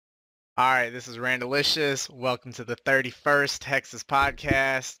All right, this is Randalicious. Welcome to the 31st Hexus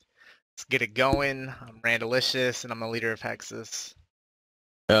podcast. Let's get it going. I'm Randalicious, and I'm the leader of Hexus.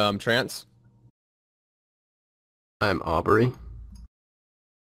 Trance. I'm Aubrey.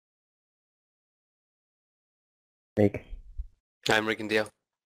 Rick. I'm Rickendale.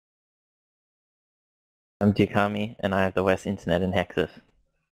 I'm Dukami, and I have the West Internet in Hexus.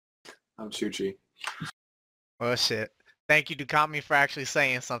 I'm Chuchi. Well, shit. Thank you, Dukami, for actually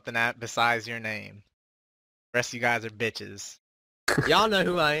saying something besides your name. The rest of you guys are bitches. Y'all know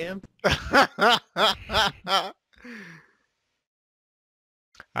who I am.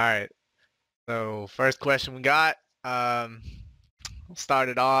 All right. So first question we got.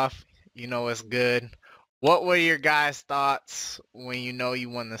 Started off. You know it's good. What were your guys' thoughts when you know you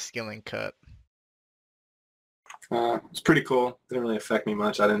won the Skilling Cup? It's pretty cool. Didn't really affect me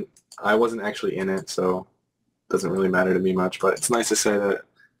much. I wasn't actually in it, so it doesn't really matter to me much. But it's nice to say that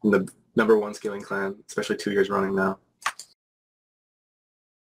I'm the #1 Skilling clan, especially 2 years running now.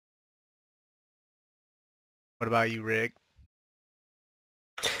 What about you, Rick?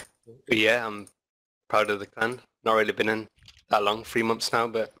 Yeah, I'm proud of the clan. Not really been in that long, 3 months now,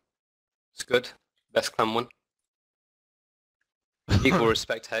 but it's good. Best clan one. Equal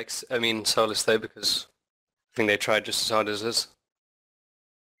respect Hex. I mean Solus though, because I think they tried just as hard as us.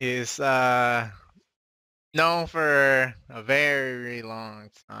 Is known for a very long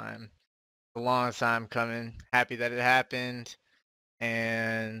time. A long time coming. Happy that it happened.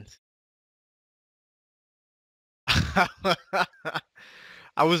 And I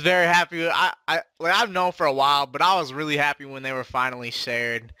was very happy. I've known for a while, but I was really happy when they were finally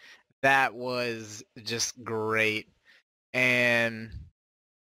shared. That was just great. And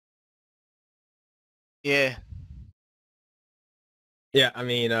yeah. Yeah, I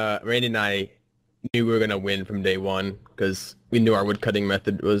mean, Randy and I knew we were gonna win from day one because we knew our woodcutting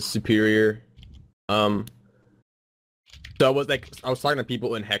method was superior. So I was talking to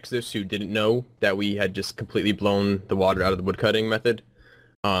people in Hexus who didn't know that we had just completely blown the water out of the woodcutting method.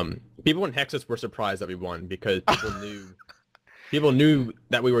 People in Hexus were surprised that we won because people knew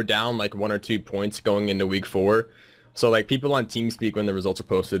that we were down like 1 or 2 points going into week 4. So like people on TeamSpeak when the results were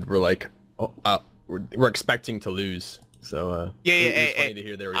posted were like, we're expecting to lose. So it was funny to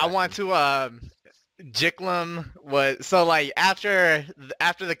hear their reaction. I want to Jicklum was so like after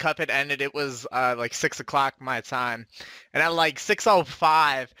the cup had ended, it was like 6 o'clock my time, and at like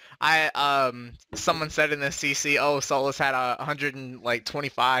 6:05 someone said in the CC, oh, Solus had a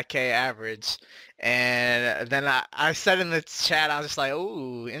 125k average, and then I said in the chat, I was just like,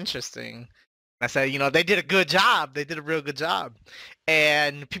 oh, interesting. I said, they did a good job. They did a real good job.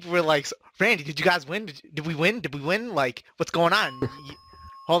 And people were like, Randy, did you guys win? Did we win? Did we win? Like, what's going on?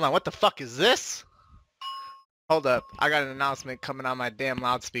 Hold on, what the fuck is this? Hold up. I got an announcement coming on my damn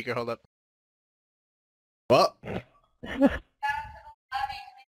loudspeaker. Hold up. Well,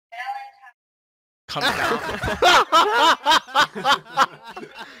 Come down.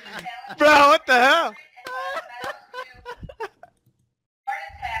 Bro, what the hell?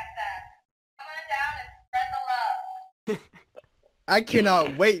 I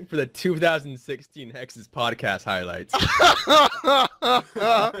cannot wait for the 2016 Hexus podcast highlights.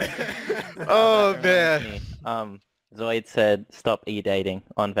 Oh man. Zoid said stop e-dating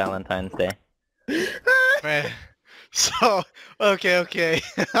on Valentine's Day. Man. So okay.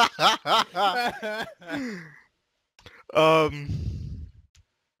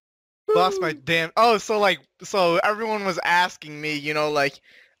 Lost my damn. Oh, so everyone was asking me, because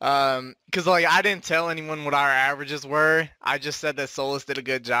like I didn't tell anyone what our averages were. I just said that Solus did a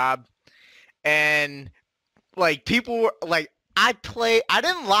good job, and like people were like, I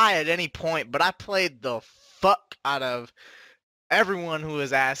didn't lie at any point, but I played the fuck out of everyone who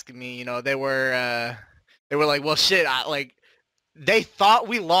was asking me. They were like, well, shit, they thought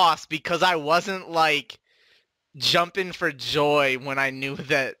we lost because I wasn't like jumping for joy when I knew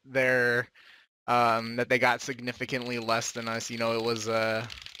that that they got significantly less than us. It was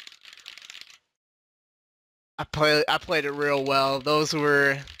I played it real well. Those who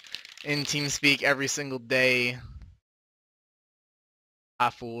were in TeamSpeak every single day, I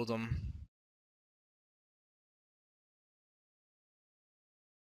fooled them.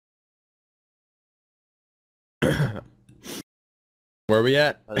 Where are we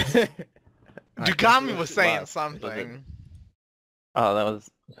at? Dukami was saying something. Oh, that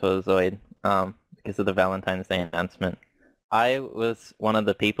was for Zoid. Because of the Valentine's Day announcement. I was one of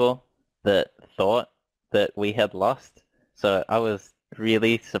the people that thought that we had lost, so I was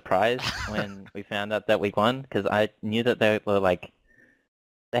really surprised when we found out that we won, because I knew that they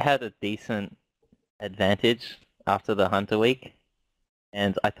had a decent advantage after the Hunter week,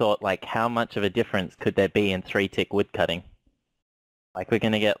 And I thought, like, how much of a difference could there be in 3-tick woodcutting? Like, we're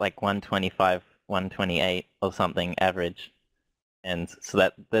going to get like 125, 128 or something average. And so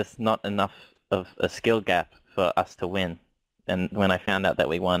that there's not enough of a skill gap for us to win. And when I found out that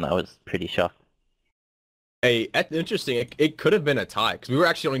we won, I was pretty shocked. Hey, that's interesting. It could have been a tie because we were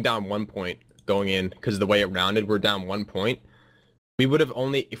actually only down 1 point going in because the way it rounded, we're down 1 point. We would have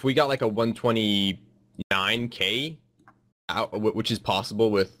only, if we got like a 129k out, which is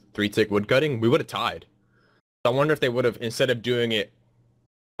possible with 3-tick woodcutting, we would have tied. So I wonder if they would have, instead of doing it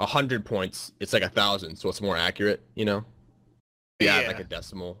 100 points, it's like 1,000, so it's more accurate, you know? Yeah, like a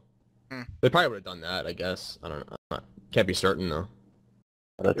decimal. They probably would have done that, I guess. I don't know. Can't be certain though.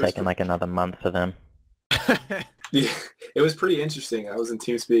 It would have taken like another month for them. Yeah, it was pretty interesting. I was in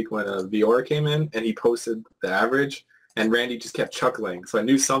TeamSpeak when Viora came in and he posted the average, and Randy just kept chuckling. So I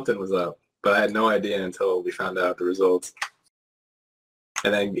knew something was up, but I had no idea until we found out the results.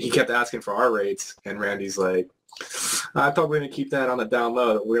 And then he kept asking for our rates, and Randy's like, "I thought we were gonna keep that on the down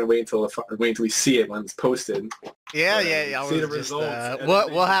low. We're gonna wait until we see it when it's posted." Yeah. I See was the just, results.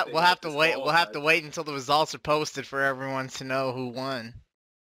 we'll have to wait. We'll have to wait until the results are posted for everyone to know who won.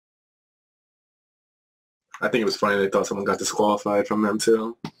 I think it was funny they thought someone got disqualified from them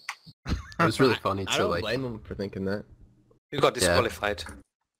too. It was really funny I to don't like. blame them for thinking that. You got disqualified.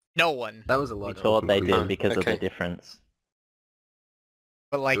 No one. That was a We lot. thought they did conclusion. because of the Okay. difference.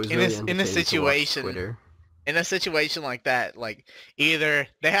 But It like was in really a entertaining to watch situation, Twitter. in a situation like that, like either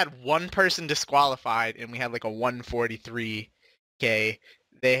they had one person disqualified and we had like a 143k,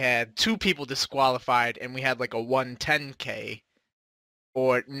 they had 2 people disqualified and we had like a 110k,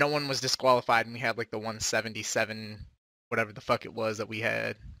 or no one was disqualified and we had like the 177, whatever the fuck it was that we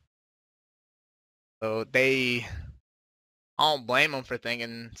had. So I don't blame them for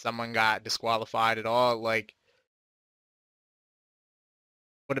thinking someone got disqualified at all. Like,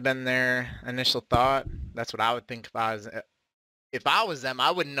 would have been their initial thought. That's what I would think if I was them.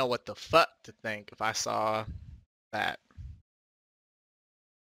 I wouldn't know what the fuck to think if I saw that.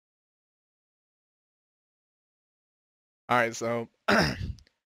 All right, so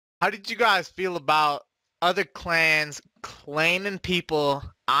how did you guys feel about other clans claiming people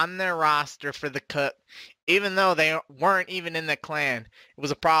on their roster for the cup, even though they weren't even in the clan? It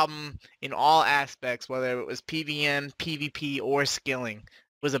was a problem in all aspects, whether it was PVM, PvP, or skilling.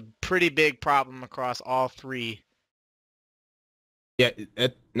 It was a pretty big problem across all 3. Yeah,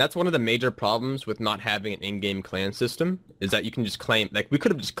 that's one of the major problems with not having an in-game clan system, is that you can just claim, like, we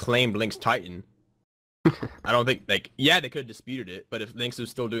could have just claimed Lynx Titan. I don't think, like, yeah, they could have disputed it, but if Lynx was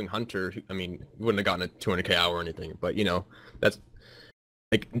still doing Hunter, I mean, we wouldn't have gotten a 200k hour or anything, but, you know, that's,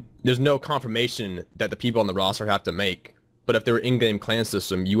 like, there's no confirmation that the people on the roster have to make, but if they were in-game clan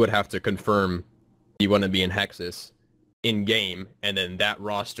system, you would have to confirm you want to be in Hexus in-game, and then that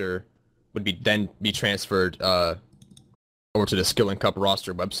roster would be transferred, over to the Skilling Cup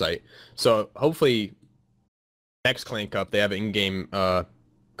roster website. So hopefully next Clan Cup they have an in-game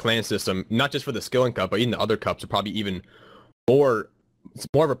clan system, not just for the Skilling Cup, but even the other cups are probably even more. It's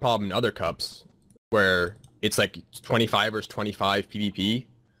more of a problem in other cups where it's like 25 versus 25 PvP.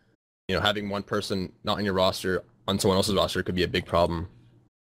 You know, having one person not on your roster on someone else's roster could be a big problem.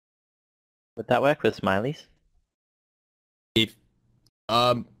 Would that work with Smileys? If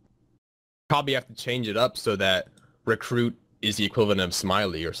probably have to change it up so that Recruit is the equivalent of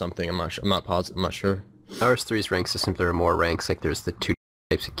Smiley or something. I'm not sure. I'm not positive. I'm not sure. RS3's rank system, there are more ranks. Like there's the 2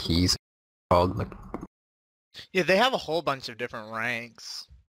 types of keys called. Like, Yeah, they have a whole bunch of different ranks.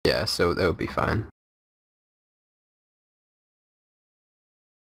 yeah, so that would be fine.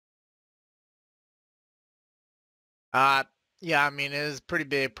 Yeah, I mean, it is a pretty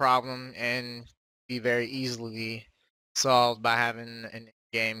big problem and be very easily solved by having an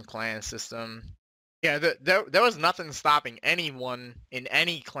in-game clan system. Yeah, there was nothing stopping anyone in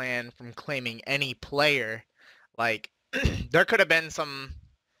any clan from claiming any player. Like, there could have been some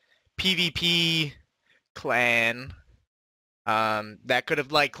PvP clan that could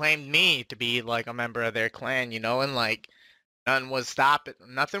have, like, claimed me to be, like, a member of their clan, you know, and, like, nothing was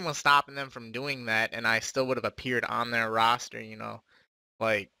stopping them from doing that, and I still would have appeared on their roster, you know.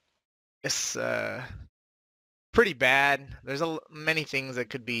 Like, it's pretty bad. There's many things that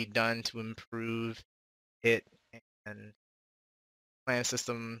could be done to improve it, and clan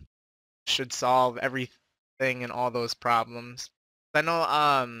system should solve everything and all those problems. I know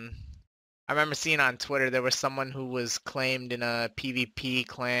I remember seeing on Twitter there was someone who was claimed in a PvP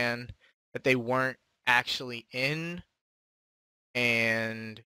clan that they weren't actually in,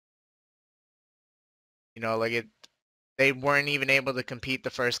 and you know, like, they weren't even able to compete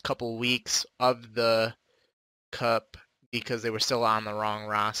the first couple weeks of the cup because they were still on the wrong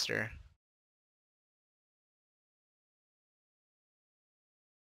roster.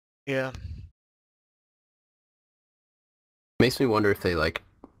 Yeah. Makes me wonder if they like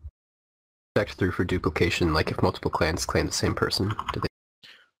checked through for duplication, like if multiple clans claim the same person, do they?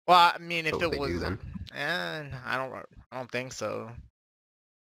 Well, I mean, if What it would they do was, then? I don't think so.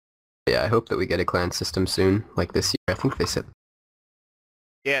 Yeah, I hope that we get a clan system soon, like this year. I think they said.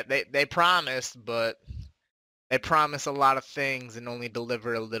 Yeah, they promised, but they promise a lot of things and only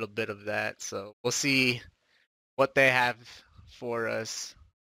deliver a little bit of that. So we'll see what they have for us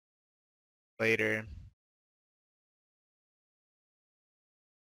later.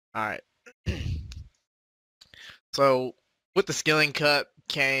 All right. So with the Skilling Cup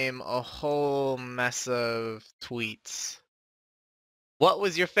came a whole mess of tweets. What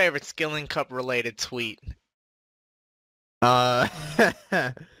was your favorite Skilling Cup related tweet? I'm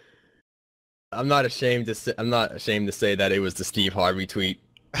not ashamed to say that it was the Steve Harvey tweet.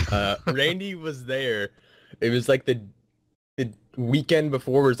 Randy was there. It was like the weekend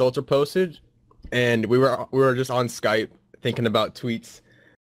before results were posted, and we were just on Skype thinking about tweets.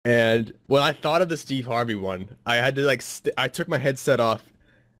 And when I thought of the Steve Harvey one, I had to like I took my headset off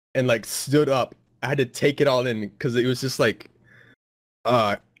and like stood up. I had to take it all in because it was just like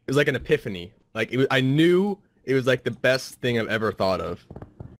it was like an epiphany. Like I knew it was like the best thing I've ever thought of.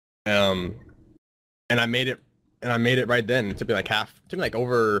 And I made it right then. It took me like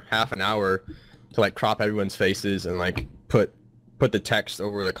over half an hour to like crop everyone's faces and like put the text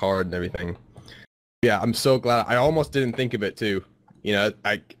over the card and everything. Yeah, I'm so glad. I almost didn't think of it too. You know,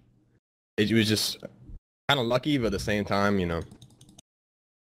 it was just kind of lucky, but at the same time, you know,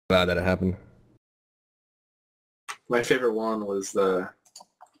 glad that it happened. My favorite one was the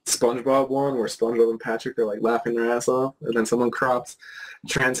SpongeBob one where SpongeBob and Patrick are like laughing their ass off, and then someone crops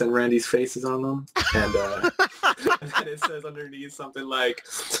Trance and Randy's faces on them, and then it says underneath something like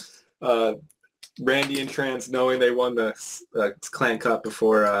Randy and Trance knowing they won the Clan Cup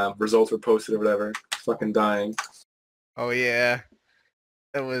before results were posted or whatever, fucking dying. Oh yeah,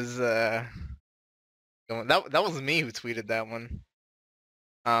 that was that was me who tweeted that one.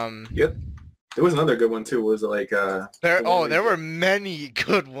 Yep. There was another good one too. Was it like there were many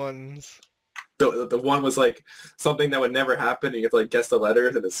good ones. The one was like something that would never happen. You have to like guess the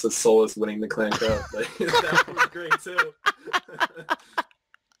letters, and it's Solus winning the Clan Cup. Like, that was great too.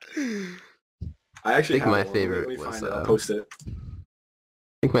 I actually think my one. favorite Let me was, find it. I'll post it. I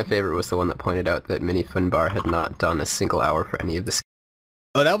think my favorite was the one that pointed out that Mini Funbar had not done a single hour for any of the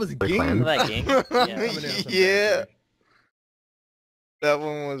Oh, that was Game. Remember that game? Yeah. Yeah. That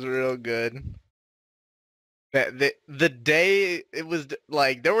one was real good. The day it was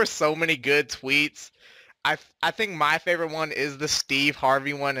like there were so many good tweets. I think my favorite one is the Steve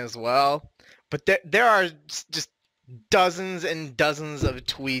Harvey one as well. But there are just dozens and dozens of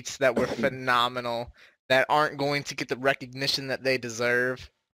tweets that were phenomenal that aren't going to get the recognition that they deserve.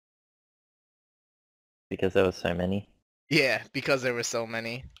 Because there was so many. Yeah, because there were so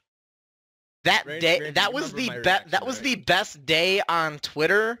many. That Randy, day, you that was remember the my best. That reaction, was right? the best day on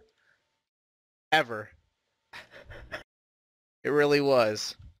Twitter ever. It really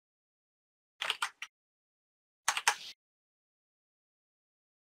was.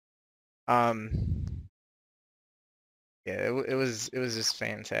 Yeah, it was just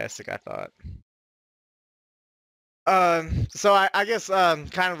fantastic, I thought. So I guess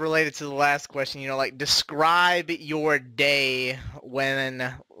kind of related to the last question, you know, like describe your day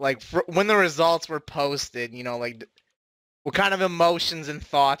when when the results were posted, you know, like what kind of emotions and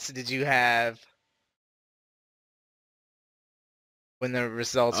thoughts did you have when the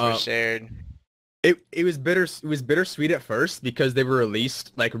results were shared? It was bittersweet at first because they were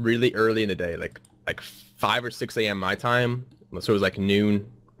released like really early in the day, like 5 or 6 a.m. my time, so it was like noon,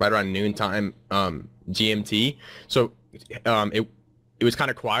 right around noon time, GMT. So it was kind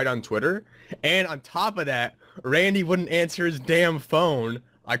of quiet on Twitter, and on top of that, Randy wouldn't answer his damn phone.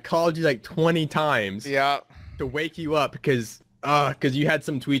 I called you like 20 times Yeah. to wake you up because you had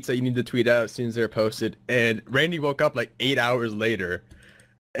some tweets that you need to tweet out as soon as they're posted, and Randy woke up like 8 hours later.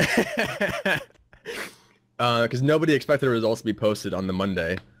 Because nobody expected the results to be posted on the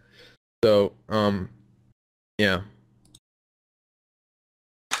Monday. So, yeah.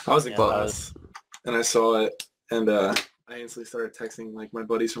 I was in Yeah, class and I saw it, and I instantly started texting like my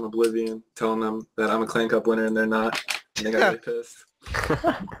buddies from Oblivion, telling them that I'm a Clan Cup winner and they're not, and they got really pissed.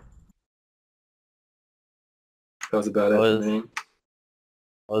 That was about it for me.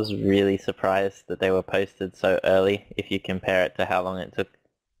 I was really surprised that they were posted so early if you compare it to how long it took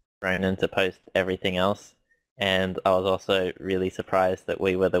Ronan to post everything else. And I was also really surprised that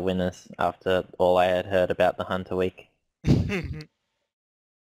we were the winners after all I had heard about the Hunter Week. Yeah.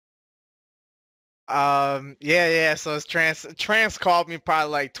 So it's Trans called me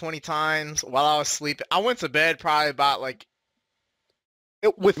probably like 20 times while I was sleeping. I went to bed probably about like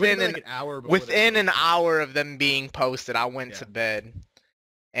within like an hour before within they an hour of them being posted. I went to bed,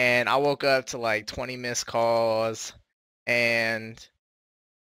 and I woke up to like 20 missed calls, and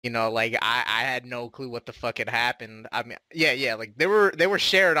like I had no clue what the fuck had happened. I mean, yeah, like they were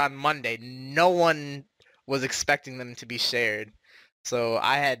shared on Monday. No one was expecting them to be shared, so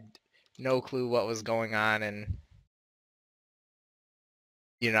I had no clue what was going on, and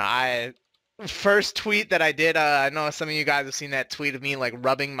I first tweet that I did. I know some of you guys have seen that tweet of me like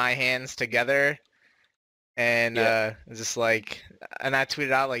rubbing my hands together, and it's just like, and I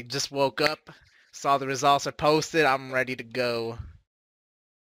tweeted out like, just woke up, saw the results are posted, I'm ready to go.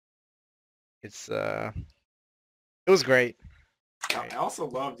 It was great. I also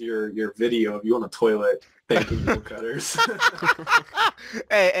loved your video of you on the toilet thanking woodcutters.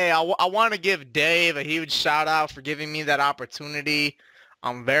 Hey, I want to give Dave a huge shout out for giving me that opportunity.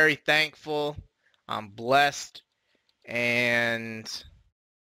 I'm very thankful. I'm blessed, and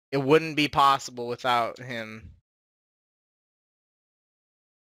it wouldn't be possible without him.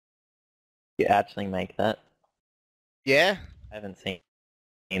 You actually make that? Yeah, I haven't seen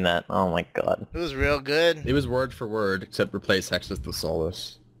that. Oh my god. it was real good. It was word for word, except replace Hexus with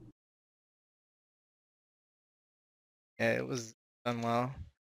Solus. Yeah, it was done well.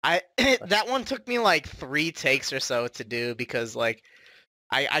 That one took me like 3 takes or so to do because like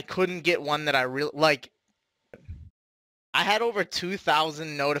I couldn't get one that I really like. I had over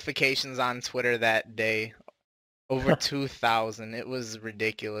 2,000 notifications on Twitter that day. Over 2,000. It was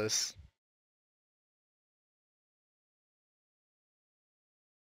ridiculous.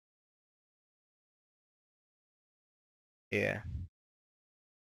 Yeah.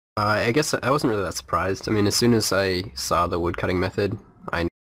 I guess I wasn't really that surprised. I mean, as soon as I saw the woodcutting method, I knew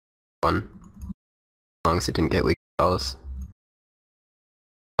it was fun. As long as it didn't get leaked to us.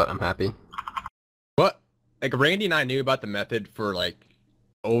 But I'm happy. But like Randy and I knew about the method for like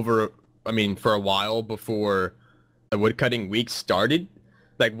for a while before the woodcutting week started.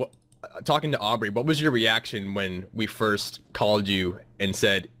 Like, talking to Aubrey, what was your reaction when we first called you and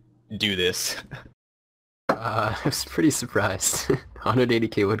said, "Do this"? I was pretty surprised.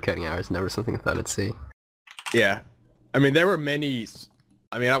 180k woodcutting hours, never something I thought I'd see. Yeah. I mean, there were many...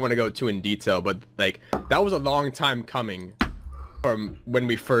 I mean, I don't want to go too in detail, but like that was a long time coming from when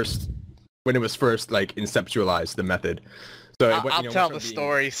it was first like inceptualized, the method. So I'll tell the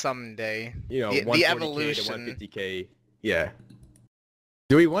story someday. The evolution. To 150k. Yeah.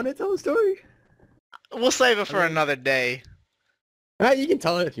 Do we want to tell the story? We'll save it for another day. You can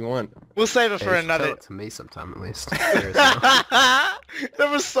tell it if you want. We'll save it for You should another. tell it to me sometime at least.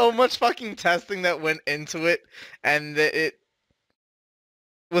 There was so much fucking testing that went into it, and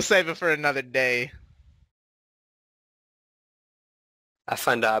we'll save it for another day. I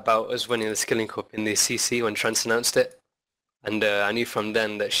found out about us winning the Skilling Cup in the CC when Trance announced it. And I knew from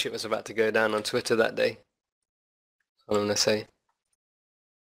then that shit was about to go down on Twitter that day. That's all I'm going to say.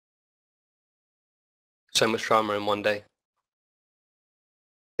 So much drama in one day.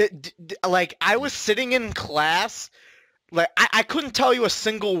 Like, I was sitting in class, like, I couldn't tell you a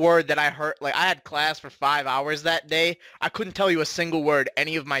single word that I heard. Like, I had class for 5 hours that day. I couldn't tell you a single word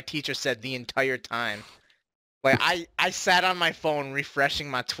any of my teachers said the entire time. Like, I sat on my phone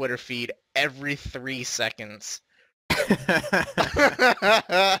refreshing my Twitter feed every 3 seconds. It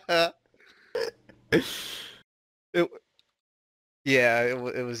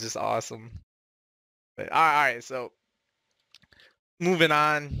was just awesome. But, all right, so moving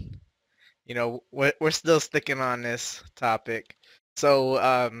on, we're still sticking on this topic.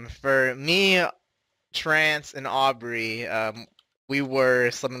 So for me, Trance, and Aubrey, we were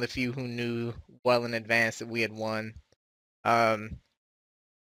some of the few who knew well in advance that we had won. Like,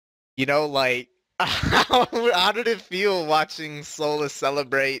 how did it feel watching Solus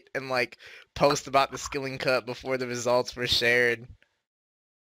celebrate and like post about the Skilling Cup before the results were shared?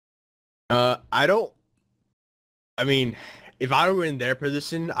 I mean, if I were in their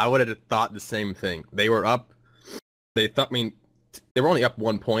position, I would have thought the same thing. They were up. They were only up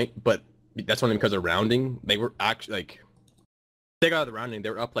 1 point, but that's only because of rounding. They were actually like, they got out of the rounding. They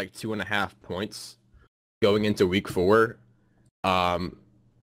were up like 2.5 points going into week 4. And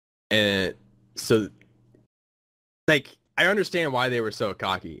so, like, I understand why they were so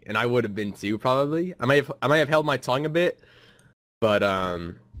cocky, and I would have been too, probably. I might have held my tongue a bit, but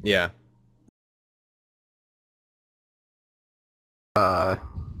yeah.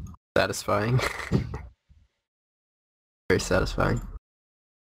 Satisfying. Very satisfying.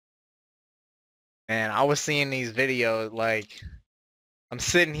 Man, I was seeing these videos, like, I'm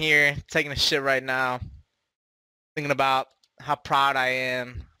sitting here taking a shit right now, thinking about how proud I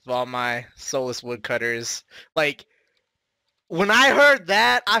am of all my soulless woodcutters. Like, when I heard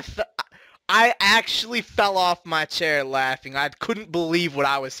that, I actually fell off my chair laughing. I couldn't believe what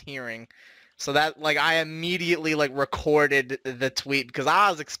I was hearing. So that, like, I immediately, like, recorded the tweet because I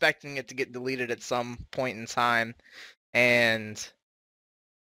was expecting it to get deleted at some point in time. And,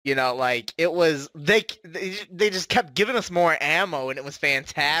 you know, like, it was, they just kept giving us more ammo and it was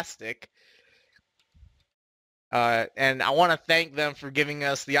fantastic. And I want to thank them for giving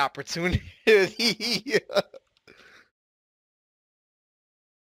us the opportunity.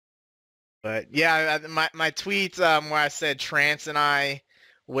 But yeah, my tweet where I said Trance and I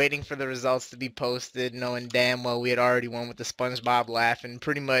waiting for the results to be posted, knowing damn well we had already won with the SpongeBob laugh, and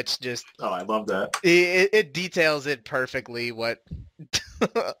pretty much just Oh, I love that. it details it perfectly. What?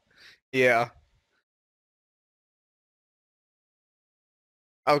 Yeah.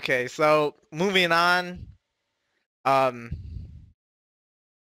 Okay, so moving on. So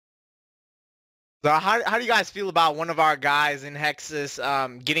how do you guys feel about one of our guys in Hexus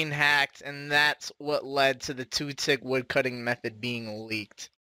getting hacked, and that's what led to the 2-tick woodcutting method being leaked?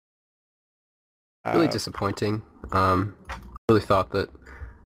 Really disappointing. Really thought that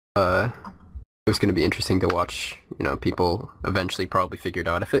it was going to be interesting to watch. You know, people eventually probably figured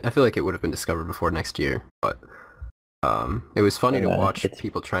out. I feel like it would have been discovered before next year, but it was funny to watch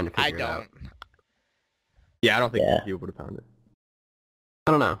people trying to figure it out. Yeah, I don't think people would have found it.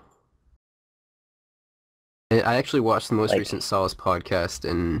 I don't know. I actually watched the most recent Solace podcast,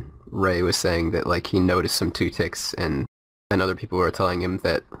 and Ray was saying that like he noticed some 2-ticks, and other people were telling him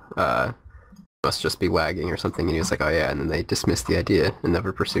that must just be lagging or something, and he was like, oh yeah, and then they dismissed the idea and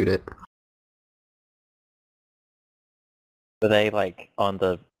never pursued it. Were they like on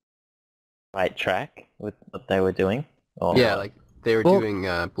the right track with what they were doing? Or... Yeah, like they were doing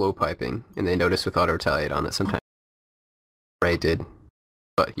blow piping, and they noticed with auto retaliate on it sometimes. Ray did,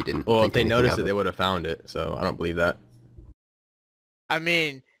 but he didn't. Well, if they noticed it, they would have found it, so I don't believe that. I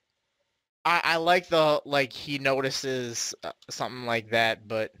mean, I like the, like, he notices something like that,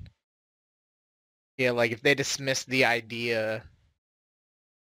 but yeah, like, if they dismiss the idea,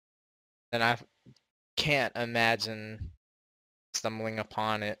 then I can't imagine stumbling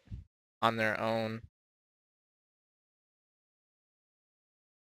upon it on their own.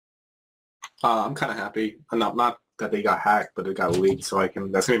 I'm kind of happy. Not that they got hacked, but it got leaked, so that's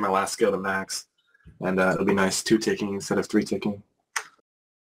going to be my last skill to max. And it'll be nice 2-ticking instead of 3-ticking.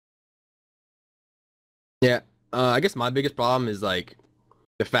 Yeah, I guess my biggest problem is like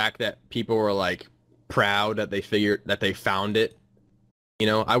the fact that people were like proud that they found it. You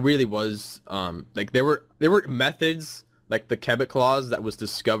know, I really was like there were methods like the Kebbit clause that was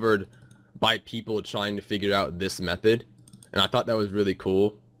discovered by people trying to figure out this method, and I thought that was really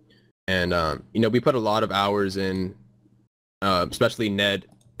cool. And you know, we put a lot of hours in, especially Ned,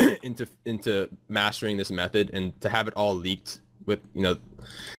 into mastering this method, and to have it all leaked with, you know,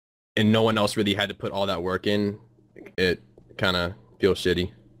 and no one else really had to put all that work in, it kind of feels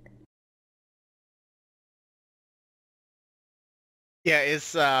shitty. Yeah,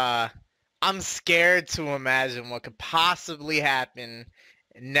 it's I'm scared to imagine what could possibly happen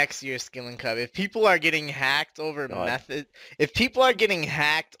next year's Skilling Cup. If people are getting hacked over if people are getting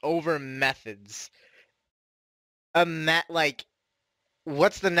hacked over methods, like,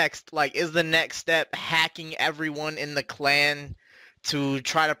 what's the next, like, is the next step hacking everyone in the clan to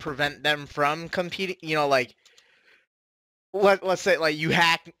try to prevent them from competing? You know, like, let's say, like, you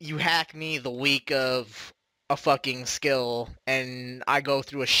hack me the week of a fucking skill, and I go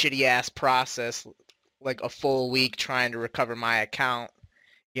through a shitty ass process, like a full week trying to recover my account.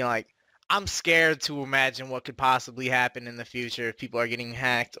 You know, like, I'm scared to imagine what could possibly happen in the future if people are getting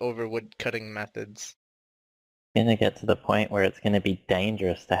hacked over wood cutting methods. It's going to get to the point where it's going to be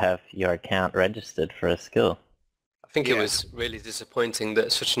dangerous to have your account registered for a skill. I think it was really disappointing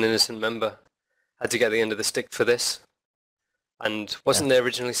that such an innocent member had to get the end of the stick for this. And wasn't there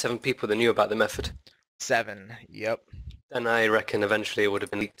originally 7 people that knew about the method? 7, yep. And I reckon eventually it would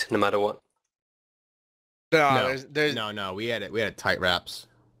have been leaked no matter what. No, we had tight wraps.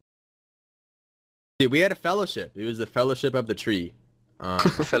 Dude, we had a fellowship. It was the Fellowship of the Tree.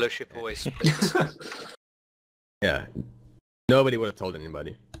 Fellowship always. Yeah. Nobody would have told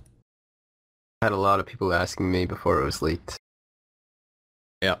anybody. I had a lot of people asking me before it was leaked.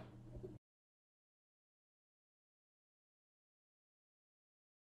 Yeah.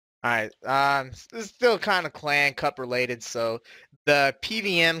 Alright, this is still kind of Clan Cup related, so the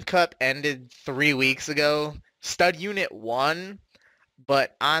PVM Cup ended 3 weeks ago. Stud Unit won,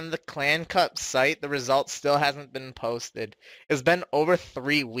 but on the Clan Cup site, the results still hasn't been posted. It's been over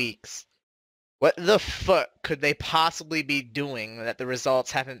 3 weeks. What the fuck could they possibly be doing that the results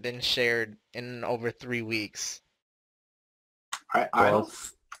haven't been shared in over 3 weeks? I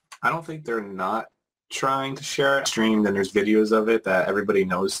don't think they're not trying to share it. Streamed, and there's videos of it that everybody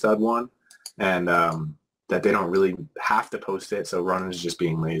knows Stud won, and that they don't really have to post it. So Ronan's just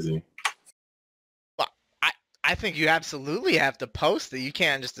being lazy. Well, I think you absolutely have to post it. You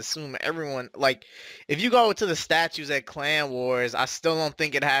can't just assume everyone. Like, if you go to the statues at Clan Wars, I still don't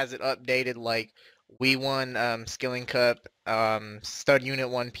think it has it updated. Like, we won Skilling Cup, Stud Unit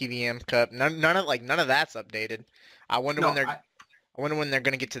won PVM Cup. None of that's updated. I wonder when they're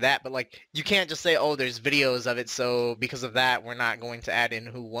gonna get to that. But like, you can't just say, oh, there's videos of it, so because of that, we're not going to add in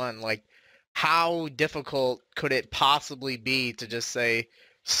who won. Like, how difficult could it possibly be to just say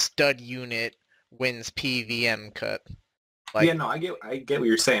Stud Unit wins PVM Cup? Like, yeah, no, I get what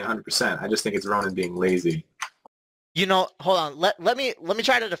you're saying 100%. I just think it's Ronan being lazy. You know, hold on. Let me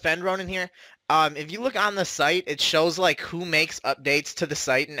try to defend Ronan here. If you look on the site, it shows like who makes updates to the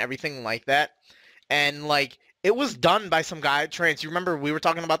site and everything like that. And like, it was done by some guy at Trance. You remember we were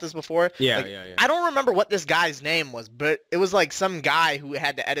talking about this before? Yeah, Like, yeah. I don't remember what this guy's name was, but it was like some guy who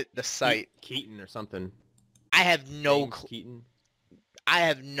had to edit the site. Keaton or something. I have no James clue. Keaton. I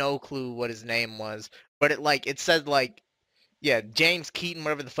have no clue what his name was, but it said like, yeah, James Keaton,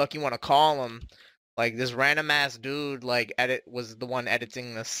 whatever the fuck you want to call him. Like, this random ass dude like was the one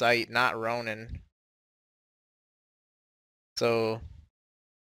editing the site, not Ronan. So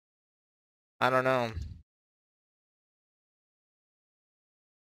I don't know.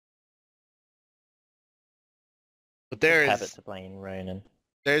 But Have it to blame Ronan.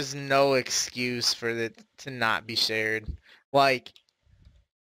 there's no excuse for it to not be shared. Like,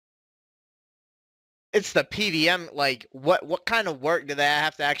 it's the PVM, like, what kind of work do they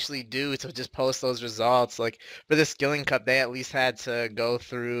have to actually do to just post those results? Like, for the Skilling Cup, they at least had to go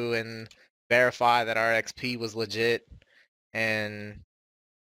through and verify that our XP was legit, and,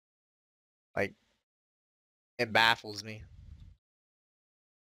 like, it baffles me.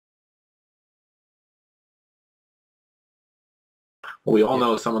 We all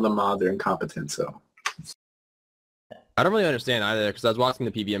know some of the mods are incompetent, so. I don't really understand either because I was watching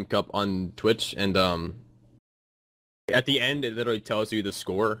the PVM Cup on Twitch and at the end it literally tells you the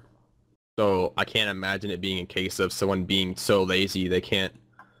score. So I can't imagine it being a case of someone being so lazy they can't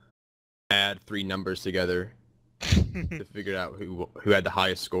add 3 numbers together to figure out who had the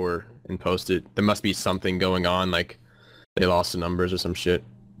highest score and post it. There must be something going on, like they lost the numbers or some shit.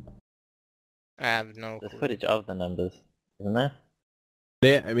 I have no There's clue. footage of the numbers, isn't there?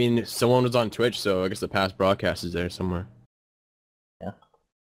 Yeah, I mean, someone was on Twitch, so I guess the past broadcast is there somewhere. Yeah.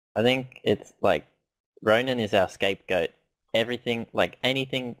 I think it's like, Ronan is our scapegoat. Everything, like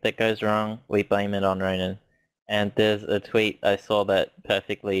anything that goes wrong, we blame it on Ronan. And there's a tweet I saw that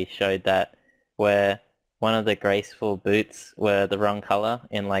perfectly showed that, where one of the graceful boots were the wrong color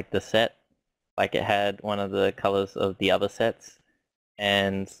in like the set. Like it had one of the colors of the other sets.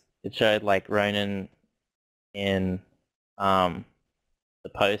 And it showed like Ronan in the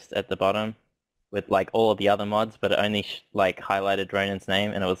post at the bottom with like all of the other mods, but it only like highlighted Ronan's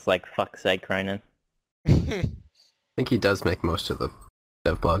name, and it was like, fuck's sake, Ronan. I think he does make most of the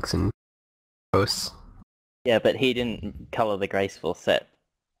dev blogs and posts. Yeah, but he didn't color the graceful set.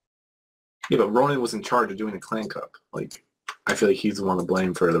 Yeah, but Ronan was in charge of doing the Clan Cup. Like, I feel like he's the one to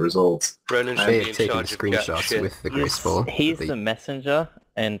blame for the results. Ronan should They be have in taken charge of that screenshots shit. with the graceful. He's the- the messenger,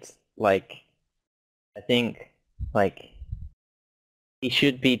 and like, I think like he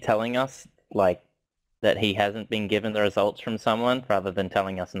should be telling us like that he hasn't been given the results from someone rather than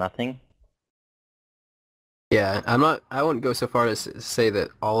telling us nothing. Yeah, I wouldn't go so far as to say that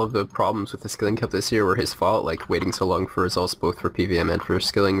all of the problems with the Skilling Cup this year were his fault, like waiting so long for results both for PVM and for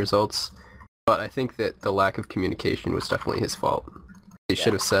Skilling results. But I think that the lack of communication was definitely his fault. He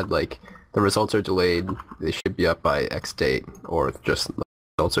should have said, like, the results are delayed, they should be up by X date, or just the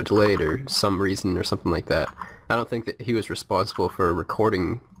results are delayed, or some reason, or something like that. I don't think that he was responsible for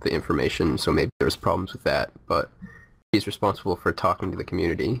recording the information, so maybe there was problems with that, but he's responsible for talking to the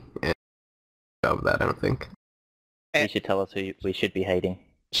community, and of that, I don't think. He should tell us who we should be hating.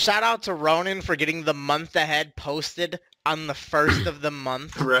 Shout out to Ronan for getting the month ahead posted on the first of the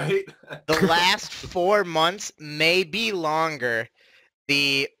month. Right? The last 4 months, may be longer.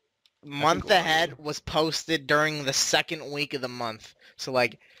 The month longer. ahead was posted during the second week of the month. So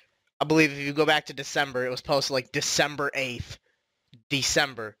like, I believe if you go back to December, it was posted like December 8th.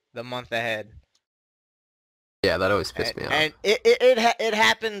 December, the month ahead. Yeah, that always pissed me off. And it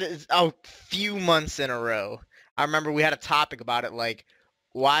happened a few months in a row. I remember we had a topic about it, like,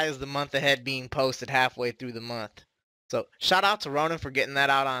 why is the month ahead being posted halfway through the month? So shout out to Ronan for getting that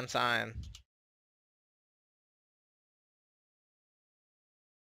out on time.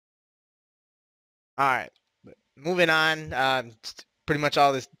 All right, moving on. Pretty much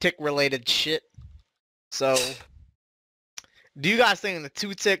all this tick-related shit. So, do you guys think the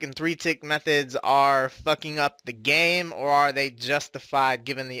 2-tick and 3-tick methods are fucking up the game, or are they justified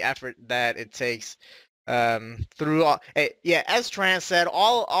given the effort that it takes? Through all, yeah, as Trans said, a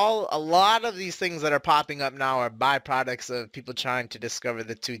lot of these things that are popping up now are byproducts of people trying to discover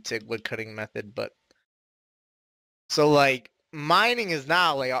the 2-tick woodcutting method. But so like mining is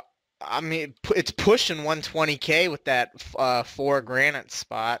now like, I mean, it's pushing 120k with that 4 granite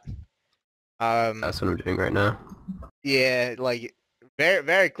spot. That's what I'm doing right now. Yeah, like very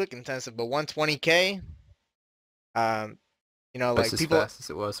very click intensive, but 120k. You know, like Just as people. fast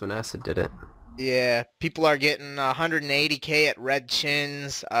as it was when Acid did it. Yeah, people are getting 180k at red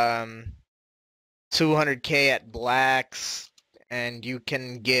chins, 200k at blacks, and you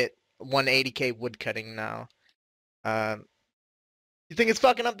can get 180k woodcutting now. You think it's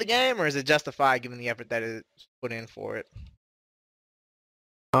fucking up the game, or is it justified given the effort that it's put in for it?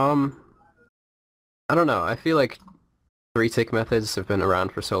 I don't know. I feel like 3-tick methods have been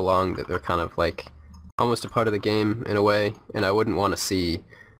around for so long that they're kind of like almost a part of the game in a way, and I wouldn't want to see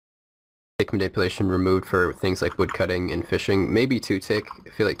tick manipulation removed for things like woodcutting and fishing. Maybe 2-tick. I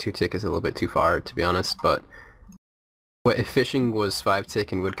feel like 2-tick is a little bit too far, to be honest, but if fishing was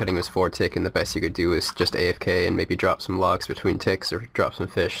 5-tick and woodcutting was 4-tick and the best you could do is just AFK and maybe drop some logs between ticks or drop some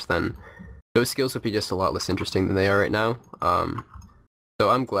fish, then those skills would be just a lot less interesting than they are right now. So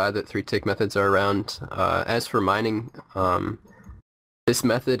I'm glad that 3-tick methods are around. As for mining, this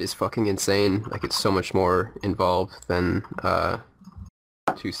method is fucking insane. Like, it's so much more involved than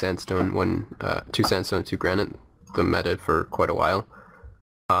 2 sandstone, 2 granite, the method for quite a while.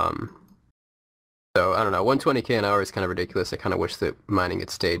 So I don't know, 120k an hour is kind of ridiculous. I kind of wish that mining had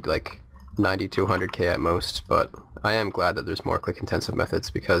stayed like 90 to 100k at most, but I am glad that there's more click-intensive methods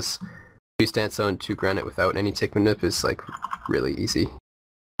because 2 sandstone, 2 granite without any tick manip is like really easy.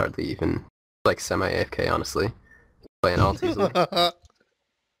 Hardly even like semi-AFK, honestly. Playing alt easily.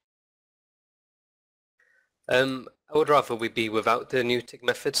 I would rather we be without the new tick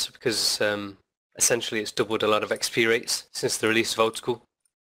methods because essentially it's doubled a lot of XP rates since the release of Old School.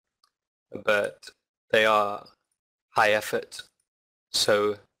 But they are high effort,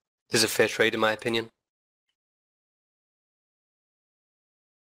 so there's a fair trade in my opinion.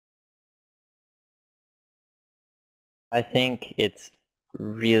 I think it's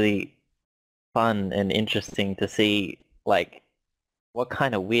really fun and interesting to see like what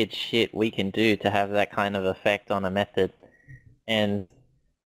kind of weird shit we can do to have that kind of effect on a method. And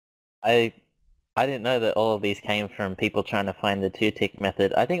I didn't know that all of these came from people trying to find the 2-tick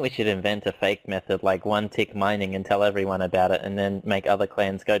method. I think we should invent a fake method like 1-tick mining and tell everyone about it and then make other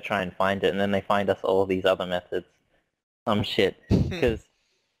clans go try and find it and then they find us all these other methods. Some shit. Because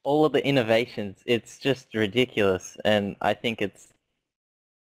all of the innovations, it's just ridiculous, and I think it's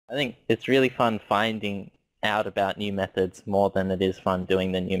really fun finding out about new methods more than it is fun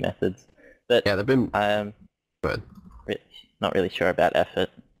doing the new methods. But Yeah, they've been good. Not really sure about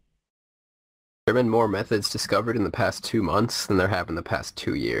effort. there have been more methods discovered in the past 2 months than there have in the past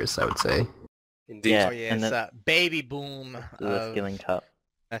 2 years, I would say. Indeed. Yeah, Oh yeah, and it's a baby boom The of Skilling Cup.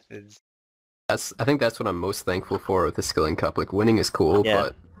 methods. I think that's what I'm most thankful for with the Skilling Cup. Like, winning is cool, Yeah.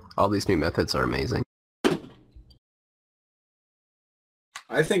 but all these new methods are amazing.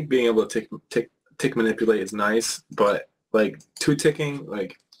 I think being able to tick manipulate is nice, but like 2-ticking,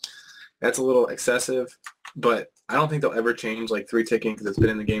 like that's a little excessive. But I don't think they'll ever change like 3-ticking because it's been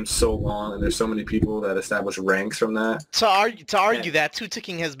in the game so long, and there's so many people that establish ranks from that. To argue that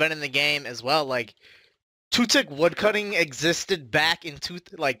 2-ticking has been in the game as well, like 2-tick woodcutting existed back in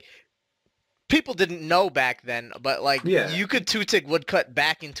people didn't know back then, but like Yeah. you could 2-tick woodcut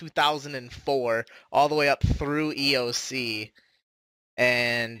back in 2004 all the way up through EOC,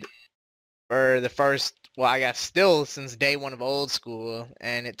 and for the first, well, I guess still since day one of Old School,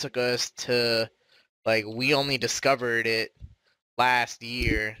 and it took us to like we only discovered it last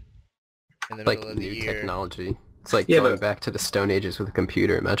year in the Like middle of the new year. technology. It's like Yeah, going but- back to the Stone Ages with a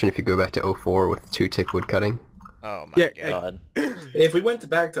computer. Imagine if you go back to 04 with 2-tick woodcutting. Oh my Yeah, god. God. If we went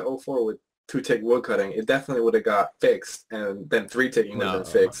back to 04 with 2-tick woodcutting, it definitely would have got fixed, and then 3-ticking would have No.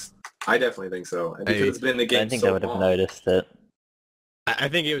 been fixed. I definitely think so, and because Hey, it's been in the I game don't think so I would have long. noticed it. I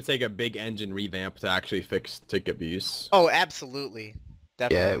think it would take a big engine revamp to actually fix tick abuse. Oh, absolutely.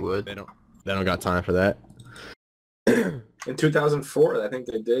 Definitely. Yeah, it would. They don't got time for that. In 2004, I think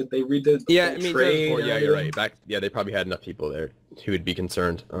they did. They redid the Yeah, whole I mean, trade. 2004, and yeah, you're everything. right. They probably had enough people there who would be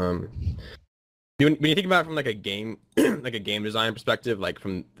concerned. When you think about it from like a game, like a game design perspective, like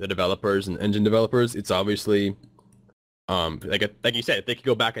from the developers and engine developers, it's obviously, like you said, if they could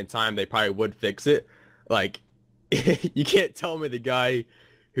go back in time, they probably would fix it. Like, you can't tell me the guy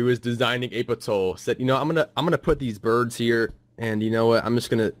who was designing Ape Atoll said, you know, I'm gonna put these birds here, and you know what, I'm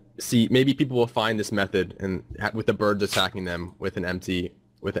just gonna see, maybe people will find this method, and with the birds attacking them with an empty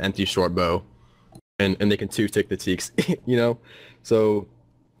short bow, and they can two-tick the teaks, you know, so.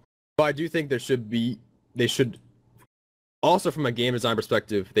 But I do think they should also from a game design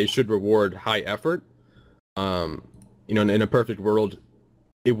perspective, they should reward high effort. You know, in a perfect world,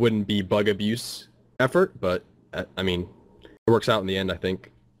 it wouldn't be bug abuse effort, but I mean, it works out in the end. I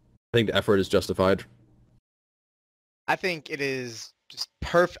think the effort is justified. I think it is just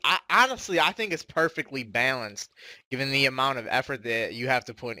perfect. Honestly, I think it's perfectly balanced, given the amount of effort that you have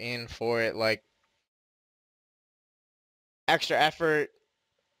to put in for it. Like, extra effort,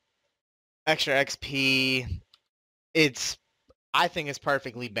 extra XP. I think it's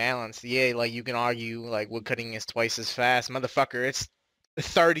perfectly balanced. Yeah, like you can argue like woodcutting is twice as fast. Motherfucker, it's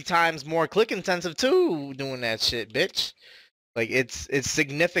 30 times more click intensive too doing that shit, bitch. Like it's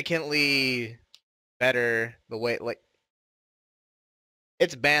significantly better the way, like,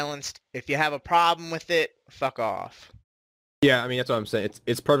 it's balanced. If you have a problem with it, fuck off. Yeah, I mean that's what I'm saying.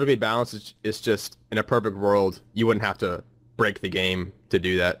 It's perfectly balanced. It's just in a perfect world, you wouldn't have to break the game to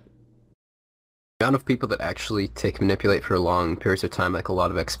do that. The amount of people that actually tick manipulate for long periods of time, like a lot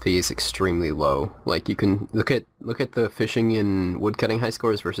of XP, is extremely low. Like you can look at the fishing and woodcutting high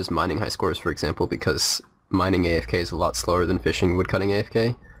scores versus mining high scores, for example, because mining AFK is a lot slower than fishing woodcutting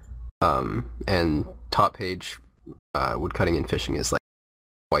AFK. And top page woodcutting and fishing is like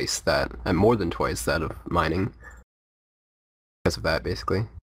twice that, and more than twice that of mining. Because of that, basically.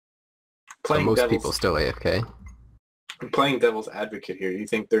 So most people still AFK. Playing devil's advocate here, do you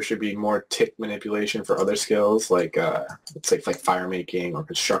think there should be more tick manipulation for other skills, like let's say like fire making or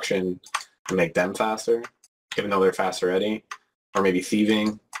construction, to make them faster, even though they're fast already, or maybe thieving?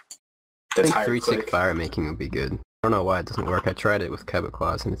 I That's think higher 3-tick click. fire making would be good. I don't know why it doesn't work. I tried it with Cabot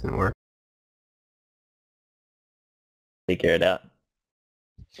Claws and it didn't work. Figure it out.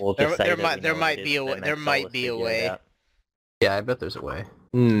 We'll just say There that we know what might it be is, a way. then There make might Solus be a figure it way. out. Yeah, I bet there's a way.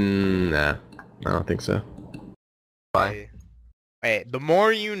 Nah, I don't think so. Why? Hey, the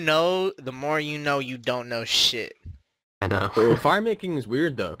more you know you don't know shit. I know. Well, fire making is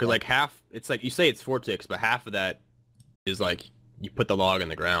weird though, because like half, it's like you say it's 4 ticks, but half of that is like you put the log in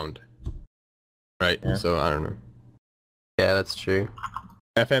the ground, right? Yeah. So I don't know. Yeah, that's true.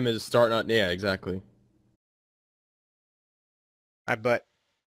 FM is starting out. Yeah, exactly. But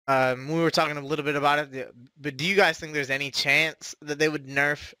we were talking a little bit about it. But do you guys think there's any chance that they would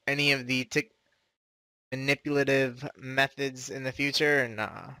nerf any of the tick manipulative methods in the future, or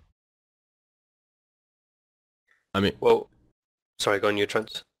nah? I mean, Well, sorry, go on, you,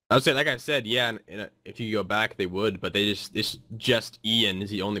 Trent. I would say, like I said, yeah. If you go back, they would, but it's just Ian is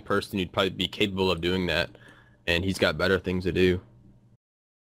the only person who'd probably be capable of doing that, and he's got better things to do.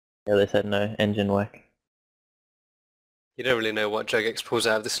 Yeah, they said no engine work. You don't really know what Jagex pulls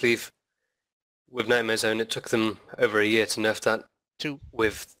out of the sleeve. With Nightmare Zone, it took them over a year to nerf that. 2.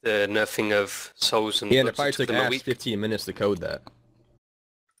 With the nerfing of Souls and Yeah, and it Bloods, probably it took took them a Ash week. 15 minutes to code that.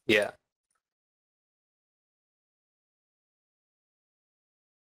 Yeah.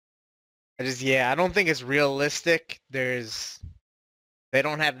 I don't think it's realistic. They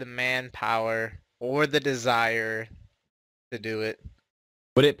don't have the manpower or the desire to do it.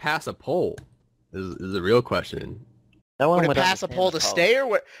 Would it pass a poll? Is the real question. No one Would it pass a understand poll the to poll. stay, or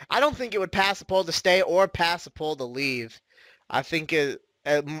what? I don't think it would pass a poll to stay or pass a poll to leave. I think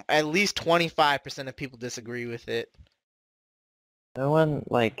at least 25% of people disagree with it. No one,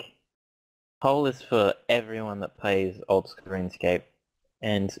 like, poll is for everyone that plays old school RuneScape,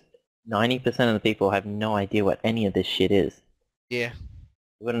 and 90% of the people have no idea what any of this shit is. Yeah.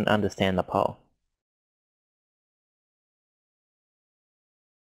 You wouldn't understand the poll.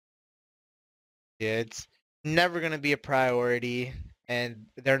 Yeah, it's never going to be a priority, and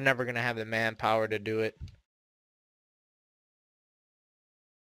they're never going to have the manpower to do it.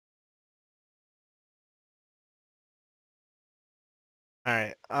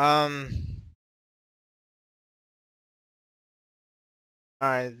 Alright,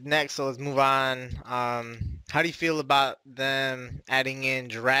 alright, next, so let's move on. How do you feel about them adding in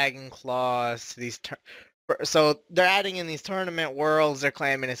Dragon Claws to these so they're adding in these tournament worlds. They're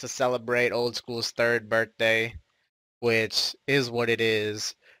claiming it's to celebrate Old School's 3rd birthday, which is what it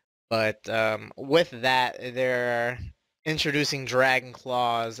is. But with that, they're introducing Dragon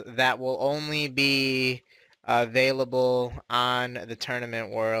Claws that will only be available on the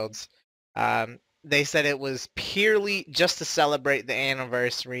Tournament Worlds. They said it was purely just to celebrate the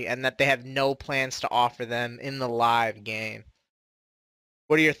anniversary and that they have no plans to offer them in the live game.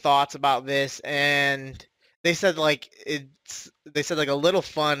 What are your thoughts about this? And they said like a little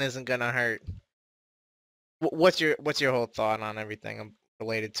fun isn't gonna hurt. What's your whole thought on everything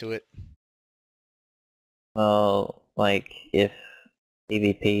related to it? Well, like if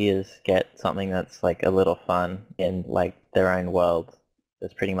PvP is get something that's like a little fun in like their own world,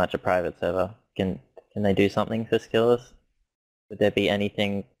 it's pretty much a private server. Can they do something for Skillers? Would there be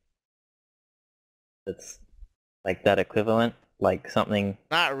anything that's like that equivalent? Like something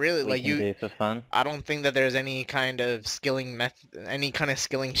Not really. we Like can do for fun? I don't think that there's any kind of skilling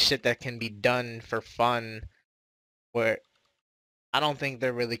shit that can be done for fun. Where I don't think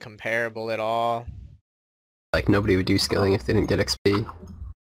they're really comparable at all. Like nobody would do skilling if they didn't get XP.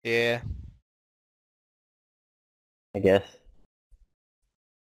 Yeah. I guess.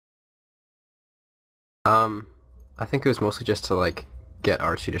 I think it was mostly just to like get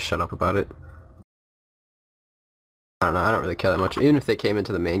Archie to shut up about it. I don't know, I don't really care that much. Even if they came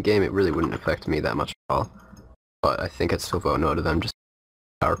into the main game, it really wouldn't affect me that much at all. But I think I'd still vote no to them, just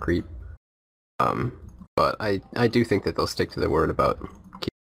power creep. But I do think that they'll stick to their word about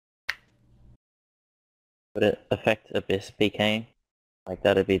Would it affect Abyss PK? Like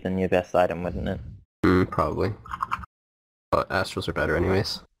that'd be the new best item, wouldn't it? probably. But Astrals are better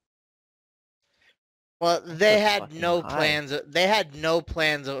anyways. Well, they That's had fucking no high. plans. They had no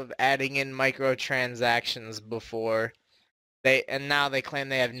plans of adding in microtransactions before. And now they claim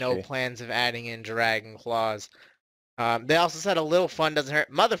they have no True. plans of adding in Dragon Claws. They also said a little fun doesn't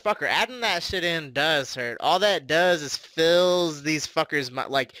hurt. Motherfucker, adding that shit in does hurt. All that does is fills these fuckers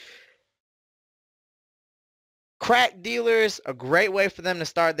like crack dealers. A great way for them to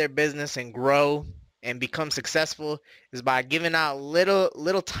start their business and grow and become successful is by giving out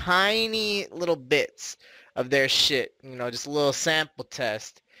little tiny little bits of their shit. You know, just a little sample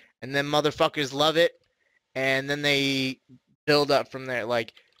test, and then motherfuckers love it, and then they build up from there.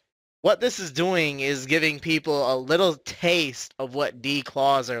 Like, what this is doing is giving people a little taste of what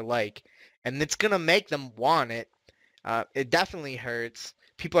D-Claws are like, and it's gonna make them want it. It definitely hurts.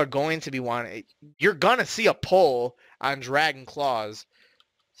 People are going to be wanting it. You're gonna see a poll on Dragon Claws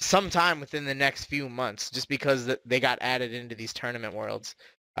sometime within the next few months, just because they got added into these tournament worlds.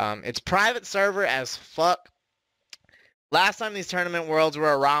 It's private server as fuck. Last time these tournament worlds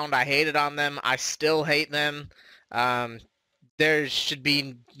were around, I hated on them. I still hate them. There should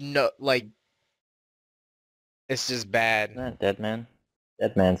be no, like, it's just bad. Isn't that Deadman?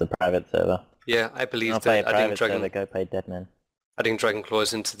 Deadman's a private server. Yeah, I believe I'll play a that adding private server, go play Deadman. Dragon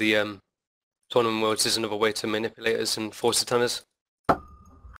Claws into the tournament worlds is another way to manipulate us and force it on us. I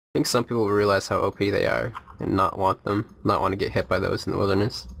think some people will realize how OP they are and not want to get hit by those in the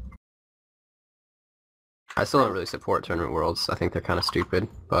wilderness. I still don't really support tournament worlds. I think they're kind of stupid,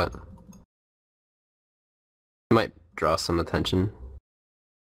 but it might draw some attention.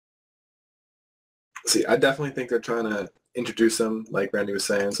 See, I definitely think they're trying to introduce them, like Randy was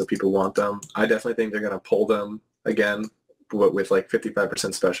saying, so people want them. I definitely think they're going to pull them again with like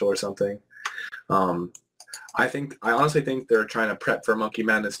 55% special or something. I honestly think they're trying to prep for Monkey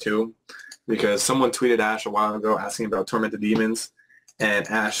Madness too, because someone tweeted Ash a while ago asking about Tormented Demons, and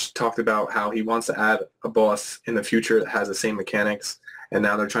Ash talked about how he wants to add a boss in the future that has the same mechanics, and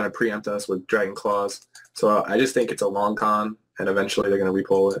now they're trying to preempt us with Dragon Claws. So I just think it's a long con, and eventually they're going to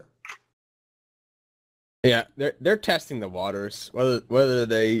repull it. Yeah, they're testing the waters, whether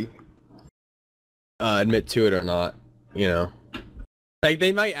they admit to it or not. You know, like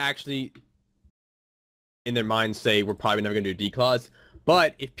they might actually, in their minds, say we're probably never gonna do D-Claws,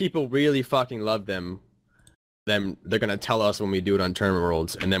 but if people really fucking love them, then they're gonna tell us when we do it on Tournament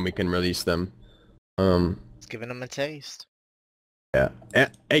Worlds, and then we can release them. It's giving them a taste. Yeah,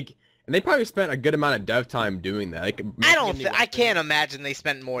 and they probably spent a good amount of dev time doing that. Like, I can't imagine they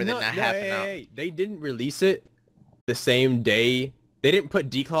spent more than half an hour. They didn't release it the same day. They didn't put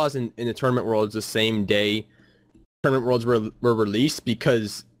D-Claws in the Tournament Worlds the same day Tournament Worlds were released,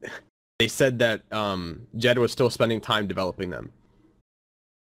 because they said that Jed was still spending time developing them.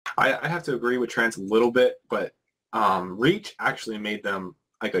 I have to agree with Trance a little bit, but Reach actually made them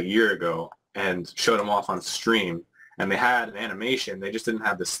like a year ago and showed them off on stream, and they had an animation. They just didn't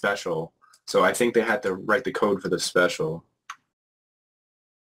have the special, so I think they had to write the code for the special.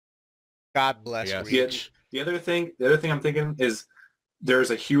 God bless Yes. Reach. The other thing I'm thinking is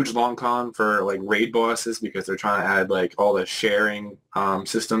there's a huge long con for like raid bosses, because they're trying to add like all the sharing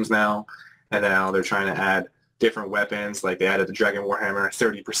systems now, and now they're trying to add different weapons. Like they added the Dragon Warhammer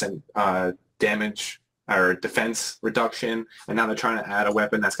 30% damage or defense reduction, and now they're trying to add a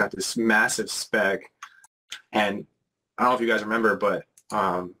weapon that's got this massive spec. And I don't know if you guys remember, but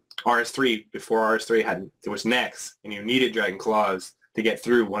RS3, before RS3 there was Nex, and you needed Dragon Claws to get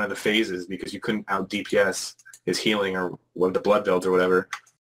through one of the phases because you couldn't out DPS his healing or one of the blood builds or whatever.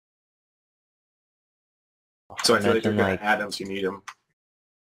 So I feel like you're going to add them so you need them.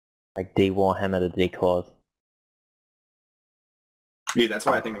 Like D Warhammer to D Claws. Yeah, that's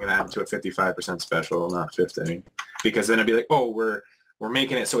why I think they're going to add them to a 55% special, not 50. Because then it'd be like, oh, we're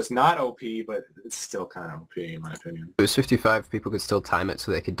making it so it's not OP, but it's still kind of OP in my opinion. If it was 55, people could still time it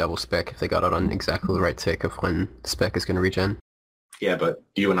so they could double spec if they got it on exactly the right tick of when spec is going to regen. Yeah, but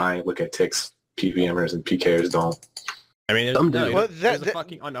you and I look at ticks, PVMers, and PKers don't. I mean, Some no, do. Well, there's a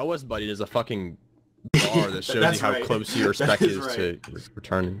fucking on OS Buddy. There's a fucking bar that shows you how right. close your That spec is is right. to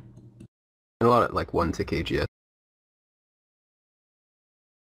returning. And a lot of like one tick AGS.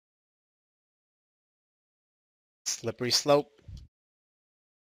 Slippery slope.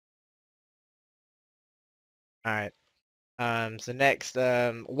 All right. So next,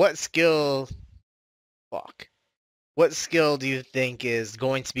 what skill? Fuck. What skill do you think is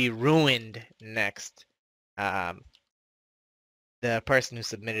going to be ruined next? The person who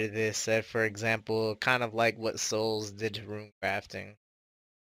submitted this said, for example, kind of like what Souls did to rune crafting.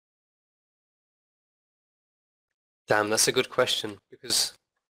 Damn, that's a good question, because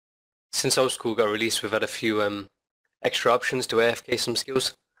since Old School got released, we've had a few extra options to AFK some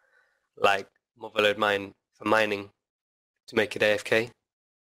skills, like Motherlode Mine for mining to make it AFK.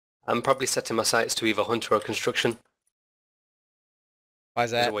 I'm probably setting my sights to either Hunter or Construction. Why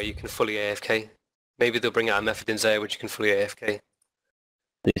is There's that? a way you can fully AFK. Maybe they'll bring out a method in Zaya which you can fully AFK.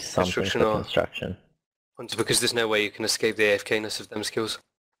 Do something for Construction or- construction. Hunter, because there's no way you can escape the AFK-ness of them skills.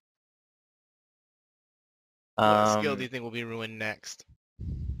 What skill do you think will be ruined next?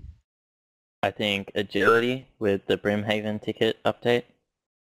 I think agility with the Brimhaven ticket update,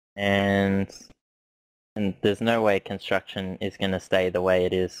 and there's no way construction is going to stay the way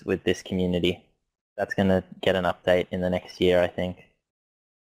it is with this community. That's going to get an update in the next year, I think.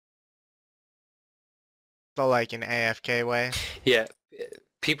 So like an AFK way? Yeah,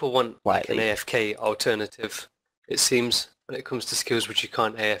 people want like an Lightly. AFK alternative, it seems, when it comes to skills which you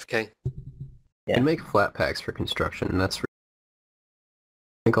can't AFK. You can make flat packs for construction, and that's... I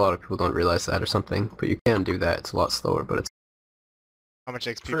think a lot of people don't realize that or something, but you can do that. It's a lot slower, but it's How much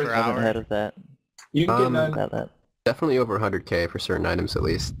XP Sure, per I haven't hour? heard of that. You can get none. About that. definitely over 100k for certain items at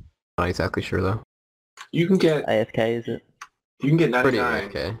least. Not exactly sure though. You can get AFK, is it? you can get Pretty 99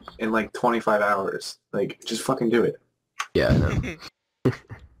 AFK. in like 25 hours. Like, just fucking do it. Yeah, I know.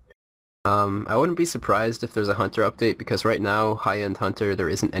 I wouldn't be surprised if there's a Hunter update because right now, high-end Hunter, there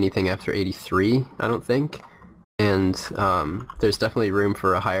isn't anything after 83, I don't think. And there's definitely room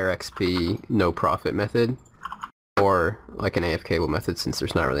for a higher XP, no profit method, or like an AFK-able method since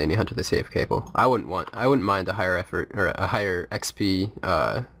there's not really any Hunter that's AFK-able. I wouldn't mind a higher effort or a higher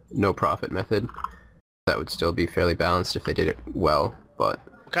XP, no profit method. That would still be fairly balanced if they did it well, but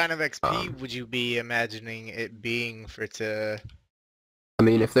What kind of XP would you be imagining it being for to... I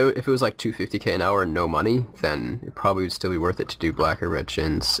mean, if it was like 250k an hour and no money, then it probably would still be worth it to do black or red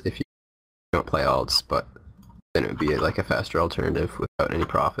shins if you don't play alts, but then it would be like a faster alternative without any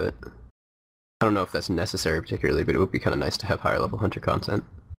profit. I don't know if that's necessary particularly, but it would be kind of nice to have higher level hunter content.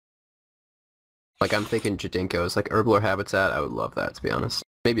 Like I'm thinking Jadinkos, like Herblore Habitat, I would love that to be honest.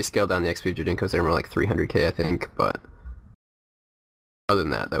 Maybe scale down the XP of Jadinkos, they're more like 300k I think, but other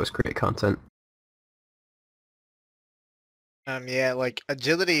than that, that was great content. Yeah, like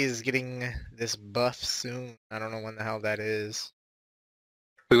agility is getting this buff soon. I don't know when the hell that is.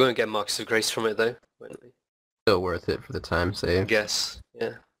 We won't get marks of grace from it though, won't we? Still worth it for the time I saved. guess,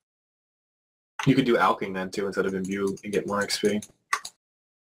 yeah. You could do alking then too instead of imbue and get more XP.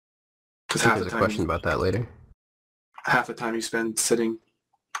 Because I half think the there's a question time, about that later. half the time you spend sitting,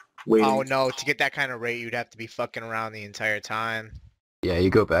 waiting. Oh no, to get that kind of rate, you'd have to be fucking around the entire time. Yeah, you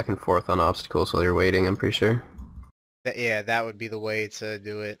go back and forth on obstacles while you're waiting, I'm pretty sure. Yeah, that would be the way to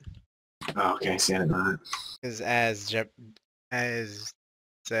do it. Oh, okay, see, I didn't know that. Because as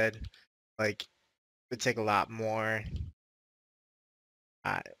said, like, it would take a lot more,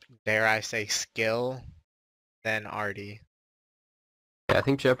 dare I say, skill than Artie. Yeah, I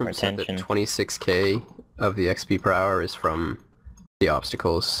think Jebram said that Retention. 26k of the XP per hour is from the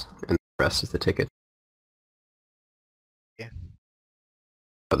obstacles, and the rest is the ticket. Yeah.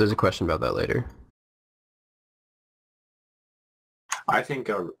 But there's a question about that later. I think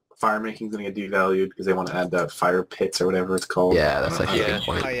fire making's gonna get devalued because they want to add the fire pits or whatever it's called. Yeah, that's actually a Yeah. good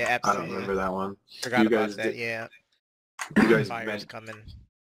point. Oh yeah, I don't absolutely. remember that one. Forgot You about guys that. did- Yeah, You guys fire's meant, coming.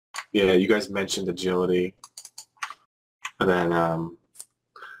 yeah, you guys mentioned agility, and then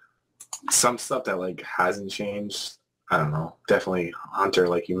some stuff that like hasn't changed. I don't know. Definitely Hunter,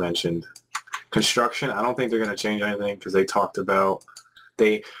 like you mentioned. Construction, I don't think they're gonna change anything because they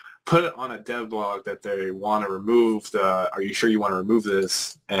put it on a dev blog that they want to remove are you sure you want to remove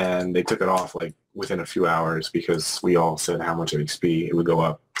this? And they took it off like within a few hours because we all said how much of XP it would go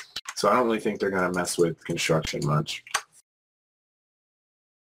up. So I don't really think they're going to mess with construction much.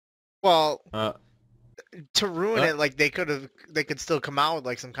 Well, Uh, to ruin uh, it, like they could still come out with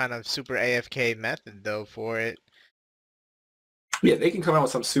like some kind of super AFK method though for it. Yeah, they can come out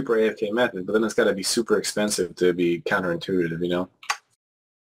with some super AFK method, but then it's got to be super expensive to be counterintuitive, you know?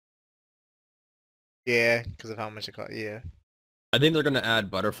 Yeah, because of how much it costs. Yeah. I think they're gonna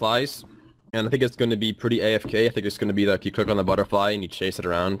add butterflies, and I think it's gonna be pretty AFK. I think it's gonna be like you click on the butterfly and you chase it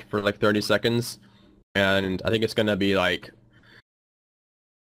around for like 30 seconds, and I think it's gonna be like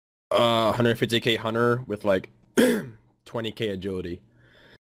 150k hunter with like 20k agility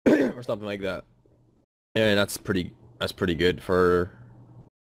or something like that, and that's pretty good for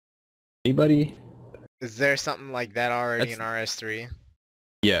anybody. Is there something like that already That's- in RS3?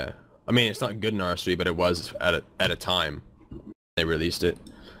 Yeah, I mean it's not good in RS3, but it was at a time they released it.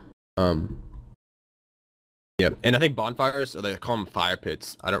 Yeah, and I think bonfires, or they call them fire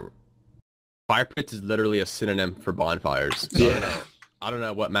pits. Fire pits is literally a synonym for bonfires. So Yeah. I don't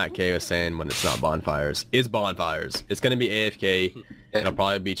know what Matt K was saying when it's not bonfires. It's bonfires. It's gonna be AFK. Yeah. It'll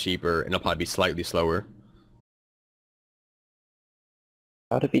probably be cheaper, and it'll probably be slightly slower.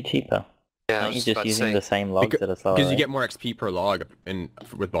 How would it be cheaper? Yeah, I Aren't you was just about to using say. the same logs that are slower? Because you get more XP per log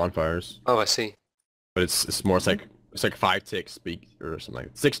with bonfires. Oh, I see. But it's more, it's like 5 ticks or something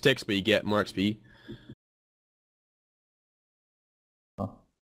like 6 ticks, but you get more XP.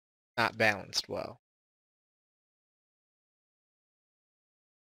 Not balanced well.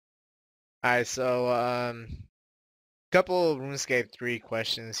 Alright, so couple RuneScape 3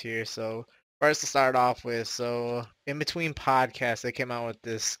 questions here. So first to start off with, so in between podcasts they came out with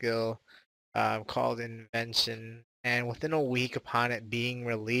this skill called Invention, and within a week upon it being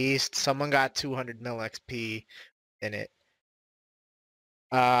released, someone got 200 mil XP in it.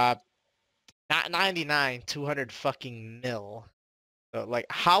 Not 99, 200 fucking mil. So, like,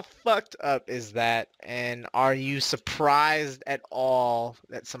 how fucked up is that? And are you surprised at all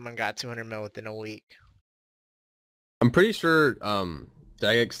that someone got 200 mil within a week? I'm pretty sure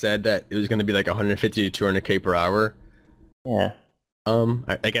Jagex said that it was gonna be like 150 to 200k per hour. Yeah.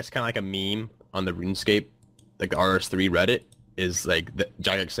 I guess kind of like a meme on the RuneScape, like the RS3 Reddit, is like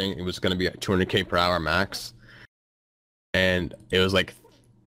Jagex saying it was gonna be 200k per hour max, and it was like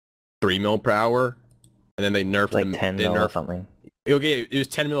 3 mil per hour, and then they nerfed Like them. 10 They mil or nerfed. something. Okay, it was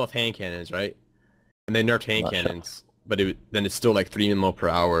 10 mil of hand cannons, right? And they nerfed hand Not sure. cannons, but then it's still like 3 mil per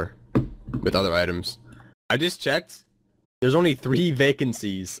hour with other items. I just checked. There's only 3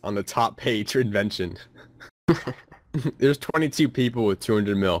 vacancies on the top page for Invention. There's 22 people with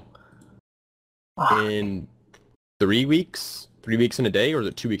 200 mil in 3 weeks. 3 weeks in a day, or is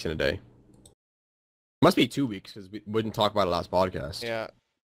it 2 weeks in a day? Must be 2 weeks because we wouldn't talk about it last podcast. Yeah.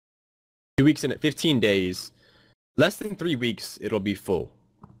 2 weeks in it, 15 days. Less than 3 weeks, it'll be full.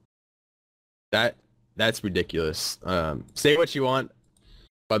 That's ridiculous. Say what you want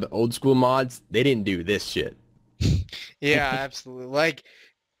about the old school mods, they didn't do this shit. Yeah, absolutely. Like,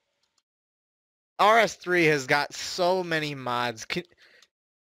 RS3 has got so many mods.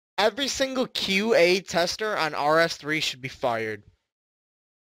 Every single QA tester on RS3 should be fired.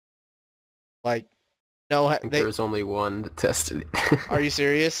 Like, no, I think there was only one that tested it. are you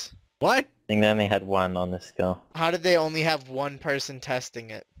serious? What? I think they only had one on this skill. How did they only have one person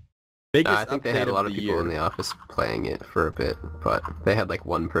testing it? Biggest I think they had update a lot of the people in year. the office playing it for a bit, but they had like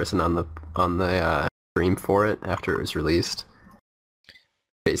one person on the stream for it after it was released.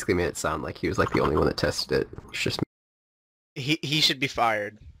 Basically made it sound like he was like the only one that tested it. It's just He should be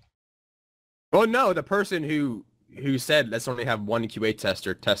fired. Well, no, the person who said let's only have one QA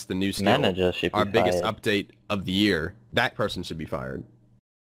tester test the new skill, Manager should be our biggest fired. update of the year, that person should be fired.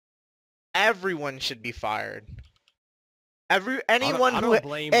 Everyone should be fired. Anyone I who don't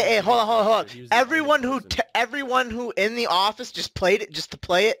blame hey, the hold on. he was the only person. Everyone who in the office just played it just to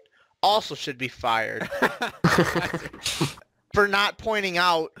play it also should be fired for not pointing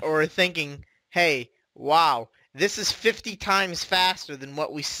out or thinking, "Hey, wow, this is 50 times faster than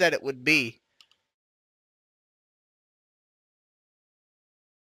what we said it would be."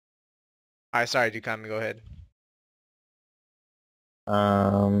 All right, sorry, Dukami, go ahead.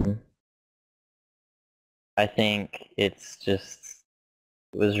 I think it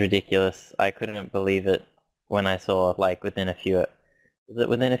was ridiculous. I couldn't believe it when I saw like within a few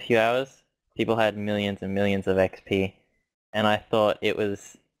hours, people had millions and millions of XP, and I thought it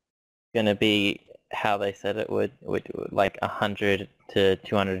was gonna be how they said it would like 100 to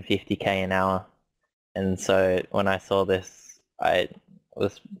 250k an hour. And so when I saw this, I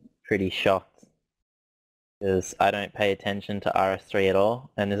was pretty shocked because I don't pay attention to RS3 at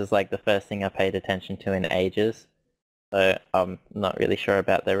all, and this is like the first thing I paid attention to in ages. So I'm not really sure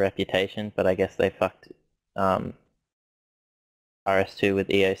about their reputation, but I guess they fucked RS2 with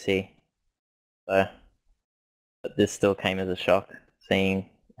EOC. So, but this still came as a shock, seeing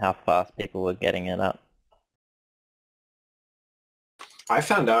how fast people were getting it up. I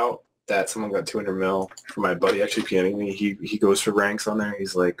found out that someone got 200 mil from my buddy actually PMing me. He goes for ranks on there.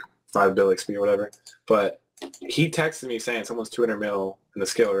 He's like 5 bill XP or whatever. But he texted me saying someone's 200 mil in the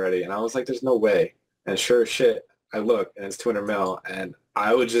skill already. And I was like, there's no way. And sure as shit, I look and it's 200 mil. And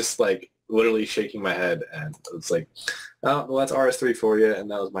I was just like literally shaking my head. And it was like, oh, well, that's RS3 for you. And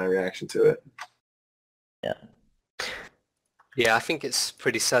that was my reaction to it. Yeah. Yeah, I think it's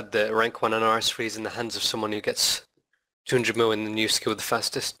pretty sad that rank 1 on RS3 is in the hands of someone who gets 200 mil in the new skill the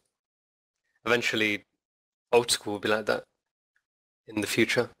fastest. Eventually, old school will be like that in the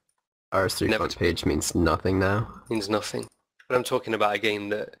future. RS3 Never front page means nothing now. Means nothing. But I'm talking about a game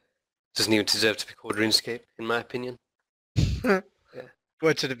that doesn't even deserve to be called RuneScape, in my opinion.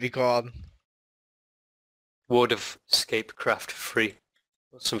 What should it be called? World of Scapecraft free.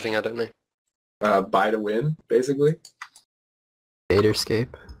 Or something, I don't know. Buy to win, basically. Daterscape.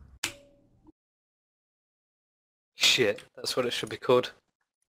 Shit, that's what it should be called.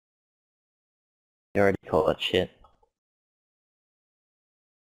 You already call it shit.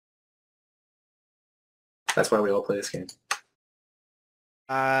 That's why we all play this game.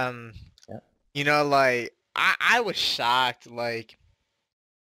 Yeah. You know, like I was shocked, like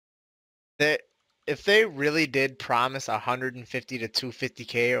that if they really did promise 150 to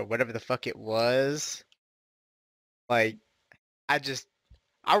 250k or whatever the fuck it was, like I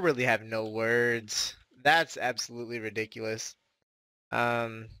really have no words. That's absolutely ridiculous.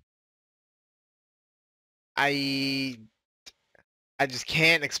 I just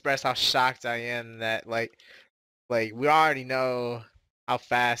can't express how shocked I am that like we already know how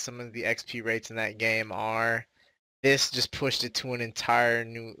fast some of the XP rates in that game are. This just pushed it to an entire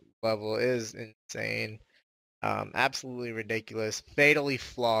new level. It is insane. Absolutely ridiculous. Fatally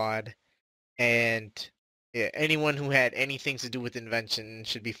flawed. And yeah, anyone who had anything to do with invention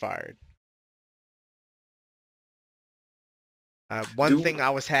should be fired. One thing I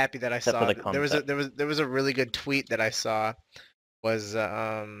was happy that I Except for saw, the there was a really good tweet that I saw was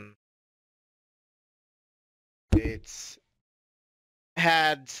it's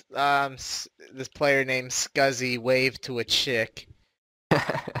had this player named Scuzzy wave to a chick.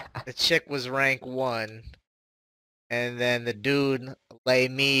 The chick was rank 1, and then the dude Lay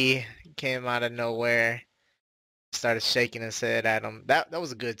Me came out of nowhere, started shaking his head at him. That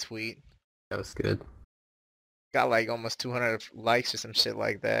was a good tweet. That was good. Got like almost 200 likes or some shit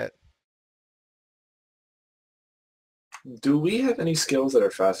like that. Do we have any skills that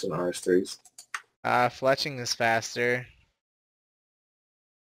are faster than RS3s? Fletching is faster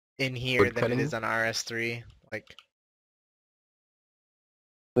in here than it Woodcutting? is on RS3. Like,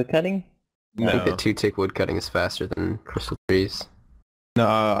 Woodcutting? I think No. that 2-tick woodcutting is faster than crystal trees. No,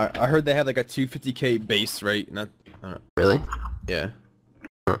 I heard they had like a 250k base rate. Not, Really? yeah.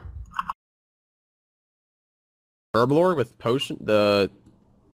 Huh. Herblore with potion, the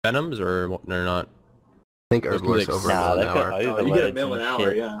venoms, or what? They're not. I think Those Herblor's musics- over Nah, an they've hour. got Oh, you get a overloads mil an and hour,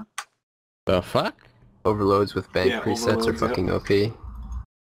 shit. yeah. The fuck? Overloads with bank Yeah, presets are overloads, yeah. fucking OP.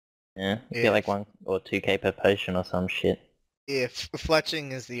 Yeah, you Yeah. get like 1 or 2k per potion or some shit. if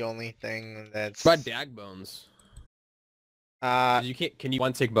fletching is the only thing that's What about dag bones? Can you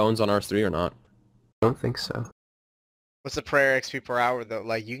one tick bones on RS3 or not? I don't think so. what's the prayer XP per hour though?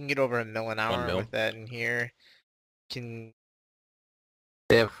 Like you can get over a mil an hour mil? with that in here. Can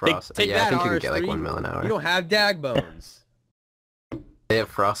They have frost. Take yeah, I that, think you can get like RS3. 1 mil an hour. You don't have dag bones. They have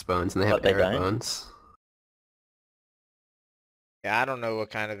frost bones and they have But they arrow don't? bones. yeah, I don't know what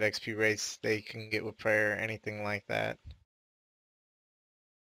kind of XP rates they can get with prayer or anything like that.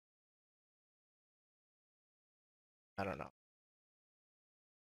 I don't know.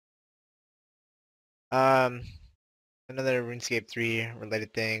 Another RuneScape 3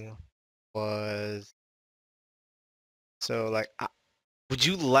 related thing was so like would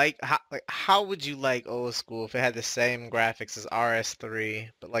you like how would you like old school if it had the same graphics as RS3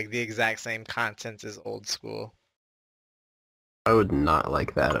 but like the exact same content as old school? I would not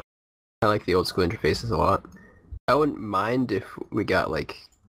like that. I like the old school interfaces a lot. I wouldn't mind if we got like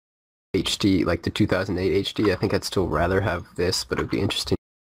HD, like the 2008 HD. I think I'd still rather have this, but it would be interesting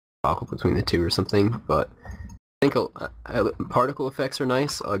to toggle between the two or something. But I think particle effects are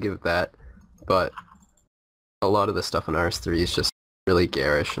nice. I'll give it that. But a lot of the stuff on RS3 is just really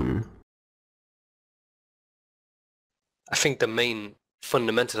garish and. I think the main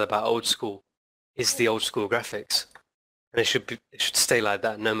fundamental about old school is the old school graphics, and it should stay like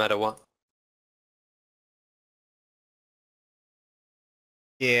that no matter what.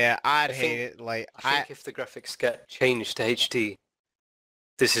 Yeah, I'd hate it. Like I think if the graphics get changed to HD,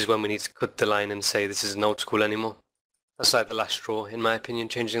 this is when we need to cut the line and say this isn't old school anymore. That's like the last straw, in my opinion,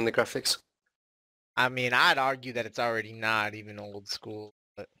 changing the graphics. I mean, I'd argue that it's already not even old school,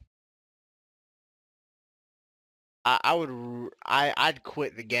 but I'd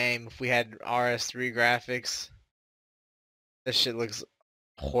quit the game if we had RS3 graphics. This shit looks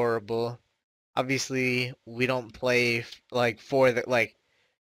horrible. Obviously, we don't play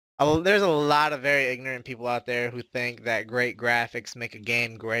there's a lot of very ignorant people out there who think that great graphics make a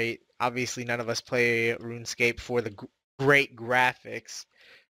game great. Obviously, none of us play RuneScape for the great graphics,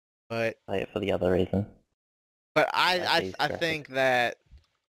 but Play it for the other reason. I graphics. think that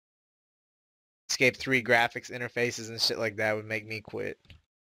RuneScape 3 graphics interfaces and shit like that would make me quit.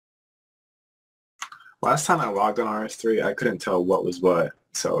 Last time I logged on RS3, I couldn't tell what was what,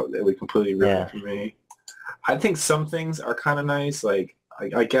 so it would completely ruin it for me. I think some things are kind of nice, like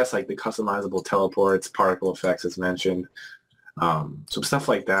I guess like the customizable teleports, particle effects as mentioned, some stuff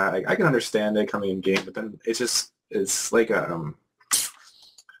like that. I can understand it coming in game, but then it's like a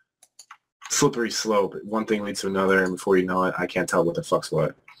slippery slope. One thing leads to another, and before you know it, I can't tell what the fuck's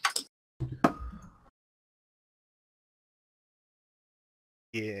what.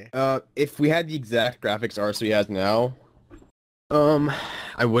 Yeah. If we had the exact graphics RS3 has now,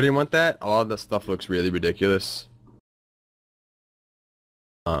 I wouldn't want that. A lot of the stuff looks really ridiculous.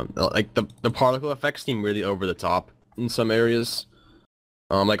 Like the particle effects seem really over the top in some areas.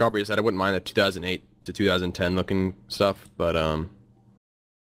 Like Aubrey said, I wouldn't mind the 2008 to 2010 looking stuff, but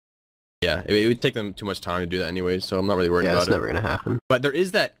yeah, it would take them too much time to do that anyway, so I'm not really worried about it. Yeah, it's never gonna happen. But there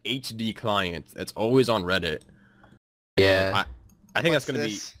is that HD client that's always on Reddit. Yeah. I think that's gonna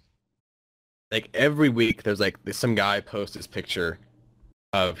be like every week. There's some guy posts this picture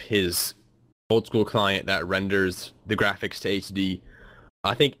of his old school client that renders the graphics to HD.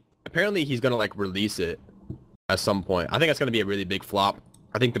 I think apparently he's gonna release it at some point. I think that's gonna be a really big flop.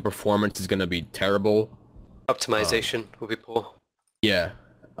 I think the performance is gonna be terrible. Optimization will be poor. Yeah,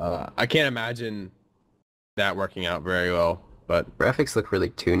 I can't imagine that working out very well. But graphics look really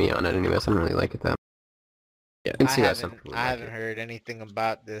toony on it anyways. I don't really like it that much. Yeah, I can see that some people I like haven't it. heard anything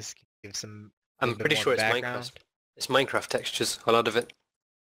about this. Can you give some. I'm pretty sure it's Minecraft. It's Minecraft textures, a lot of it.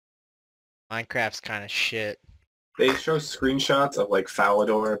 Minecraft's kind of shit. They show screenshots of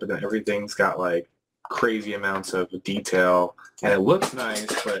Falador, but then everything's got crazy amounts of detail, and it looks nice,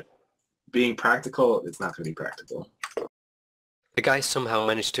 but being practical, it's not going to be practical. The guy somehow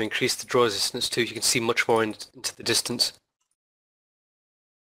managed to increase the draw distance too. You can see much more into the distance.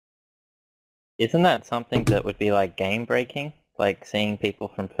 Isn't that something that would be game breaking? Like seeing people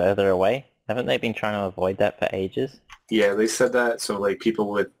from further away? Haven't they been trying to avoid that for ages? Yeah, they said that, so people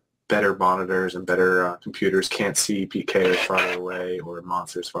with better monitors and better computers can't see PK farther away or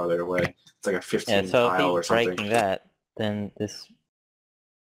monsters farther away. It's like a 15 so tile or if he's something. breaking that, then this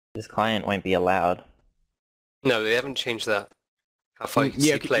client won't be allowed. No, they haven't changed that. How far you can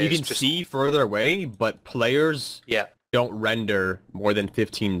see players. You can see further away, but players don't render more than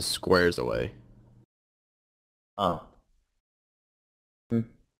 15 squares away. Oh.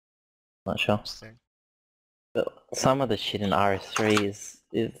 Not sure. But some of the shit in RS3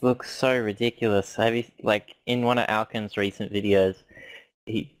 it looks so ridiculous. Have you, in one of Alkin's recent videos,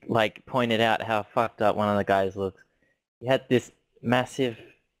 he pointed out how fucked up one of the guys looks. He had this massive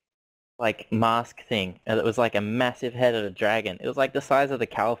mask thing, and it was a massive head of a dragon. It was the size of the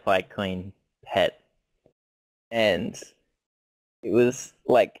Calphite Queen pet, and it was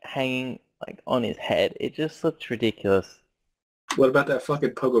hanging on his head. It just looked ridiculous. What about that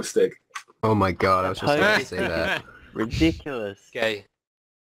fucking pogo stick? Oh my god, I was just about to say that. Ridiculous. Gay.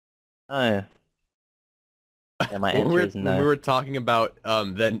 Oh. Yeah, my answer is no. When we were talking about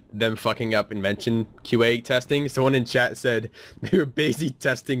them fucking up invention QA testing, someone in chat said they were busy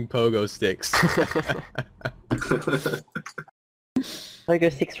testing pogo sticks.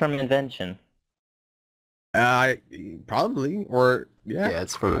 Pogo sticks from invention. Probably, or yeah. Yeah,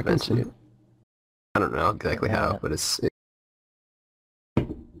 it's from invention. I don't know exactly how, but it's...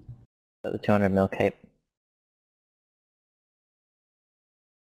 The 200 mil cape.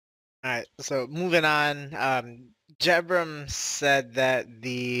 Alright, so moving on, Jebram said that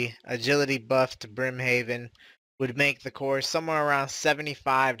the agility buff to Brimhaven would make the course somewhere around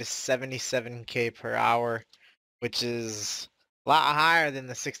 75 to 77k per hour, which is a lot higher than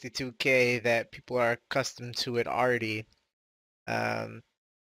the 62k that people are accustomed to at Arty.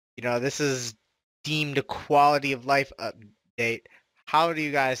 This is deemed a quality of life update. How do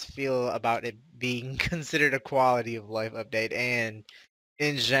you guys feel about it being considered a quality of life update? And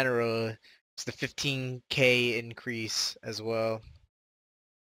in general, it's the 15k increase as well.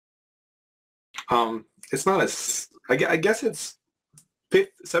 It's not as I guess it's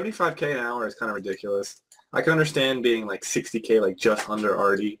 75k an hour is kind of ridiculous. I can understand being like 60k, like just under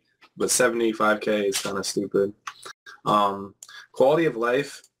Arty, but 75k is kind of stupid. Quality of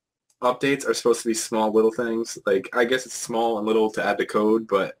life updates are supposed to be small little things. Like I guess it's small and little to add the code,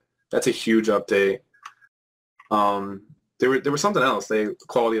 but that's a huge update. There was something else.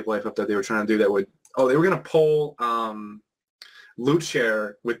 Quality of life update they were trying to do that would. Oh, they were gonna pull loot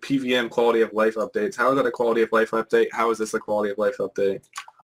share with PVM quality of life updates. How is that a quality of life update? How is this a quality of life update?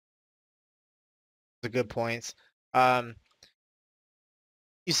 The good points. You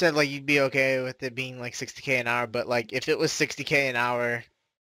said like you'd be okay with it being like 60k an hour, but like if it was 60k an hour,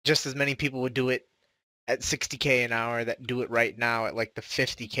 just as many people would do it at 60k an hour that do it right now at like the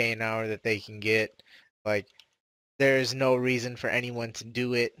 50k an hour that they can get. Like there's no reason for anyone to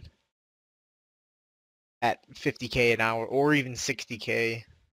do it at 50k an hour or even 60k,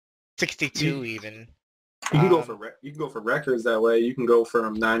 62 even. You can go for records that way. You can go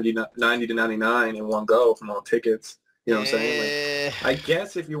from 90 to 99 in one go from all tickets. You know what I'm saying? Like, I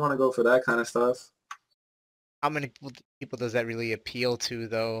guess if you want to go for that kind of stuff. How many people does that really appeal to,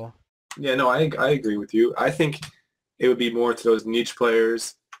 though? Yeah, no, I agree with you. I think it would be more to those niche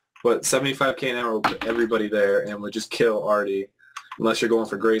players, but 75k an hour would put everybody there and would just kill Arty, unless you're going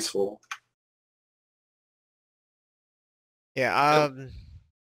for graceful. Yeah,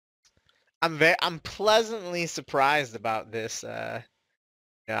 I'm pleasantly surprised about this.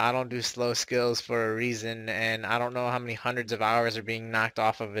 I don't do slow skills for a reason, and I don't know how many hundreds of hours are being knocked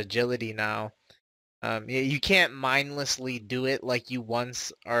off of agility now. You can't mindlessly do it like you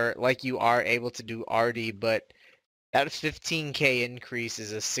are able to do Arty, but that 15k increase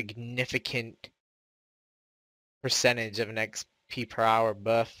is a significant percentage of an XP per hour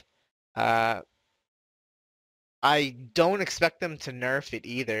buff. I don't expect them to nerf it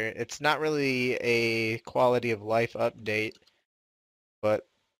either. It's not really a quality of life update, but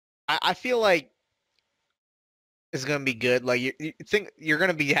I feel like it's gonna be good. Like you think you're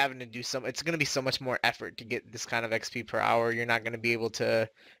gonna be having to do it's gonna be so much more effort to get this kind of XP per hour. You're not gonna be able to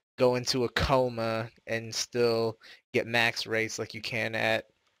go into a coma and still get max rates like you can at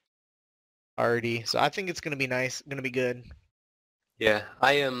Arty. So I think it's gonna be nice, gonna be good. Yeah,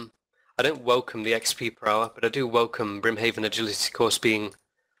 I don't welcome the XP per hour, but I do welcome Brimhaven Agility course being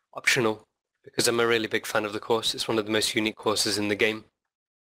optional because I'm a really big fan of the course. It's one of the most unique courses in the game.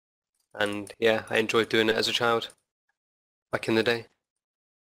 And yeah, I enjoyed doing it as a child back in the day.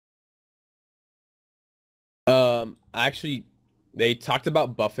 Actually, they talked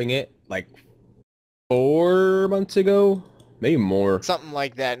about buffing it like 4 months ago, maybe more. Something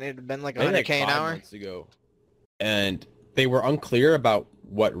like that, and it had been like Maybe 100k an 5 hour. months ago. And they were unclear about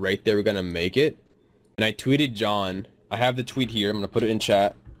what rate they were gonna make it. And I tweeted John. I have the tweet here. I'm gonna put it in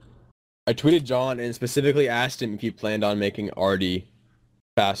chat. I tweeted John and specifically asked him if he planned on making Arty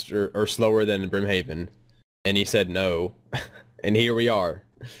faster or slower than Brimhaven, and he said no. And here we are.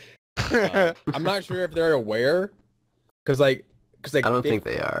 I'm not sure if they're aware, because I don't think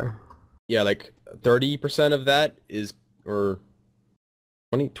they are. Yeah, like 30% of that is, or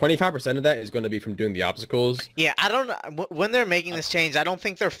 25% of that is going to be from doing the obstacles. Yeah, I don't know. When they're making this change, I don't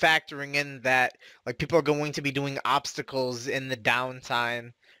think they're factoring in that like people are going to be doing obstacles in the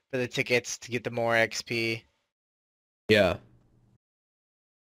downtime for the tickets to get the more XP. Yeah.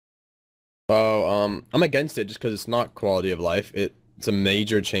 So, I'm against it just because it's not quality of life. It's a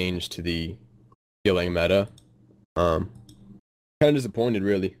major change to the healing meta. Kind of disappointed,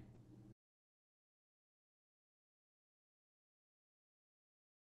 really.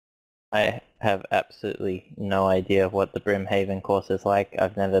 I have absolutely no idea what the Brimhaven course is like.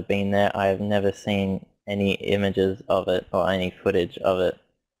 I've never been there. I have never seen any images of it or any footage of it.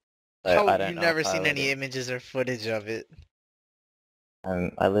 So I don't You've know never if I seen would- any images or footage of it?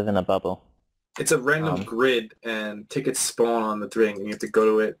 I live in a bubble. It's a random grid, and tickets spawn on the thing, and you have to go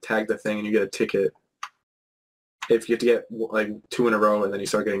to it, tag the thing, and you get a ticket. If you have to get like 2 in a row, and then you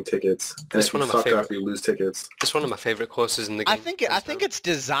start getting tickets. And That's if you one of my fuck up, favorite. you lose tickets. It's one of my favorite courses in the game. I think it's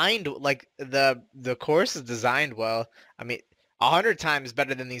designed like the course is designed well. I mean, 100 times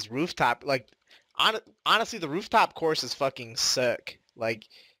better than these rooftop. Like, honestly, the rooftop courses fucking suck. Like,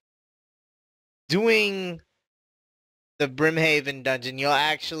 doing the Brimhaven dungeon, you'll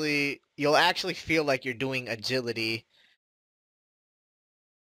actually feel like you're doing agility.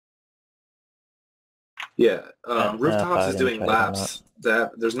 Yeah, Yeah, rooftops I is didn't doing try it on laps.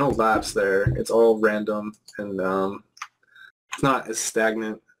 There's no laps there. It's all random and it's not as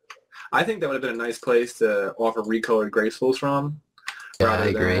stagnant. I think that would have been a nice place to offer recolored gracefuls from, Yeah, rather I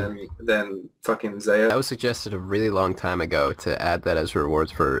agree. than fucking Zaya. That was suggested a really long time ago to add that as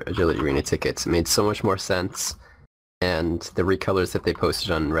rewards for Agility Arena tickets. It made so much more sense, and the recolors that they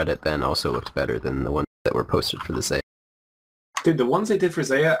posted on Reddit then also looked better than the ones that were posted for the Zaya. Dude, the ones they did for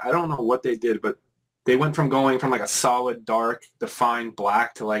Zaya, I don't know what they did, but they went from going from like a solid dark, defined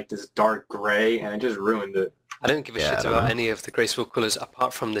black to like this dark gray, and it just ruined it. I don't give a Yeah, I shit don't about know. any of the graceful colours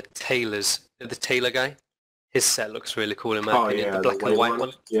apart from the Taylor guy. His set looks really cool in my Oh opinion. yeah, The black and white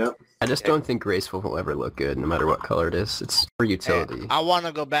one. Yep. I just Yeah. don't think Graceful will ever look good, no matter what color it is. It's for utility. I want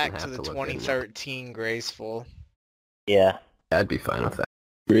to go back Doesn't to have the to look good. 2013 Graceful. Yeah. I'd be fine with that.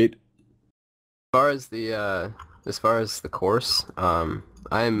 Great. As far as the course,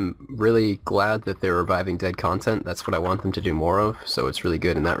 I'm really glad that they're reviving dead content. That's what I want them to do more of, so it's really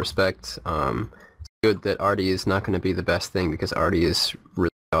good in that respect. It's good that Artie is not going to be the best thing because Artie is really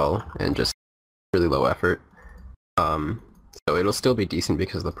dull and just really low effort. So it'll still be decent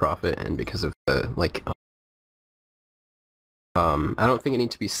because of the profit and because of the I don't think it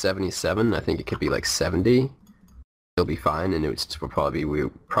needs to be 77. I think it could be like 70. It'll be fine, and it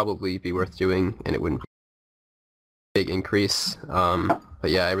would probably be worth doing, and it wouldn't be a big increase. But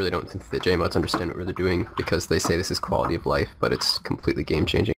yeah, I really don't think the JMods understand what they're doing because they say this is quality of life, but it's completely game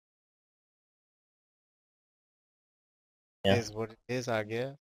changing. Yeah. It is what it is, I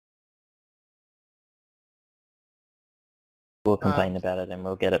guess. We'll complain about it and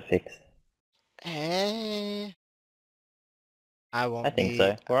we'll get it fixed. I won't. I think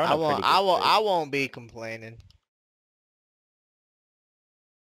so. We're on I a won't. pretty good streak. I won't be complaining.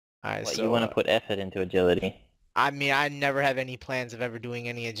 Alright, What, so you want to put effort into agility? I mean, I never have any plans of ever doing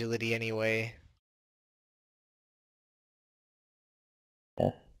any agility anyway.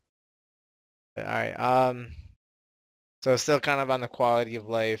 Yes. Alright, so still kind of on the quality of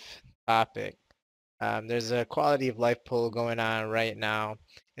life topic. There's a quality of life poll going on right now.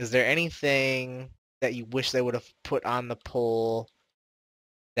 Is there anything that you wish they would have put on the poll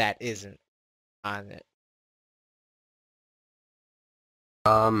that isn't on it?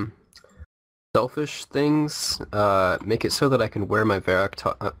 Selfish things, make it so that I can wear my Varrock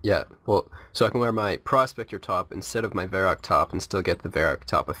top, so I can wear my Prospector top instead of my Varrock top and still get the Varrock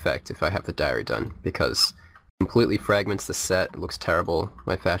top effect if I have the diary done, because it completely fragments the set, it looks terrible,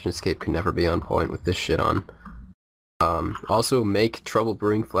 my fashion escape could never be on point with this shit on. Also make Trouble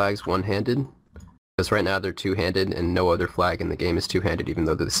Brewing flags one-handed, because right now they're two-handed and no other flag in the game is two-handed even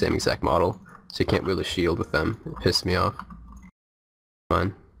though they're the same exact model, so you can't wield a shield with them, it pissed me off.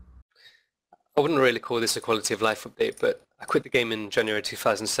 Fine. I wouldn't really call this a quality of life update, but I quit the game in January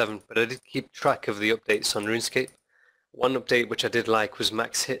 2007, but I did keep track of the updates on RuneScape. One update which I did like was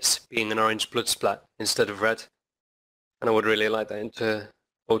max hits being an orange blood splat instead of red. And I would really like that into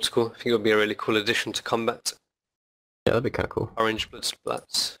old school. I think it would be a really cool addition to combat. Yeah, that'd be kind of cool. Orange blood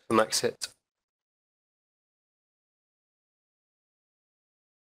splats for max hit.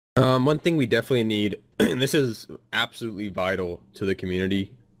 One thing we definitely need, and this is absolutely vital to the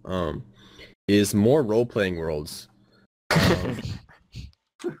community, is more role-playing worlds.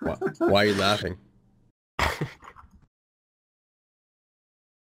 Why are you laughing?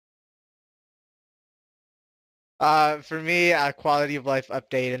 For me, a quality of life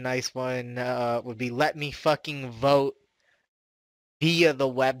update, a nice one, would be let me fucking vote via the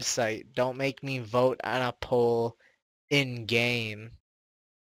website. Don't make me vote on a poll in game.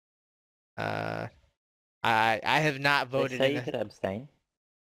 I have not They voted say in you a, could abstain.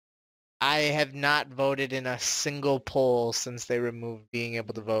 I have not voted in a single poll since they removed being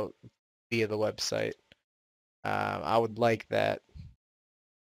able to vote via the website. I would like that.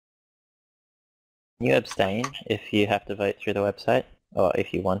 Can you abstain if you have to vote through the website? Or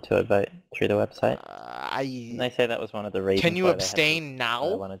if you want to vote through the website? And they say that was one of the reasons Can you why they had to- abstain why they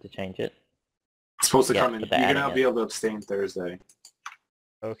now? wanted to change it. It's supposed to Yeah, come in. but You're they're gonna adding be it. able to abstain Thursday.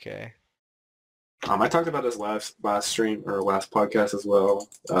 Okay. I talked about this last stream or last podcast as well.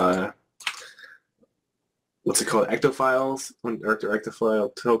 What's it called? Ectophiles or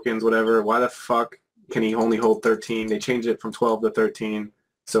ectophile tokens, whatever. Why the fuck can he only hold 13? They changed it from 12 to 13.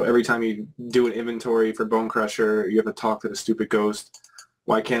 So every time you do an inventory for Bone Crusher, you have to talk to the stupid ghost.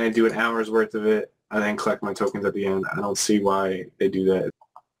 Why can't I do an hour's worth of it and then collect my tokens at the end. I don't see why they do that.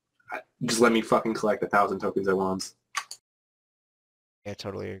 Just let me fucking collect 1,000 tokens at once. Yeah,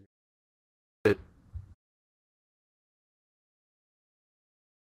 totally agree.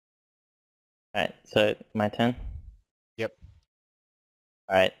 Alright, so my turn? Yep.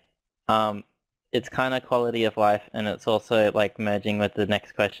 Alright. It's kind of quality of life, and it's also like merging with the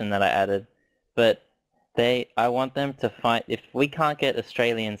next question that I added. But I want them to find, if we can't get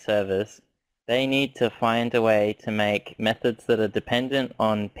Australian servers, they need to find a way to make methods that are dependent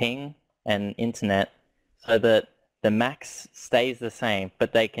on ping and internet so that the max stays the same,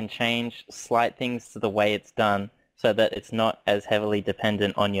 but they can change slight things to the way it's done so that it's not as heavily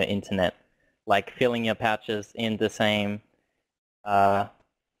dependent on your internet. Like filling your pouches in the same,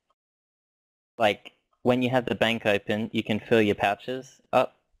 like when you have the bank open, you can fill your pouches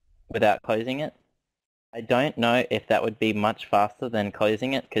up without closing it. I don't know if that would be much faster than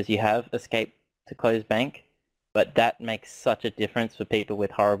closing it because you have escape to close bank, but that makes such a difference for people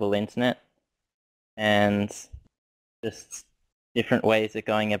with horrible internet, and just different ways of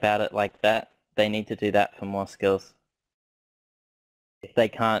going about it like that. They need to do that for more skills. If they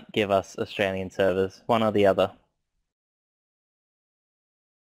can't give us Australian servers, one or the other.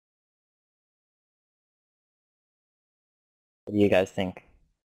 What do you guys think?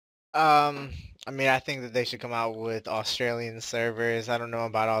 I mean, I think that they should come out with Australian servers. I don't know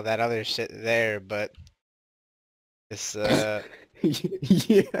about all that other shit there, but it's yeah.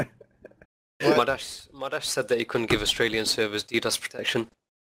 What? Madash said that he couldn't give Australian servers DDoS protection.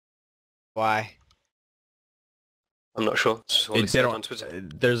 Why? I'm not sure. That's what he They said on don't, Twitter.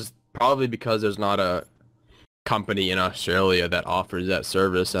 there's probably because there's not a company in Australia that offers that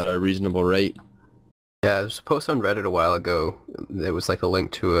service at a reasonable rate. Yeah, there was a post on Reddit a while ago. There was like a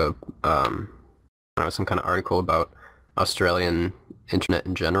link to a, I don't know, some kind of article about Australian internet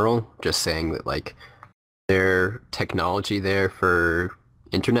in general, just saying that like their technology there for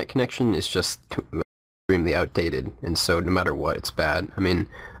internet connection is just extremely outdated, and so no matter what, it's bad. I mean,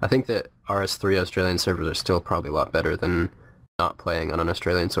 I think that RS3 Australian servers are still probably a lot better than not playing on an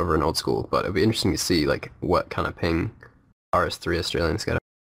Australian server in old school, but it'd be interesting to see like what kind of ping RS3 Australians get.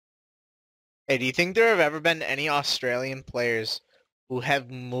 Hey, do you think there have ever been any Australian players who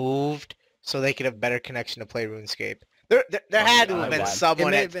have moved so they could have better connection to play RuneScape? There had to have been It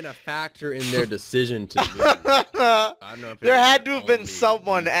someone may at have been a factor in their decision to move. I don't know if there it was had to have been only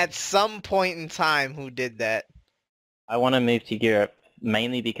someone reason. at some point in time who did that. I want to move to Europe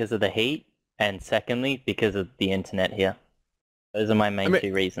mainly because of the heat, and secondly because of the internet here. Those are my main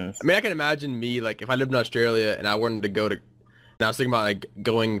two reasons. I mean, I can imagine me, like, if I lived in Australia and I wanted to go to, and I was thinking about, like,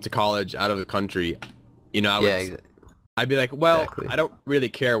 going to college out of the country, you know, I'd be like, well, Exactly. I don't really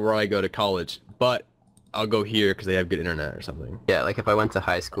care where I go to college, but I'll go here because they have good internet or something. Yeah, like if I went to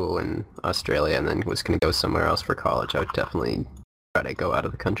high school in Australia and then was going to go somewhere else for college, I would definitely try to go out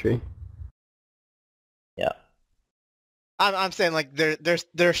of the country. Yeah. I'm saying like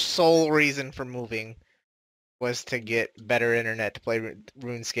their sole reason for moving was to get better internet to play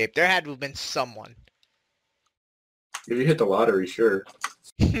RuneScape. There had to have been someone. If you hit the lottery, sure.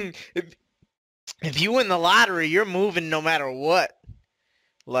 if you win the lottery, you're moving no matter what.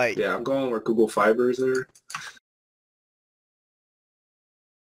 Like, Yeah, I'm going where Google Fibers are.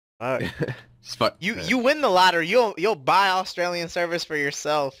 It's fun. you win the lottery, you'll buy Australian service for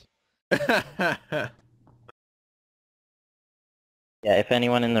yourself. Yeah, if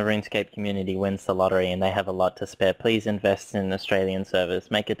anyone in the RuneScape community wins the lottery and they have a lot to spare, please invest in Australian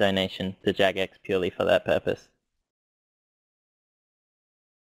servers. Make a donation to Jagex purely for that purpose.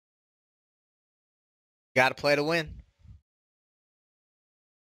 Gotta play to win.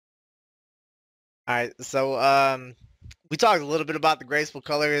 Alright, so we talked a little bit about the graceful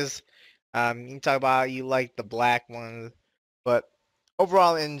colors. You can talk about how you like the black ones, but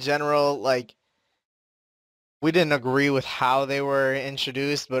overall in general, like, we didn't agree with how they were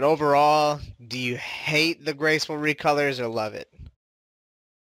introduced, but overall, do you hate the graceful recolors or love it?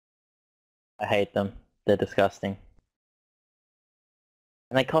 I hate them. They're disgusting.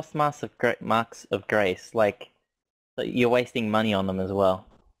 And they cost marks of grace. Like, you're wasting money on them as well.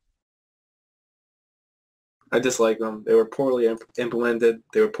 I dislike them. They were poorly implemented.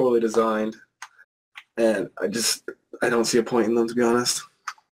 They were poorly designed. And I don't see a point in them, to be honest.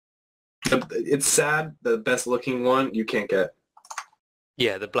 It's sad the best looking one you can't get.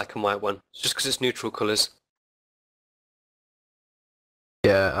 Yeah, the black and white one. Just because it's neutral colours.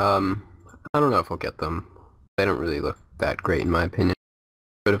 Yeah, I don't know if I'll get them. They don't really look that great in my opinion.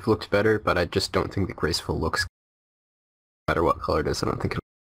 Could have looked better, but I just don't think the graceful looks, no matter what color it is, I don't think it'll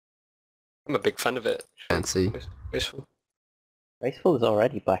I'm a big fan of it. be fancy. Graceful. Graceful is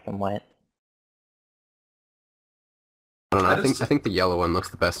already black and white. I don't know. I just- think the yellow one looks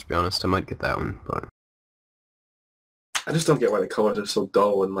the best, to be honest. I might get that one, but I just don't get why the colors are so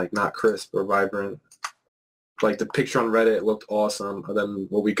dull and like not crisp or vibrant. Like the picture on Reddit looked awesome, and then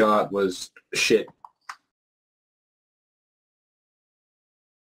what we got was shit.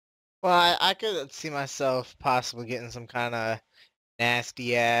 Well, I could see myself possibly getting some kind of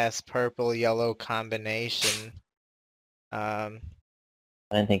nasty ass purple yellow combination. I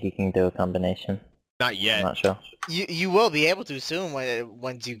don't think you can do a combination. Not I'm yet. not sure. You will be able to soon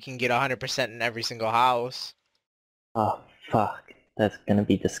once you can get 100% in every single house. Oh, fuck. That's gonna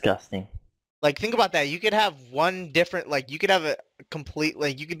be disgusting. Like, think about that. You could have one different, like, you could have a complete,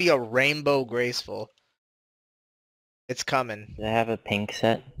 like, you could be a rainbow graceful. It's coming. Do they have a pink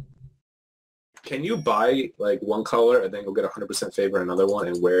set? Can you buy like one color and then go get 100% favor another one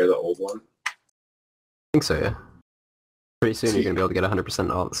and wear the old one? I think so, yeah. Pretty soon you're Sweet. gonna be able to get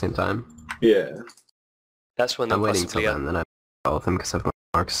 100% all at the same time. Yeah. That's when I'm they'll waiting possibly till add, then I all of them because I have my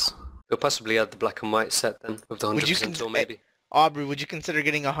marks. they'll possibly add the black and white set then with the Would you 100% or con- maybe. Aubrey, would you consider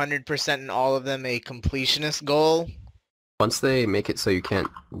getting 100% in all of them a completionist goal? Once they make it so you can't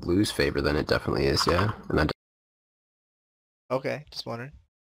lose favor, then it definitely is, yeah. And that Okay, just wondering.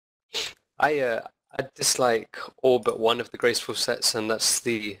 I dislike all but one of the graceful sets, and that's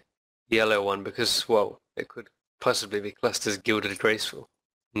the yellow one because, well, it could possibly be classed as gilded graceful.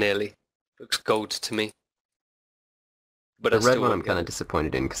 Nearly. Looks gold to me. But the I red still one want I'm the kind of other.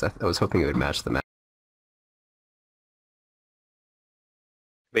 disappointed in because I was hoping it would match the map.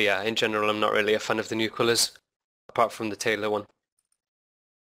 But yeah, in general, I'm not really a fan of the new colours, apart from the Taylor one.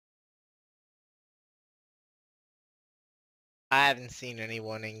 I haven't seen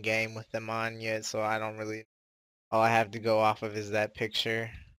anyone in game with them on yet, so I don't really... All I have to go off of is that picture.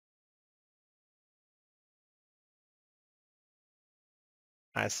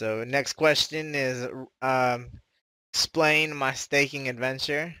 Alright, so next question is, explain my staking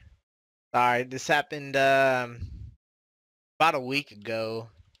adventure. Sorry, this happened, about a week ago.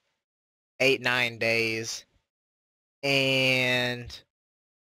 8-9 days. And,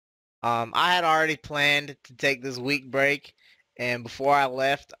 I had already planned to take this week break. And before I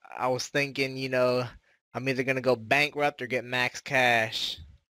left, I was thinking, you know, I'm either going to go bankrupt or get max cash.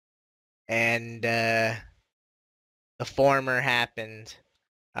 And, the former happened.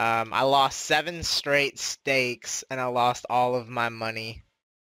 I lost 7 straight stakes and I lost all of my money.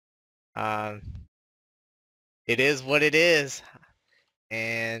 It is what it is.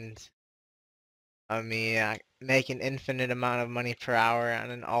 And I mean, I make an infinite amount of money per hour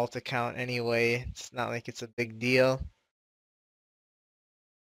on an alt account anyway. It's not like it's a big deal.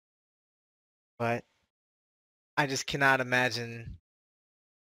 But I just cannot imagine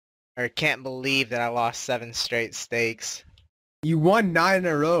or can't believe that I lost 7 straight stakes. You won 9 in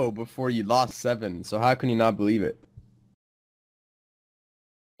a row before you lost 7, so how can you not believe it?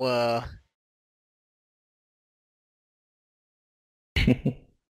 Well,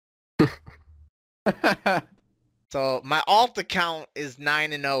 so my alt account is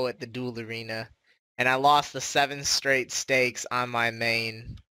 9-0 at the Duel Arena, and I lost the 7 straight stakes on my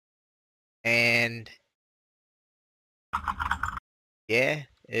main. And yeah,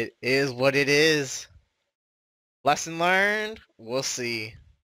 it is what it is. Lesson learned? We'll see.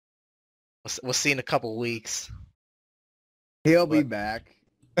 We'll see in a couple weeks. He'll be But- back.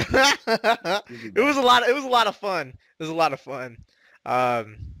 It was a lot. It was a lot of fun. It was a lot of fun.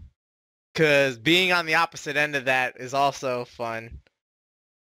 Cause being on the opposite end of that is also fun.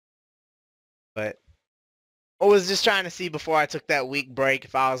 But I was just trying to see before I took that week break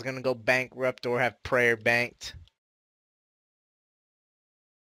if I was gonna go bankrupt or have prayer banked.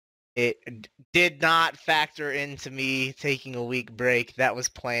 It did not factor into me taking a week break. That was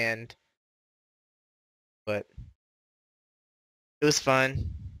planned. But it was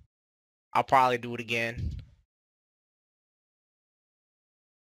fun. I'll probably do it again.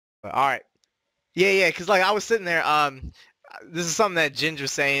 But alright. Yeah, cause like I was sitting there, this is something that Ginger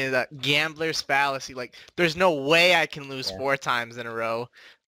was saying, is that gambler's fallacy. Like, there's no way I can lose Yeah. 4 times in a row.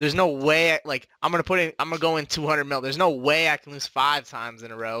 There's no way, I'm gonna go in 200 mil. There's no way I can lose 5 times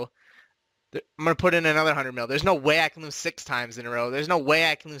in a row. I'm gonna put in another 100 mil. There's no way I can lose 6 times in a row. There's no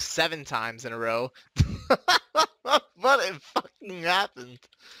way I can lose 7 times in a row. But it fucking happened.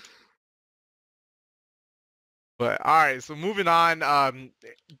 But alright, so moving on,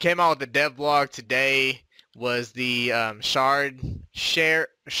 came out with the dev blog today was the shard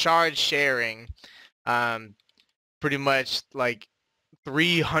sharing. Pretty much like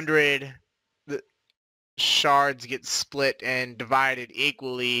 300 shards get split and divided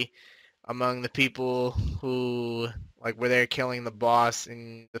equally among the people who like were there killing the boss,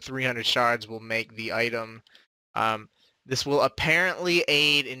 and the 300 shards will make the item. This will apparently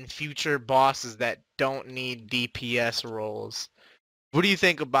aid in future bosses that don't need DPS rolls. What do you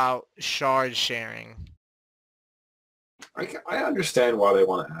think about shard sharing? I understand why they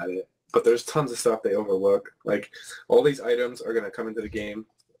want to add it, but there's tons of stuff they overlook. Like, all these items are going to come into the game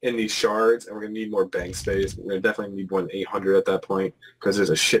in these shards, and we're going to need more bank space. We're going to definitely need more than 800 at that point, because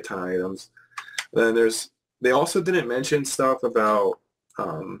there's a shit ton of items. Then they also didn't mention stuff about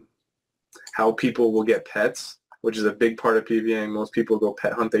how people will get pets, which is a big part of PvEing. Most people go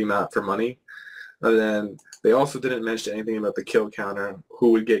pet hunting not for money. And then they also didn't mention anything about the kill counter,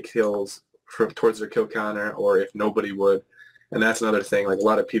 who would get kills towards their kill counter, or if nobody would. And that's another thing. Like, a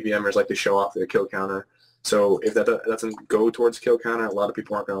lot of PvMers like to show off their kill counter. So if that doesn't go towards kill counter, a lot of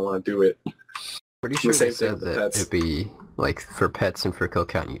people aren't going to want to do it. Pretty sure same they said thing with that pets. it'd be, like, for pets and for kill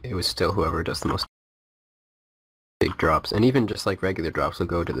count, it was still whoever does the most big drops. And even just, like, regular drops will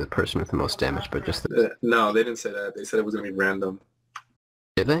go to the person with the most damage, but just the... No, they didn't say that. They said it was going to be random.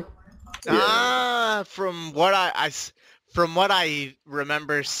 Did they? Yeah. From what I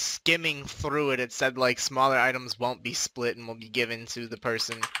remember skimming through it, it said like smaller items won't be split and will be given to the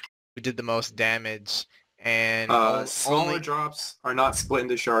person who did the most damage. And Smaller drops are not split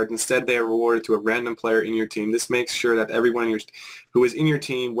into shards. Instead, they are rewarded to a random player in your team. This makes sure that everyone who is in your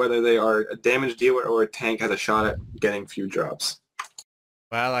team, whether they are a damage dealer or a tank, has a shot at getting few drops.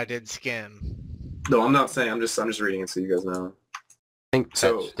 Well, I did skim. No, I'm not saying. I'm just reading it so you guys know. I think pets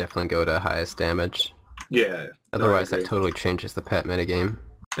So- should definitely go to highest damage. Yeah. Otherwise, no, I that agree. totally changes the pet metagame.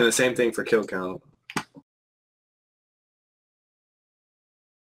 And the same thing for kill count.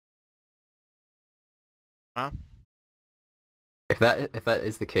 Huh? If that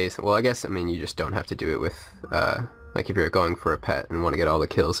is the case, well, I guess, I mean, you just don't have to do it with, like, if you're going for a pet and want to get all the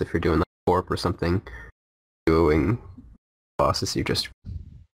kills, if you're doing, like, Corp or something, doing bosses, you just...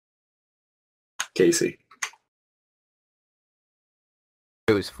 Casey. If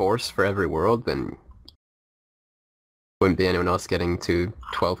it was Force for every world, then wouldn't be anyone else getting to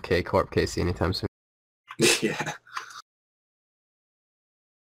 12k Corp KC anytime soon. Yeah.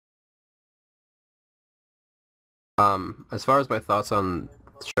 As far as my thoughts on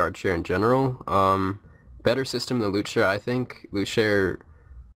shard share in general, better system than loot share, I think. Loot share,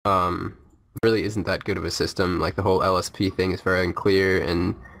 really isn't that good of a system. Like, the whole LSP thing is very unclear,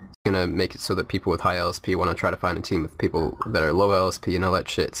 and it's gonna make it so that people with high LSP want to try to find a team with people that are low LSP and all that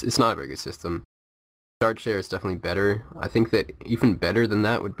shit. It's not a very good system. Shard share is definitely better. I think that even better than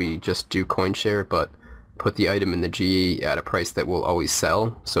that would be just do coin share, but put the item in the GE at a price that will always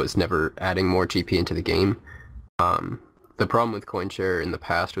sell, so it's never adding more GP into the game. The problem with CoinShare in the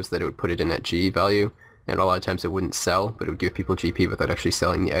past was that it would put it in at GE value, and a lot of times it wouldn't sell, but it would give people GP without actually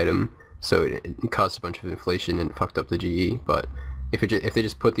selling the item, so it caused a bunch of inflation and fucked up the GE. But if they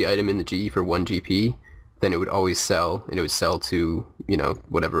just put the item in the GE for 1 GP, then it would always sell, and it would sell to, you know,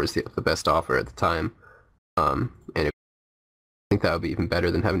 whatever is the best offer at the time. And I think that would be even better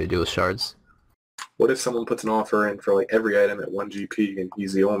than having to deal with shards. What if someone puts an offer in for, like, every item at 1 GP and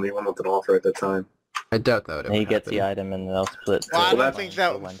he's the only one with an offer at the time? I doubt that would ever He gets happen. the item and they'll split. Well, I Well, don't that's- think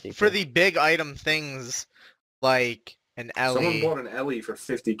for one that GP. for the big item things like an Someone Ellie. bought an Ellie for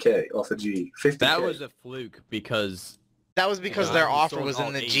 50k off a G. 50k. That was a fluke because That was because Yeah, their he offer sold was all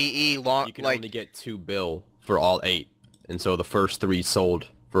in the 8. GE long you can like only get 2 bill for all 8, and so the first 3 sold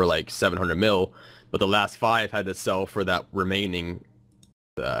for like 700 mil, but the last 5 had to sell for that remaining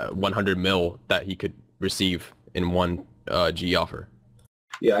 100 mil that he could receive in one G offer.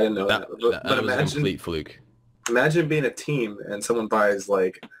 Yeah, I didn't know that. That But was a complete fluke. imagine being a team and someone buys,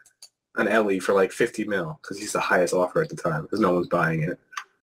 like, an Ellie for, like, 50 mil because he's the highest offer at the time because no one's buying it.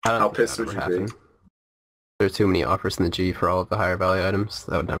 I don't How think pissed that would would you be? happen. There are too many offers in the G for all of the higher value items.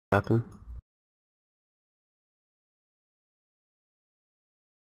 That would never happen.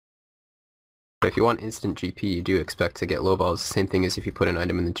 But if you want instant GP, you do expect to get low balls. Same thing as if you put an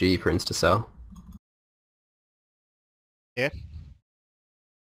item in the G for insta-sell. Yeah.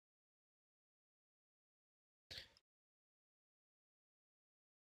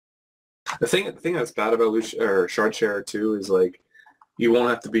 The thing that's bad about Shard Share too is, like, you won't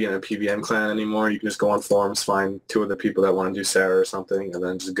have to be in a PVM clan anymore. You can just go on forums, find 2 other people that want to do Sarah or something, and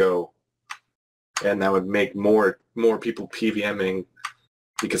then just go. And that would make more people PVMing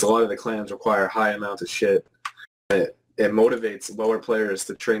because a lot of the clans require high amounts of shit. It motivates lower players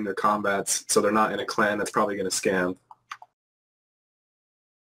to train their combats so they're not in a clan that's probably going to scam.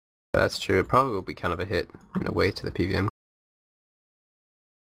 That's true. It probably will be kind of a hit in a way to the PVM.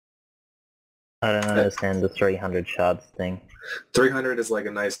 I don't understand the 300 shards thing. 300 is like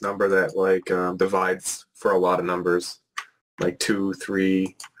a nice number that, like, divides for a lot of numbers, like 2,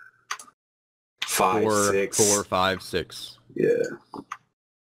 3, 5, 6. 4, 5, 6. Yeah.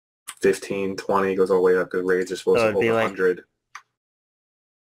 15, 20 goes all the way up because raids are supposed So to it'd hold be like- 100.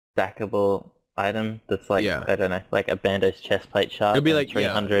 Stackable item that's like, Yeah. I don't know, like a Bando's chestplate shard. It'd be and like,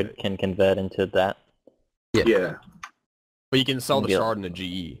 yeah. 300 can convert into that. Yeah. But you can sell the Yeah. shard in the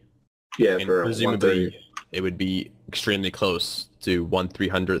GE. Yeah, And for presumably 130. it would be extremely close to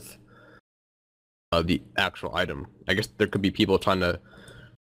 1/300th of the actual item. I guess there could be people trying to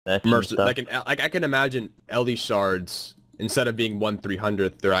Merch and merge. stuff. Like I can imagine LD shards, instead of being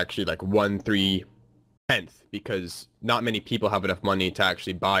 1/300th, they're actually like 1/310th, because not many people have enough money to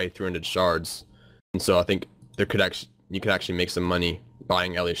actually buy 300 shards. And so I think you could actually make some money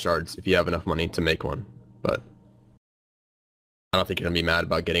buying LD shards if you have enough money to make one. But I don't think you're gonna be mad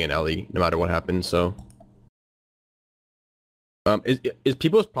about getting an LE no matter what happens. So, is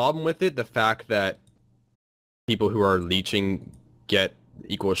people's problem with it the fact that people who are leeching get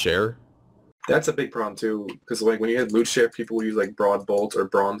equal share? That's a big problem too, because like when you had loot share, people would use like broad bolts or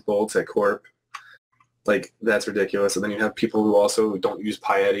bronze bolts at Corp. Like that's ridiculous. And then you have people who also don't use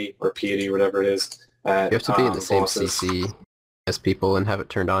piety or piety, whatever it is. At, You have to be in the same bosses. CC as people and have it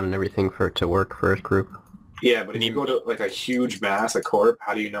turned on and everything for it to work for a group. Yeah, but if you go to like a huge mass at Corp,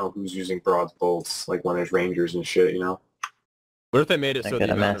 how do you know who's using broad bolts? Like when there's rangers and shit, you know? What if they made it I so get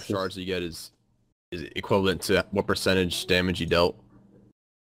the a amount of massive- shards you get is equivalent to what percentage damage you dealt?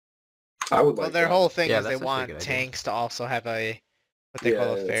 I would Well, like their that. whole thing Yeah, is they that's actually a want good idea. tanks to also have a what they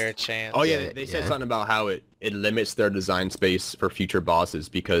call Yeah, a fair chance. Oh yeah, Yeah, they said yeah. something about how it limits their design space for future bosses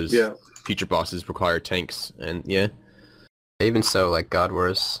because Yeah. future bosses require tanks, and yeah, Even so, like God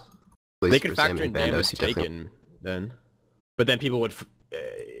Wars, at they least could for Sam factor and in damage Bandos, you definitely- taken then, but then people would,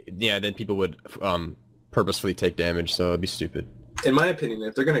 purposefully take damage, so it'd be stupid. In my opinion,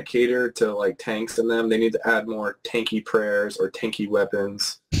 if they're going to cater to like tanks in them, they need to add more tanky prayers or tanky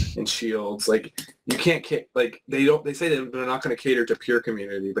weapons and shields. Like you can't like they say that they're not going to cater to pure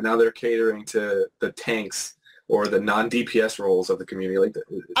community, but now they're catering to the tanks or the non-DPS roles of the community. Like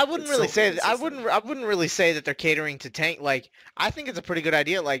I wouldn't it's really so say that. I inconsistent. wouldn't really say that they're catering to tank. Like I think it's a pretty good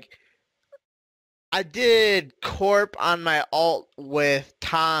idea. Like I did Corp on my alt with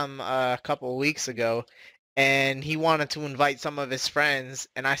Tom a couple of weeks ago, and he wanted to invite some of his friends,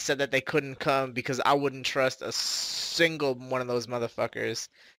 and I said that they couldn't come because I wouldn't trust a single one of those motherfuckers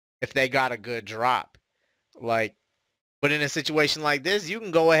if they got a good drop. Like, but in a situation like this, you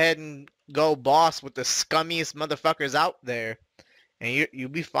can go ahead and go boss with the scummiest motherfuckers out there, and you'll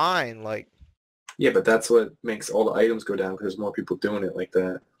be fine. Like, Yeah, but that's what makes all the items go down because there's more people doing it like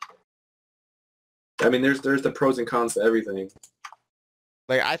that. I mean, there's the pros and cons to everything.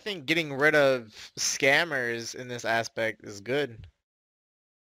 I think getting rid of scammers in this aspect is good.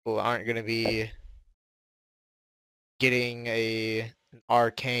 People aren't gonna be getting an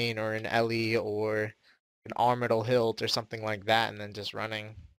arcane or an Ellie or an Armital Hilt or something like that, and then just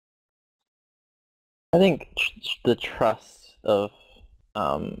running. I think the trust of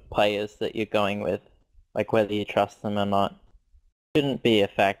players that you're going with, like whether you trust them or not, shouldn't be a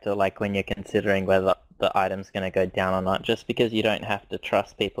factor like when you're considering whether the item's going to go down or not, just because you don't have to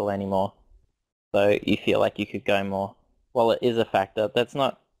trust people anymore. So you feel like you could go more. While it is a factor, that's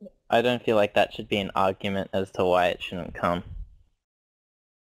not, I don't feel like that should be an argument as to why it shouldn't come.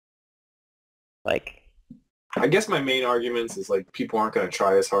 Like, I guess my main arguments is like people aren't going to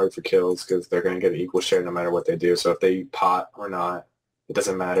try as hard for kills because they're going to get an equal share no matter what they do. So if they pot or not, it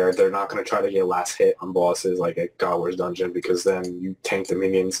doesn't matter. They're not going to try to get last hit on bosses like at God Wars Dungeon because then you tank the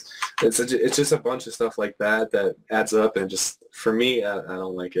minions. It's just a bunch of stuff like that that adds up, and just for me, I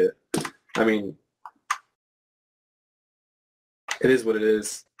don't like it. I mean, it is what it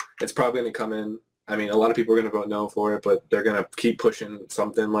is. It's probably going to come in. I mean, a lot of people are going to vote no for it, but they're going to keep pushing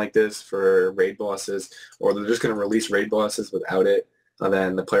something like this for raid bosses, or they're just going to release raid bosses without it, and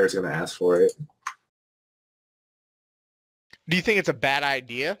then the players are going to ask for it. Do you think it's a bad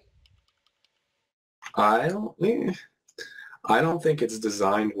idea? I don't think it's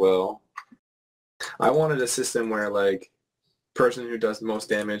designed well. I wanted a system where like person who does the most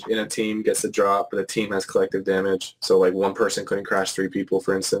damage in a team gets the drop, but the team has collective damage. So like one person couldn't crash 3 people,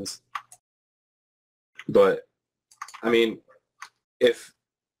 for instance. But I mean, if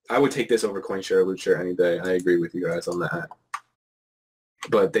I would take this over coin share or loot share any day, I agree with you guys on that.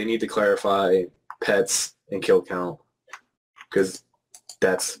 But they need to clarify pets and kill count, because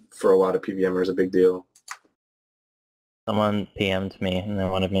that's for a lot of PVMers a big deal. someone PM'd me and they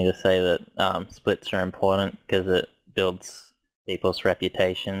wanted me to say that splits are important because it builds people's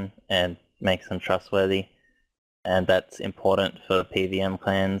reputation and makes them trustworthy, and that's important for PVM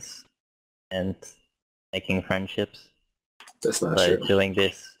plans and making friendships. That's not So true. doing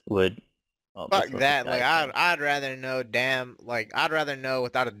this would Oh, Fuck this was that. the Like guy thing. I'd rather know I'd rather know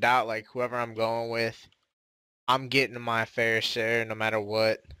without a doubt like whoever I'm going with, I'm getting my fair share no matter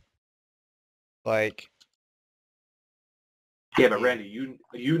what. Like Yeah, but Randy,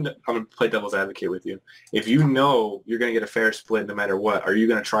 I'm gonna play devil's advocate with you. If you know you're gonna get a fair split no matter what, are you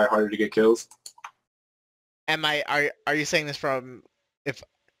gonna try harder to get kills? are you saying this from if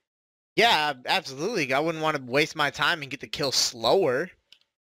yeah, absolutely. I wouldn't want to waste my time and get the kill slower.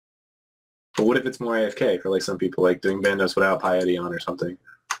 But what if it's more AFK for like some people, like doing Bandos without Piety on or something?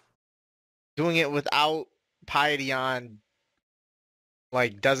 Doing it without piety on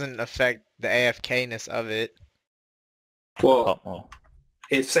like doesn't affect the AFK-ness of it. Well, Oh,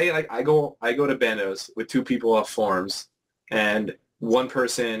 if say like I go to Bandos with two people off forms, and one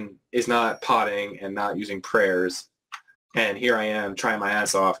person is not potting and not using prayers, and here I am trying my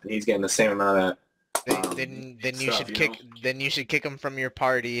ass off, and he's getting the same amount of Then you stuff, should you kick know? then you should kick him from your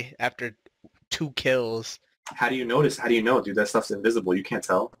party after 2 kills. How do you notice? How do you know, dude? That stuff's invisible. You can't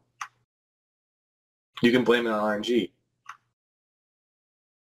tell. You can blame it on RNG.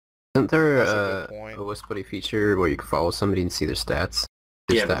 Isn't there That's a good point. a Wisp Buddy feature where you can follow somebody and see their stats?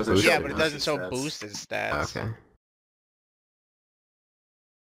 Yeah, but it Stat doesn't boost? show Yeah, but it doesn't show stats. boosted stats. Okay.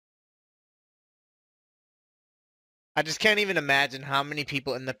 I just can't even imagine how many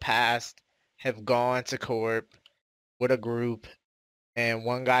people in the past have gone to Corp with a group and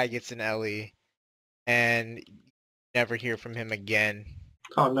one guy gets an LE and you never hear from him again.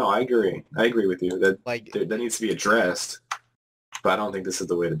 Oh no, I agree. I agree with you. That Like that needs to be addressed, but I don't think this is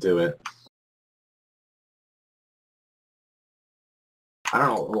the way to do it. I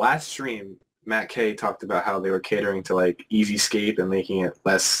don't know. Last stream, Matt K talked about how they were catering to like easy scape and making it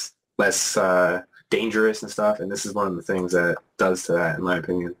less dangerous and stuff, and this is one of the things that does to that, in my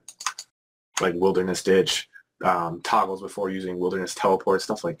opinion. Like Wilderness Ditch, toggles before using Wilderness Teleport,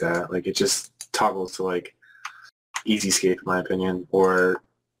 stuff like that. Like it just toggles to like easy scape, in my opinion, or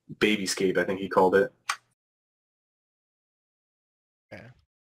baby scape, I think he called it.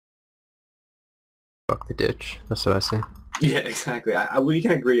 Fuck the ditch. That's what I say. Yeah, exactly. We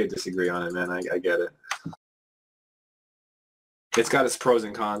can agree or disagree on it, man. I get it. It's got its pros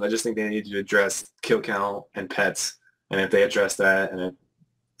and cons. I just think they need to address kill count and pets. And if they address that,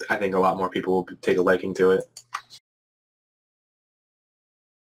 I think a lot more people will take a liking to it.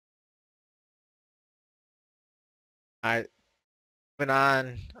 I moving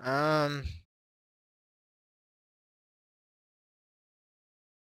on.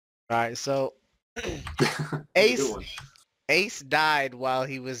 Alright, so Ace Good one. Ace died while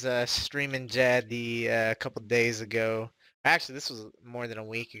he was streaming Jed the couple days ago. Actually, this was more than a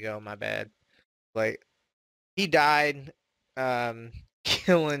week ago, my bad. Like he died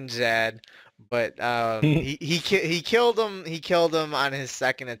killing Jed, but he killed him on his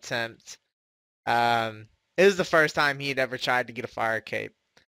second attempt. It was the first time he had ever tried to get a fire cape.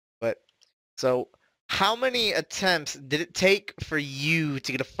 But so how many attempts did it take for you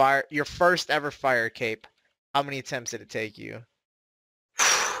to get your first ever fire cape? How many attempts did it take you?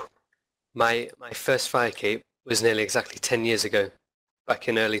 My first fire cape was nearly exactly 10 years ago, back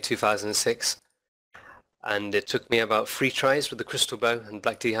in early 2006. And it took me about 3 tries with the Crystal Bow and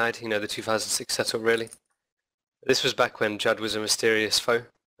Black D'hide, the 2006 setup really. This was back when Judd was a mysterious foe,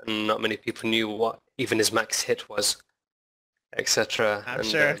 and not many people knew what even his max hit was, etc. I'm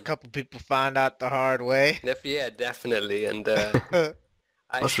sure a couple people found out the hard way. Yeah, definitely. And I Must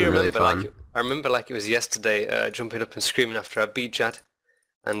actually be really remember like it was yesterday, jumping up and screaming after I beat Jad.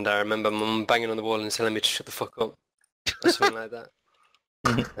 And I remember Mum banging on the wall and telling me to shut the fuck up, or something like that.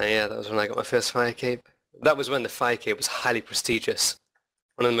 And yeah, that was when I got my first fire cape. That was when the fire cape was highly prestigious.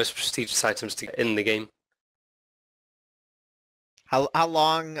 One of the most prestigious items to get in the game. How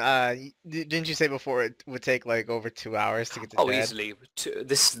long? Didn't you say before it would take like over 2 hours to get to Oh, Jed? easily.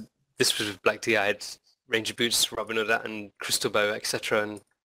 This was with Black D'hide, Ranger Boots, Robin Hood, and Crystal Bow, etc. And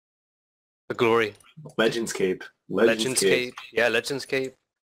the glory. Legends Cape. Legends Cape. Yeah, Legends Cape.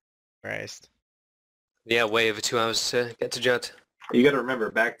 Christ. Yeah, way over 2 hours to get to Jad. You got to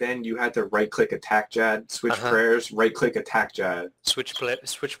remember, back then you had to right-click attack Jad, switch prayers, right-click attack Jad. Switch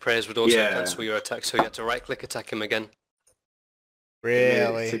prayers would also Yeah. cancel your attack, so you had to right-click attack him again.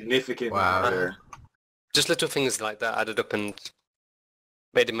 Really? Significantly Wow. harder. Just little things like that added up and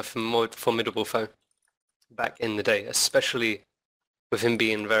made him a more formidable foe back in the day, especially with him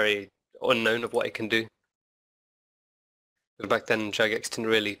being very unknown of what he can do. But back then, Jagex didn't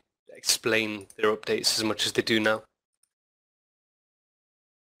really explain their updates as much as they do now.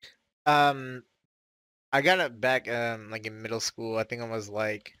 I got it back like in middle school. I think I was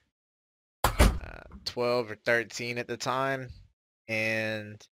like 12 or 13 at the time,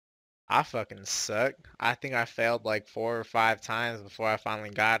 and I fucking suck. I think I failed like 4 or 5 times before I finally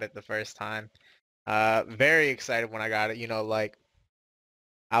got it the first time. Very excited when I got it. You know, like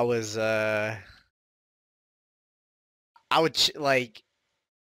I was I would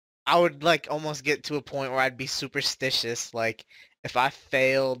I would like almost get to a point where I'd be superstitious. Like if I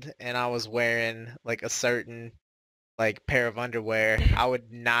failed and I was wearing like a certain like pair of underwear, I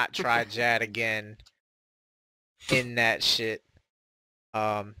would not try Jad again in that shit.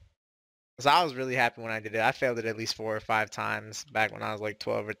 So I was really happy when I did it. I failed it at least 4 or 5 times back when I was like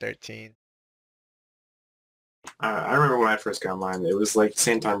 12 or 13. I remember when I first got mine. It was like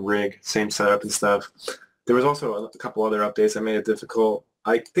same time rig, same setup and stuff. There was also a couple other updates that made it difficult.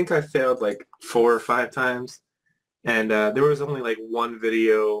 I think I failed like 4 or 5 times, and there was only like one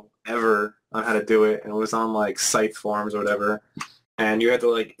video ever on how to do it, and it was on like Scythe forums or whatever. And you had to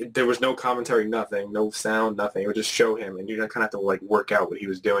like, there was no commentary, nothing, no sound, nothing. It would just show him, and you kind of have to like work out what he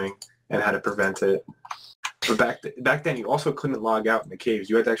was doing and how to prevent it. But back then, you also couldn't log out in the caves.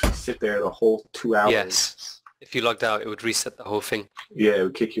 You had to actually sit there the whole 2 hours. Yes. If you logged out, it would reset the whole thing. Yeah, it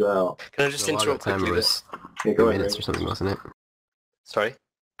would kick you out. Can I just The interrupt logout timer quickly? was Yeah, 2 go ahead. minutes Ray. or something, wasn't it? Sorry?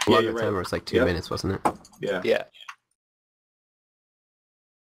 The Yeah, logout you're right. timer was like 2 Yep. minutes, wasn't it? Yeah. Yeah.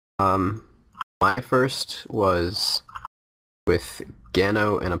 My first was with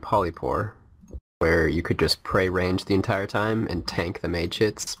Gano and a Polypore, where you could just pray range the entire time and tank the mage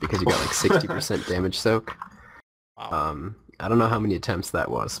hits because you got like 60% damage soak. Wow. I don't know how many attempts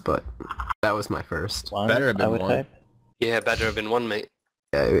that was, but that was my first. One, Better have been I would one. hope. Yeah, better have been one, mate.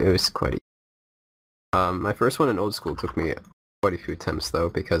 Yeah, it was quite easy. My first one in old school took me quite a few attempts though,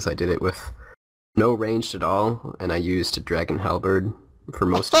 because I did it with no ranged at all, and I used a Dragon Halberd for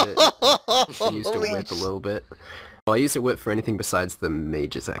most of it. I used a Holy whip a little bit. Well, I used a whip for anything besides the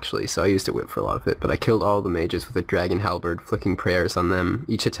mages actually, so I used a whip for a lot of it, but I killed all the mages with a Dragon Halberd, flicking prayers on them.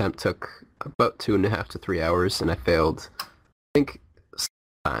 Each attempt took about 2.5 to 3 hours, and I failed, I think, 6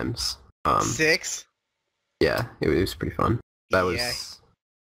 times. 6? Yeah, it was pretty fun. That was Yeah.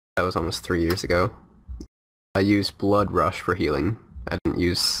 that was almost 3 years ago. I used Blood Rush for healing. I didn't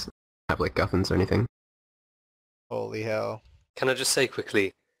have like Guffins or anything. Holy hell. Can I just say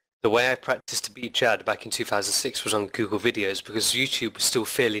quickly, the way I practiced to beat Jad back in 2006 was on Google Videos because YouTube was still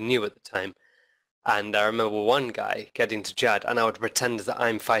fairly new at the time. And I remember one guy getting to Jad and I would pretend that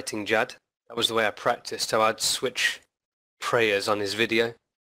I'm fighting Jad. That was the way I practiced. So I'd switch prayers on his video,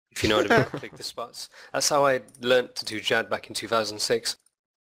 if you know what I mean, click the spots. That's how I learnt to do Jad back in 2006.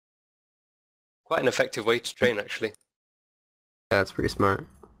 Quite an effective way to train, actually. That's pretty smart.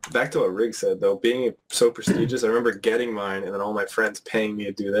 Back to what Rig said, though, being so prestigious, I remember getting mine and then all my friends paying me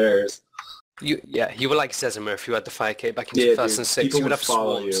to do theirs. You were like Zezimir if you had the fire cape back in Yeah, dude, 2006. people You would would have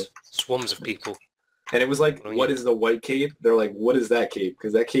follow swarms of people. And it was like, Oh, what yeah. is the white cape? They're like, what is that cape?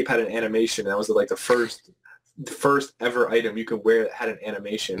 Because that cape had an animation. That was like the first ever item you could wear that had an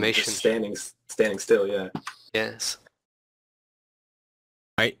animation. Animation. Just standing still, yeah. Yes.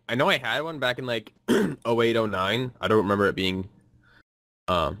 I know I had one back in like 08, 09. I don't remember it being,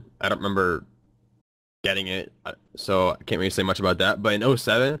 I don't remember getting it, so I can't really say much about that. But in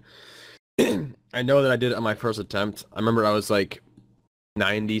 07, I know that I did it on my first attempt. I remember I was like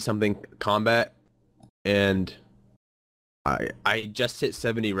 90 something combat, and I just hit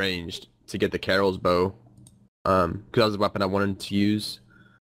 70 ranged to get the Carol's bow, because that was the weapon I wanted to use.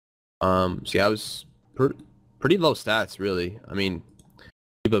 So yeah, I was pretty low stats really. I mean,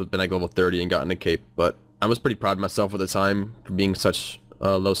 people have been like level 30 and gotten a cape, but I was pretty proud of myself at the time for being such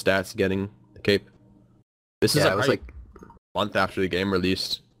low stats getting the cape. This is Yeah, like, I was probably like a month after the game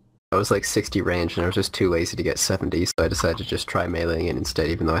released. I was like 60 range, and I was just too lazy to get 70, so I decided to just try meleeing it instead,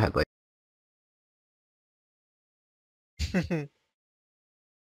 even though I had like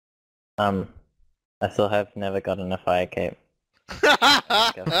I still have never gotten a fire cape.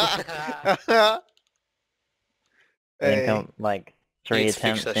 I think Hey. I'm like 3 Need to fix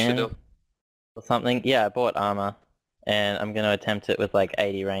attempts that shit in up. or something. Yeah, I bought armor, and I'm gonna attempt it with like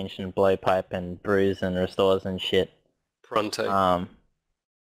 80 range and blowpipe and bruise and restores and shit. Pronto.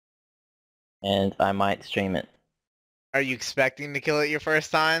 And I might stream it. Are you expecting to kill it your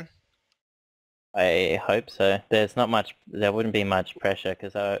first time? I hope so. There wouldn't be much pressure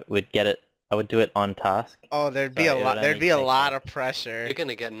because I would do it on task. Oh, there'd be So a it lot. would There'd only be a take, lot like- of pressure. You're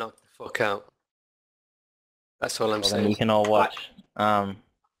gonna get knocked the fuck out. That's all I'm Well, then saying. you can all watch. I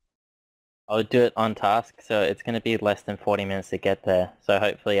would do it on task, so it's going to be less than 40 minutes to get there. So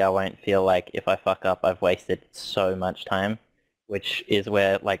hopefully I won't feel like if I fuck up, I've wasted so much time, which is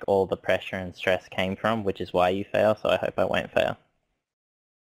where like all the pressure and stress came from, which is why you fail. So I hope I won't fail.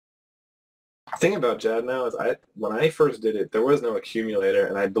 thing about Jad now is when I first did it, there was no accumulator,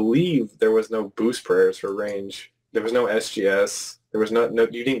 and I believe there was no boost prayers for range. There was no SGS. There was no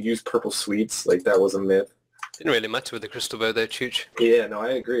you didn't use purple sweets. Like, that was a myth. Didn't really matter with the crystal bow though, Chooch. Yeah, no,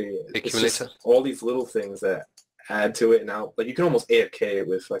 I agree. The It's accumulator. just all these little things that add to it. Now, like, you can almost AFK it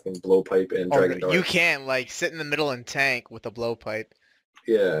with fucking blowpipe and dragon dart. You can like sit in the middle and tank with a blowpipe.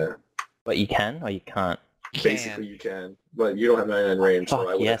 Yeah, But you can or you can't? You basically can. you can, but you don't have 99 range, so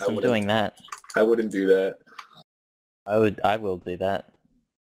Fuck yes, I'm doing that. I wouldn't do that. I will do that.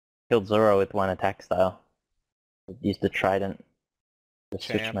 Killed Zoro with one attack style. Used the trident to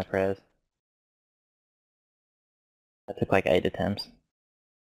switch Champ. my prayers. That took like 8 attempts.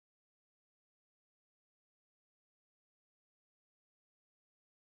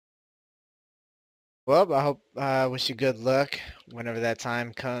 Well, I hope wish you good luck whenever that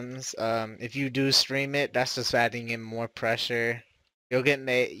time comes. If you do stream it, that's just adding in more pressure. You'll get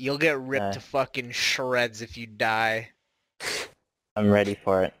ripped Yeah. to fucking shreds if you die. I'm ready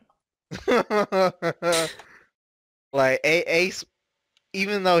for it. Like Ace,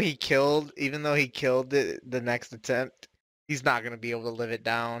 even though he killed the next attempt, he's not gonna be able to live it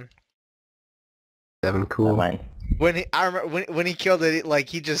down. 7, Not cool. mine. I remember when he killed it, like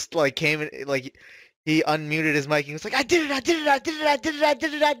he just like came in, like he unmuted his mic and he was like, I did it, I did it, I did it, I did it, I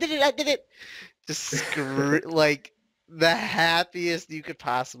did it, I did it, I did it. Just like the happiest you could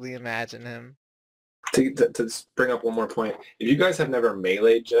possibly imagine him. To bring up one more point, if you guys have never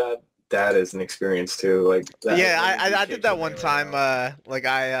meleeed Jad, that is an experience too. Like, that Yeah, is I did that one time. Like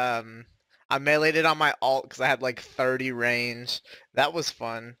I meleeed it on my alt because I had like 30 range. That was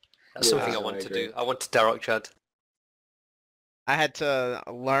fun. That's Yeah, something I I want to agree. do. I want to Darok Jad. I had to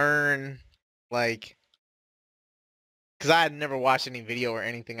learn like because I had never watched any video or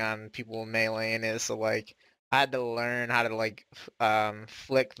anything on people meleeing it, so like I had to learn how to like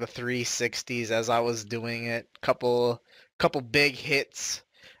flick the 360s as I was doing it. Couple big hits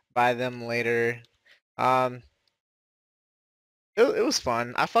by them later. It was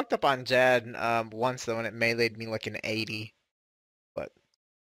fun. I fucked up on Jad once though, and it meleeed me like an 80. But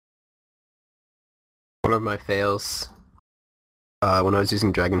One of my fails when I was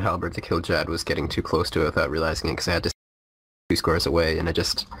using Dragon Halberd to kill Jad was getting too close to it without realizing it because I had to 2 scores away, and I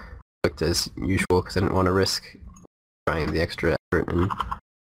just clicked as usual because I didn't want to risk trying the extra effort and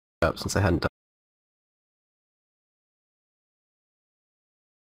up since I hadn't done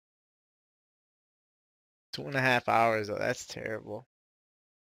 2.5 hours though, that's terrible.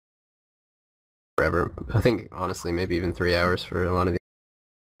 it forever. I think, honestly, maybe even 3 hours for a lot of the...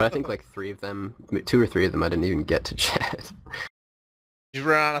 But I think like 3 of them, 2 or 3 of them I didn't even get to Jad. Did you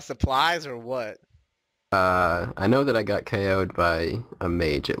run out of supplies or what? I know that I got KO'd by a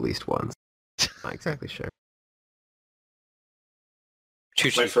mage at least once. Not exactly sure.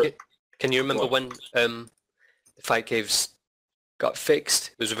 Chooch, My fir- can you remember What? when the fight caves got fixed?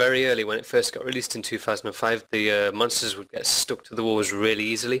 It was very early when it first got released in 2005. The monsters would get stuck to the walls really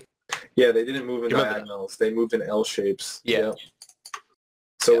easily. Yeah, they didn't move in You remember that? diagonals. They moved in L shapes. Yeah.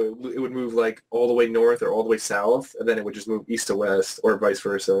 So it would move like all the way north or all the way south, and then it would just move east to west or vice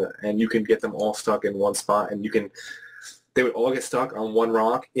versa. And you can get them all stuck in one spot, and they would all get stuck on one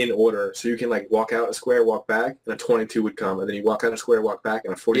rock in order. So you can like walk out a square, walk back, and a 22 would come, and then you walk out a square, walk back,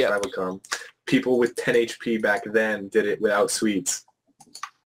 and a 45 would come. People with 10 HP back then did it without sweets.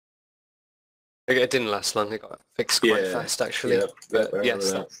 It didn't last long. It got fixed quite Yeah. fast, actually. Yep, I But remember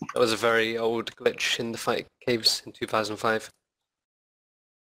yes, that. that was a very old glitch in the fight caves in 2005.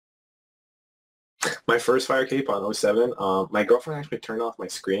 My first fire cape on 07, my girlfriend actually turned off my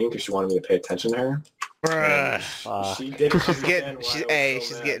screen because she wanted me to pay attention to her. Bruh. Fuck. She didn't She's getting understand why I was so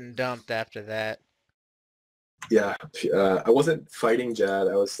she's mad. getting dumped after that. Yeah, I wasn't fighting Jad.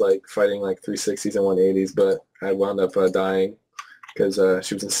 I was like fighting like 360s and 180s, but I wound up dying because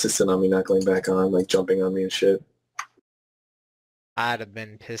she was insistent on me not going back on, like jumping on me and shit. I'd have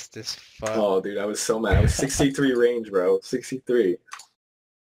been pissed as fuck. Oh, dude, I was so mad. I was 63 range, bro. 63.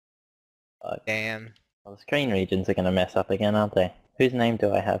 Damn. Well, the screen regions are gonna mess up again, aren't they? Whose name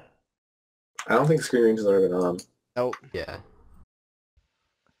do I have? I don't think screen ranges are even on. Nope. Yeah.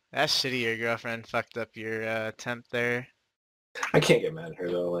 That's shitty your girlfriend fucked up your attempt there. I can't get mad at her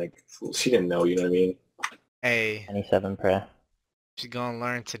though. Like, she didn't know, you know what I mean? Hey, 27 prayer. she's gonna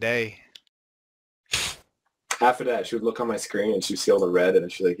learn today. After that, she would look on my screen and she'd see all the red,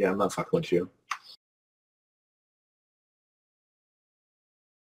 and she's like, "Yeah, I'm not fucking with you."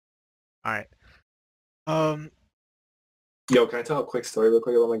 Alright. Yo, can I tell a quick story real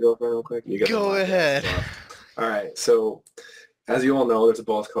quick about my girlfriend real quick? You guys Go don't mind that ahead. stuff. All right, so as you all know, there's a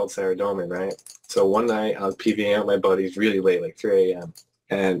boss called Saradomin, right? So one night I was PVing out with my buddies really late, like 3 a.m.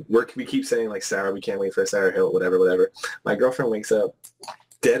 And we keep saying like Sarah, we can't wait for Sarah Hill, whatever. My girlfriend wakes up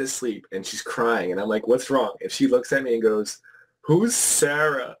dead asleep and she's crying, and I'm like, what's wrong? And she looks at me and goes, who's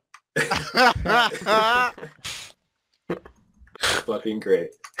Sarah? Fucking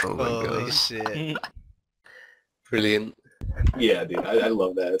great. Oh my Holy god. shit. Brilliant. Yeah, dude, I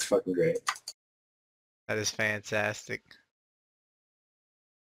love that. It's fucking great. That is fantastic.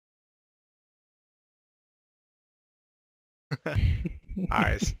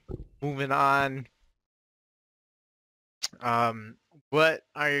 Alright, moving on. What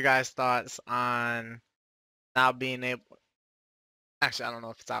are your guys' thoughts on now being able... Actually, I don't know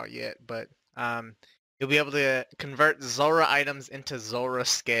if it's out yet, but you'll be able to convert Zora items into Zora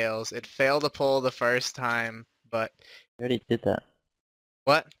scales. It failed to pull the first time, but... We already did that.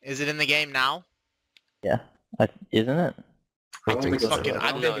 What? Is it in the game now? Yeah. Isn't it? I don't think so. Fucking,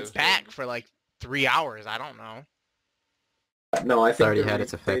 I No, think it's it's back for like 3 hours. I don't know. No, I It's think already they had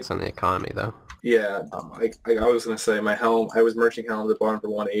its effects on the economy, though. Yeah, I was gonna say my helm. I was merching helms at bottom for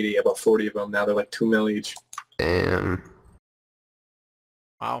 180, about 40 of them. Now they're like 2 mil each. Damn.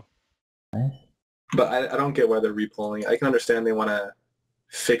 Wow. But I don't get why they're repulling. I can understand they want to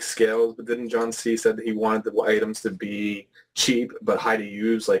fix scales, but didn't John C said that he wanted the items to be cheap but high to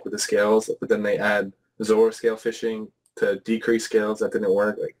use, like with the scales? But then they add Zora scale fishing to decrease scales. That didn't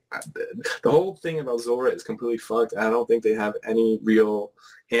work. Like the whole thing about Zora is completely fucked. I don't think they have any real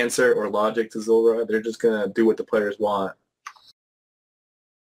answer or logic to Zora. They're just gonna do what the players want.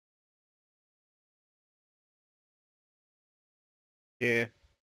 Yeah.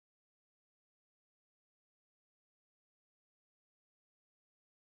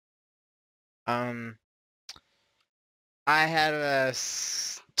 I had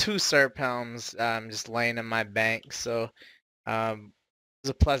two Serp helms just laying in my bank, so it was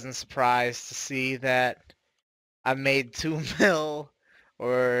a pleasant surprise to see that I made 2 mil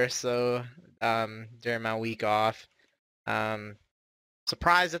or so during my week off.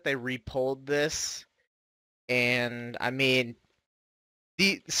 Surprised that they repulled this, and I mean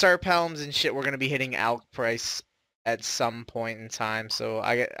the Serp helms and shit were gonna be hitting ALC price at some point in time, so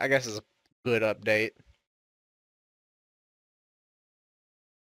I guess it's a good update.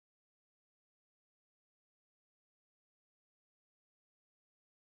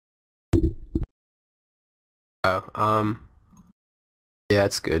 Oh, yeah,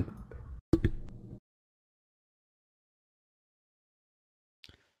 it's good.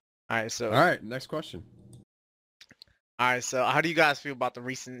 Alright, so Alright, next question. Alright, so how do you guys feel about the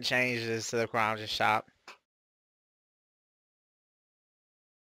recent changes to the Crown Shop?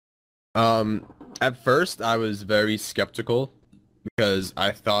 At first I was very skeptical because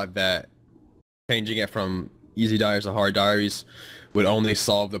I thought that changing it from easy diaries to hard diaries would only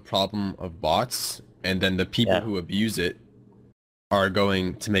solve the problem of bots, and then the people Yeah. who abuse it are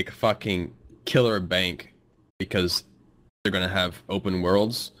going to make a fucking killer bank because they're gonna have open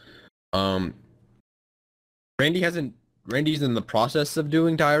worlds. Randy's in the process of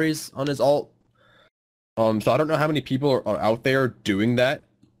doing diaries on his alt. So I don't know how many people are out there doing that,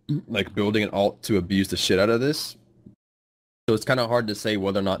 like building an alt to abuse the shit out of this. So it's kind of hard to say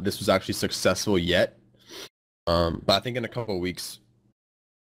whether or not this was actually successful yet. But I think in a couple of weeks,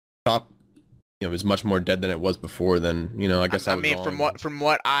 Shop, is much more dead than it was before. Then I guess I was mean, wrong. from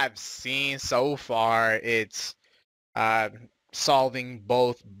what I've seen so far, it's solving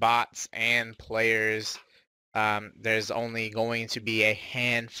both bots and players. There's only going to be a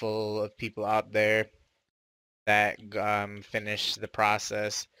handful of people out there that finish the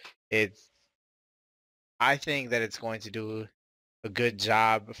process. I think that it's going to do a good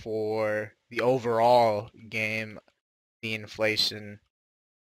job for the overall game, the inflation.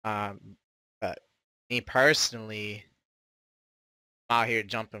 But me personally, I'm out here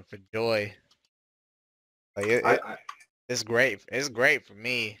jumping for joy. Like it's great. It's great for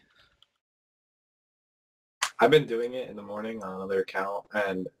me. I've been doing it in the morning on another account,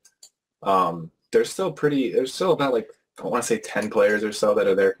 and there's still about like, I want to say 10 players or so that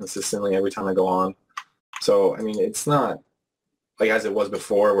are there consistently every time I go on. So I mean, it's not like as it was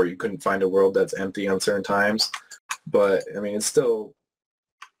before where you couldn't find a world that's empty on certain times, but I mean, it's still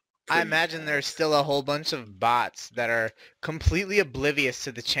I imagine there's still a whole bunch of bots that are completely oblivious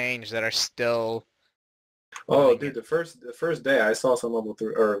to the change that are still... Oh, dude, the first day I saw some level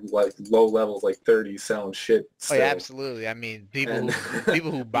 3 or like low levels, like 30, selling shit. Oh, yeah, absolutely. I mean,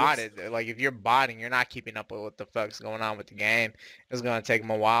 people who bot it, like if you're botting, you're not keeping up with what the fuck's going on with the game. It's gonna take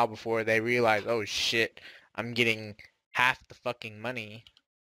them a while before they realize, oh shit, I'm getting half the fucking money.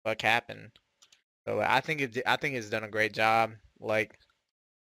 What happened? So I think it's done a great job. Like,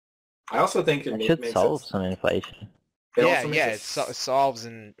 I also think It should solve some inflation. It yeah, also makes yeah, it it solves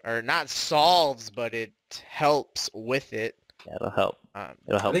or not solves, but it helps with it. Yeah, it'll help. Um,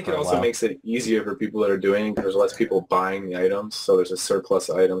 It'll I help think for it a also while. makes it easier for people that are doing it because there's less people buying the items, so there's a surplus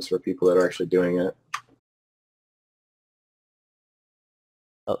of items for people that are actually doing it.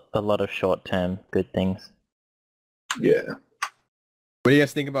 A lot of short-term good things. Yeah. What do you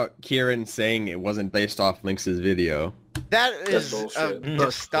guys think about Kieran saying it wasn't based off Lynx's video? that That's is a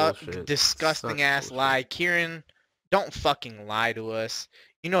bullshit. Such bullshit. disgusting Such ass bullshit. lie. Kieran, don't fucking lie to us.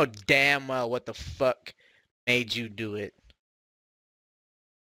 You know damn well what the fuck made you do it.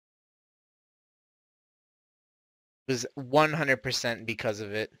 It was 100% because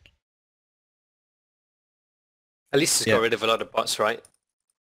of it. At least it's Yeah. got rid of a lot of bots, right?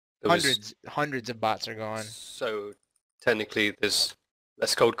 There was- Hundreds of bots are gone. So technically there's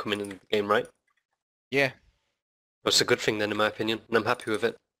less gold coming in the game, right? Yeah. That's a good thing then in my opinion, and I'm happy with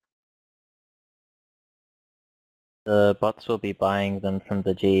it. The bots will be buying them from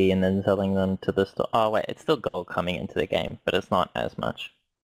the G and then selling them to the store. Oh wait, it's still gold coming into the game, but it's not as much.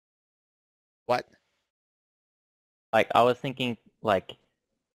 What? Like I was thinking, like,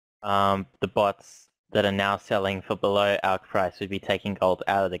 the bots that are now selling for below our price would be taking gold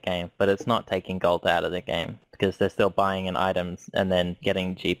out of the game, but it's not taking gold out of the game because they're still buying in items and then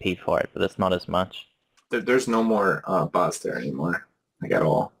getting GP for it, but it's not as much. There's no more bots there anymore, like at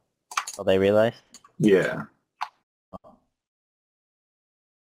all. Oh, they realized? Yeah.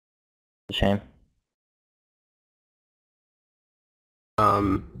 It's a shame.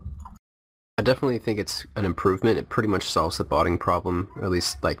 I definitely think it's an improvement. It pretty much solves the botting problem, or at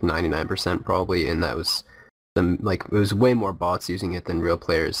least like 99% probably, and that was it was way more bots using it than real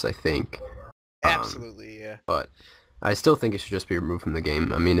players, I think. Absolutely, yeah. But I still think it should just be removed from the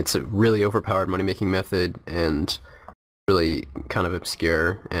game. I mean, it's a really overpowered money-making method and really kind of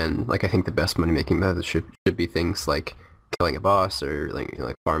obscure, and like I think the best money-making method should be things like killing a boss or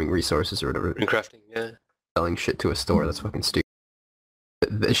like farming resources or whatever, And crafting, yeah. selling shit to a store. That's fucking stupid.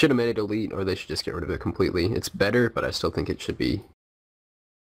 They should have made it elite, or they should just get rid of it completely. It's better, but I still think it should be.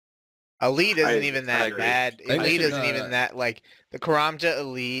 Elite isn't I even that agree. bad. think they Elite should, isn't even that, like, the Karamja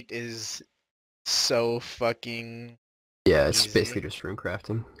Elite is so fucking... Yeah, it's Easy. basically just rune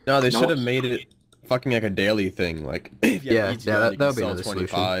crafting. No, they No. should have made it fucking like a daily thing. Like, if you Yeah, have each yeah, run, that you can would be sell another solution.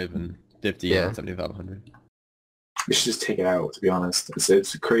 25 and 50 Yeah. and 7,500. We should just take it out, to be honest.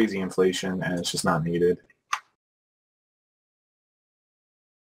 It's crazy inflation, and it's just not needed.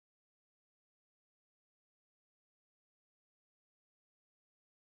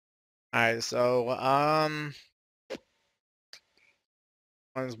 Alright, so,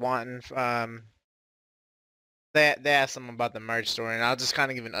 one's wanting, they asked them about the merch store, and I'll just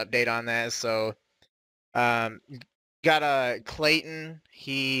kind of give an update on that. So, got Clayton.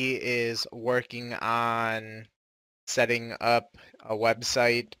 He is working on setting up a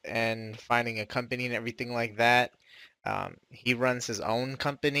website and finding a company and everything like that. He runs his own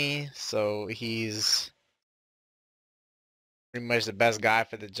company, so he's pretty much the best guy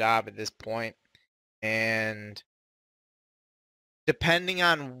for the job at this point. And depending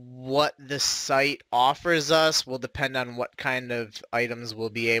on what the site offers us will depend on what kind of items we'll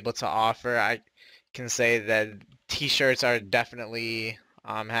be able to offer. I can say that t-shirts are definitely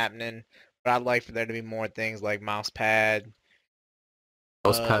happening, but I'd like for there to be more things like mouse pad,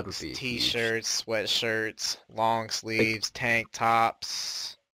 Mousepad would mugs, be huge. t-shirts, sweatshirts, long sleeves, tank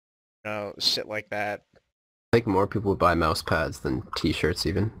tops, shit like that. I think more people would buy mouse pads than t-shirts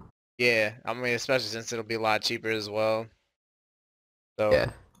even. Yeah, I mean, especially since it'll be a lot cheaper as well. So, Yeah.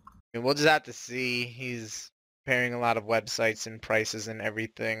 I mean, we'll just have to see. He's comparing a lot of websites and prices and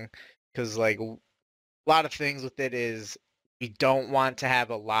everything, because like a lot of things with it is we don't want to have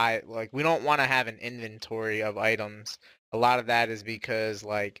we don't want to have an inventory of items. A lot of that is because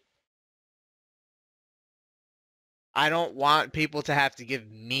like I don't want people to have to give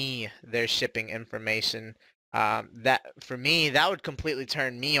me their shipping information. That for me, that would completely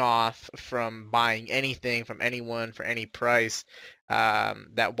turn me off from buying anything from anyone for any price.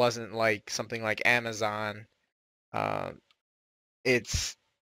 That wasn't like something like Amazon. So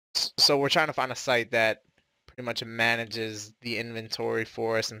we're trying to find a site that pretty much manages the inventory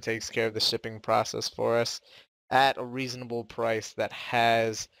for us and takes care of the shipping process for us at a reasonable price that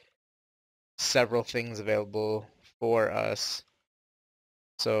has several things available for us.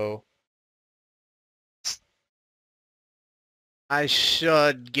 So I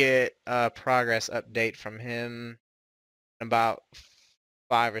should get a progress update from him in about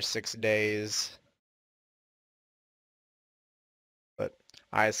 5 or 6 days. But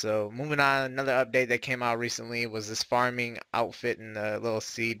alright, so moving on, another update that came out recently was this farming outfit in the little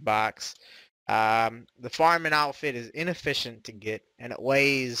seed box. The farming outfit is inefficient to get, and it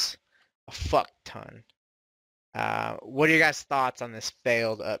weighs a fuck ton. What are your guys' thoughts on this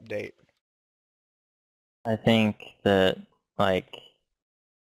failed update? I think that, like,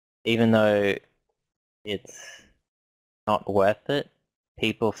 even though it's not worth it,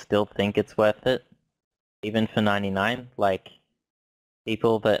 people still think it's worth it, even for 99. Like,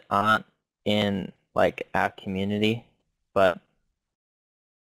 people that aren't in, like, our community, but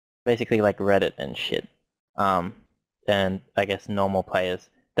basically like Reddit and shit, and I guess normal players,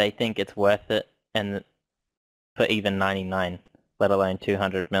 they think it's worth it, and for even 99, let alone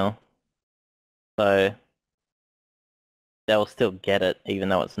 200 mil. So they'll still get it, even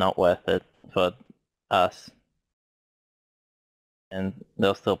though it's not worth it for us. And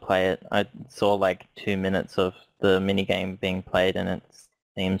they'll still play it. I saw like 2 minutes of the minigame being played, and it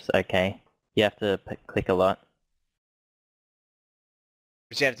seems okay. You have to click a lot.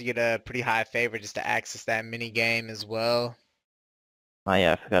 But you have to get a pretty high favor just to access that mini game as well. Oh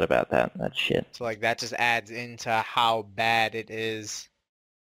yeah, I forgot about that. That shit. So like that just adds into how bad it is.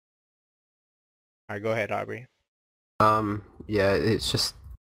 Alright, go ahead, Aubrey. Yeah, it's just...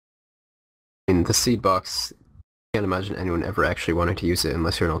 I mean, the seed box, I can't imagine anyone ever actually wanting to use it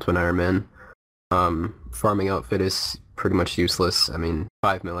unless you're an Ultimate Iron Man. Farming outfit is pretty much useless. I mean,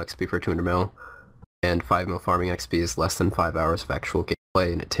 5 mil XP for 200 mil, and 5 mil farming XP is less than 5 hours of actual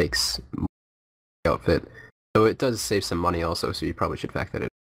gameplay, and it takes more outfit. So it does save some money also, so you probably should factor that in.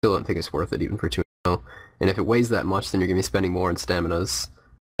 Still don't think it's worth it even for 200 mil. And if it weighs that much, then you're going to be spending more in staminas,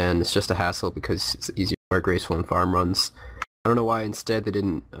 and it's just a hassle because it's easier to wear graceful in farm runs. I don't know why instead they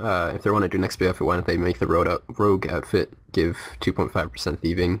didn't, if they want to do an XP outfit, why don't they make the rogue outfit give 2.5%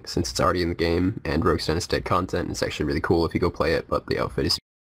 thieving, since it's already in the game, and Rogue's Den is dead content, and it's actually really cool if you go play it, but the outfit is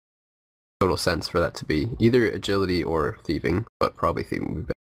total sense for that to be either agility or thieving, but probably thieving would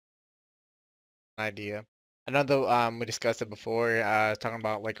be better. Idea. Another, we discussed it before, talking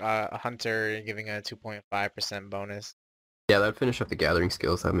about like a hunter giving a 2.5% bonus. Yeah, that would finish up the gathering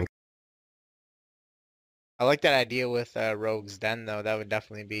skills. That makes. I like that idea with Rogue's Den though. That would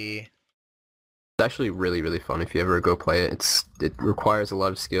definitely be. It's actually really, really fun if you ever go play it. It requires a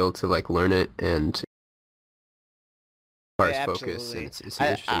lot of skill to like learn it, and requires focus, and it's an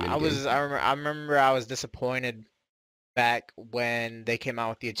interesting minigame. I remember I was disappointed back when they came out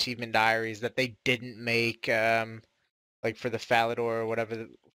with the achievement diaries that they didn't make like for the Falador or whatever the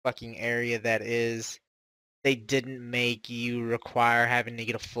fucking area that is, they didn't make you require having to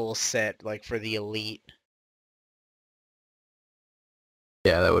get a full set like for the elite.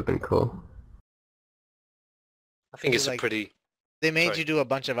 Yeah, that would have been cool. I think it's Like, a pretty... They made Sorry. you do a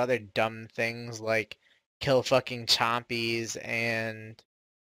bunch of other dumb things like kill fucking chompies and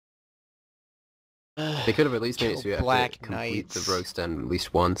They could have at least made it so you have Black to complete Knights. the Rogue's Den at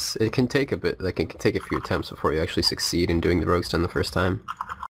least once. It can take a bit, like it can take a few attempts before you actually succeed in doing the Rogue's Den the first time.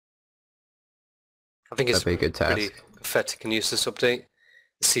 I think it's That'd be a good task. pretty pathetic and useless update.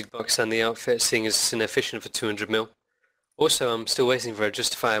 The seed box and the outfit, seeing as it's inefficient for 200 mil. Also, I'm still waiting for a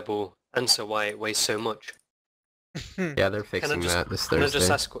justifiable answer why it weighs so much. Yeah, they're fixing that this Can I Thursday.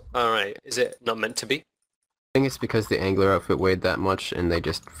 just ask, alright, is it not meant to be? I think it's because the Angler outfit weighed that much, and they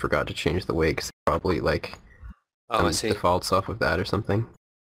just forgot to change the weight, because they probably like Oh, I see. defaults off of that or something.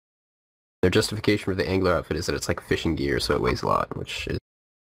 Their justification for the Angler outfit is that it's like fishing gear, so it weighs a lot, which is...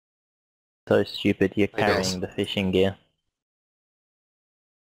 So stupid, you're I guess. carrying the fishing gear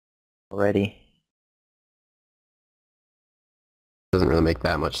already. doesn't really make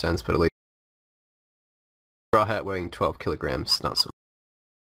that much sense, but at least... Straw hat weighing 12 kilograms, not so...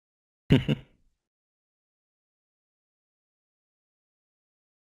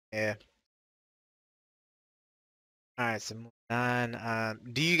 Yeah. Alright, so moving on.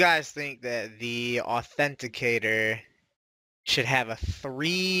 Do you guys think that the Authenticator should have a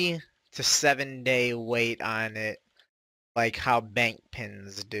 3 to 7 day wait on it, like how bank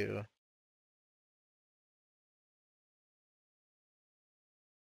pins do?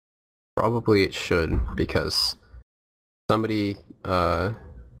 Probably it should, because somebody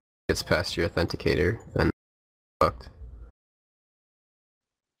gets past your authenticator, then fucked.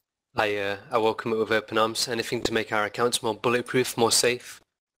 I welcome it with open arms. Anything to make our accounts more bulletproof, more safe.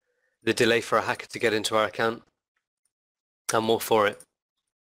 The delay for a hacker to get into our account. I'm all for it.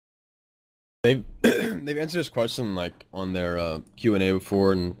 They've answered this question like on their Q&A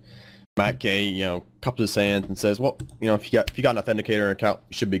before, and Matt Gay, cups his hands and says, well, if you got an authenticator account,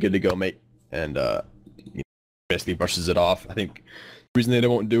 you should be good to go, mate. And basically brushes it off. I think the reason they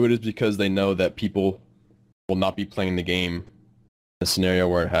won't do it is because they know that people will not be playing the game in a scenario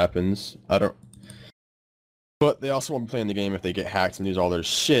where it happens. But they also won't be playing the game if they get hacked and lose all their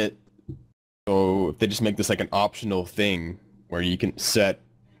shit. So if they just make this like an optional thing where you can set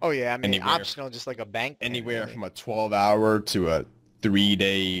Oh yeah, I mean Anywhere- optional, just like a bank. pin, anywhere really. from a 12-hour to a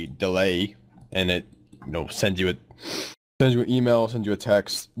 3-day delay, and it sends you an email, sends you a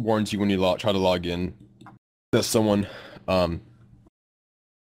text, warns you when you try to log in. That someone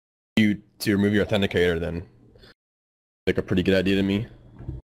you to remove your authenticator, then like a pretty good idea to me.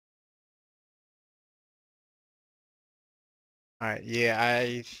 All right, yeah,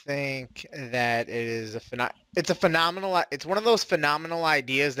 I think that it's a phenomenal. It's one of those phenomenal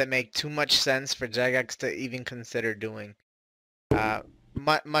ideas that make too much sense for Jagex to even consider doing.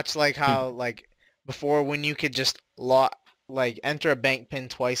 Much like how like before when you could just enter a bank pin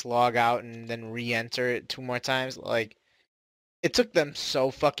twice, log out, and then re-enter it 2 more times. Like it took them so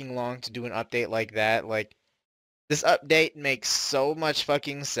fucking long to do an update like that. Like this update makes so much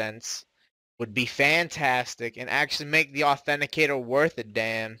fucking sense. Would be fantastic and actually make the authenticator worth a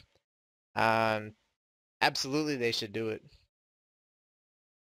damn. Absolutely they should do it.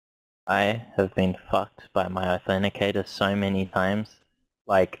 I have been fucked by my authenticator so many times.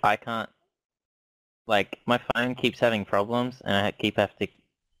 Like I can't. Like my phone keeps having problems, and I have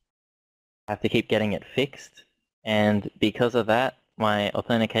to keep getting it fixed. And because of that, my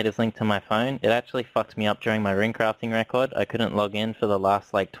authenticator's linked to my phone. It actually fucked me up during my ring crafting record. I couldn't log in for the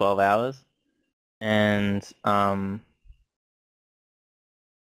last like 12 hours. And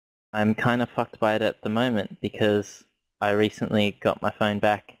I'm kind of fucked by it at the moment because I recently got my phone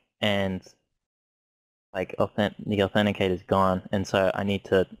back and like the authenticator's gone, and so I need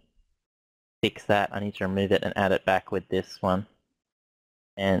to fix that. I need to remove it and add it back with this one.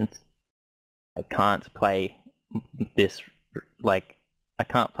 And I can't play this, like, I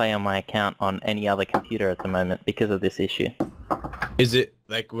can't play on my account on any other computer at the moment because of this issue. Is it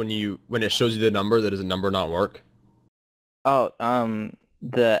like when it shows you the number, does the number not work? Oh,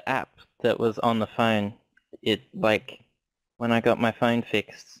 the app that was on the phone, it, like, when I got my phone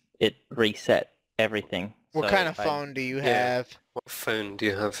fixed, it reset everything. What So kind of I- phone do you Yeah. have? What phone do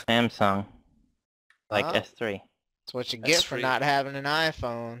you have? Samsung. Like Oh. S3. That's what you get for S3. not having an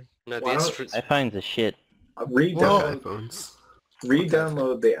iPhone. No, the Why don't- S3. iPhones are shit. Re-download iPhones.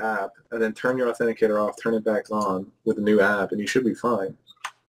 re-download the app and then turn your authenticator off, turn it back on with a new app, and you should be fine.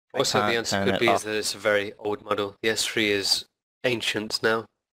 Also, the can't answer turn could it be off. is that it's a very old model. The S3 is ancient now.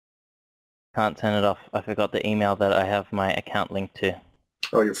 Can't turn it off. I forgot the email that I have my account linked to.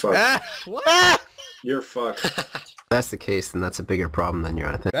 Oh, you're fucked. What? You're fucked. If that's the case, then that's a bigger problem than your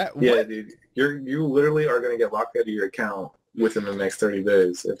authenticator. That Yeah, what? dude. You literally are gonna get locked out of your account within the next 30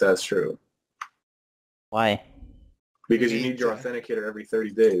 days if that's true. Why? Because You you need need your to- authenticator every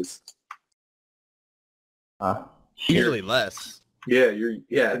 30 days. Shit. Usually less.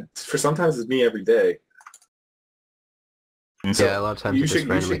 Yeah, for sometimes it's me every day. So Yeah, a lot of times you it just should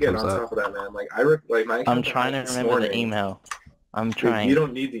randomly get comes on up. top of that, man. Like like my account I'm got trying to hacked this remember the morning. email. I'm Dude, trying. you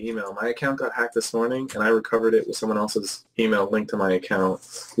don't need the email. My account got hacked this morning, and I recovered it with someone else's email linked to my account.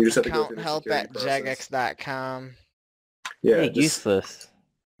 You just have to go Account through the help security at process. jagex.com. Yeah, You're just, useless.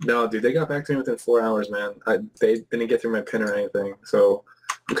 no, dude, they got back to me within 4 hours, man. They didn't get through my PIN or anything, so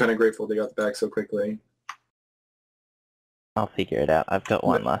I'm kind of grateful they got it back so quickly. I'll figure it out. I've got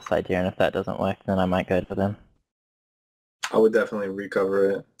one last idea, and if that doesn't work, then I might go to them. I would definitely recover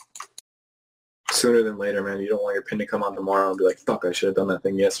it sooner than later, man. You don't want your PIN to come on tomorrow and be like, fuck, I should have done that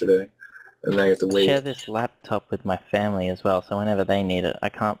thing yesterday. And then you have to I wait. share this laptop with my family as well, so whenever they need it, I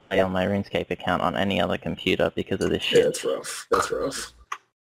can't play on my RuneScape account on any other computer because of this Yeah, shit. that's rough. That's rough.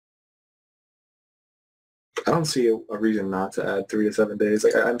 I don't see a reason not to add 3 to 7 days.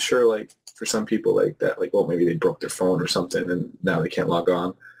 Like I'm sure, like for some people, like that, like well, maybe they broke their phone or something, and now they can't log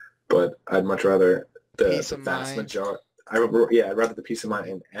on. But I'd much rather Peace the of vast mind. majority. I'd rather the peace of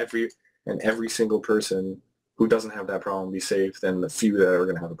mind and every single person who doesn't have that problem be safe than the few that are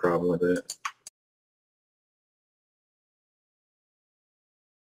going to have a problem with it.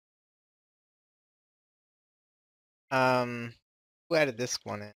 Who added this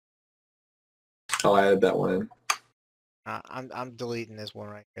one in? I'll add that one in. I'm deleting this one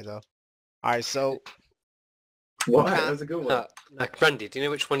right here though. All right, so What? Okay. That was a good one. Like Randy, do you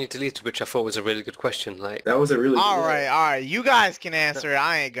know which one you deleted, which I thought was a really good question? Like, That was a really good all one. right, you guys can answer it.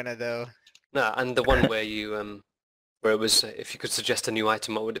 I ain't gonna though. no, and the one where you where it was if you could suggest a new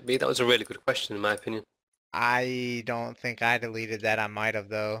item, what would it be? That was a really good question in my opinion. I don't think I deleted that. I might have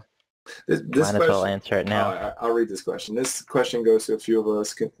though. This Might as well question, answer it now. I'll read this question. This question goes to a few of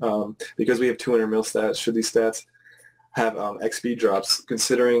us because we have 200 mil stats. Should these stats have XP drops?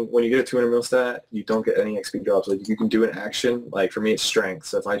 Considering when you get a 200 mil stat, you don't get any XP drops. Like you can do an action. Like for me, it's strength.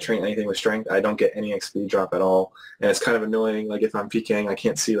 So if I train anything with strength, I don't get any XP drop at all, and it's kind of annoying. Like if I'm PKing, I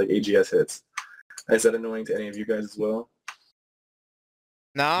can't see like AGS hits. Is that annoying to any of you guys as well?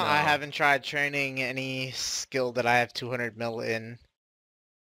 No, I No. haven't tried training any skill that I have 200 mil in.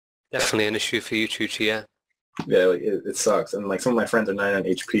 Definitely an issue for you, Chuchi, yeah. Yeah, like it sucks. And like some of my friends are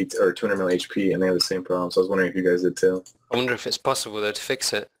 99 HP or 200 mil HP, and they have the same problem. So I was wondering if you guys did too. I wonder if it's possible though to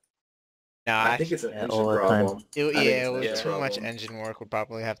fix it. No, I think it's an Yeah, engine all the time. problem. it, I think yeah, it's an with engine too much problem. engine work, we'll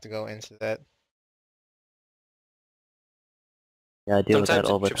probably have to go into that. Yeah, I deal with that Sometimes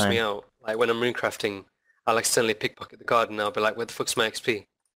all it the trips me time. out. Like when I'm runecrafting, I'll accidentally pickpocket the card and I'll be like, where the fuck's my XP?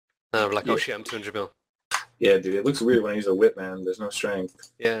 And I'll be like, oh Yeah. shit, I'm 200 mil. Yeah, dude, it looks weird when I use a whip, man. There's no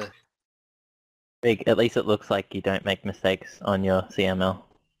strength. Yeah. Big, at least it looks like you don't make mistakes on your CML.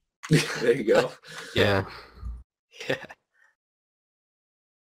 There you go. Yeah. Yeah.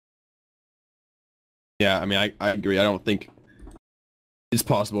 Yeah, I mean, I agree. I don't think it's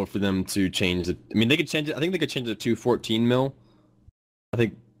possible for them to change it. I mean, they could change it. I think they could change it to 14 mil. I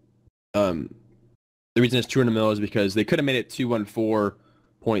think the reason it's 200 mil is because they could have made it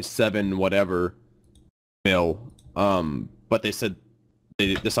 214.7 whatever mil. But they said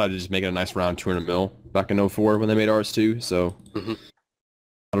they decided to just make it a nice round 200 mil back in 04 when they made RS2. So Mhm.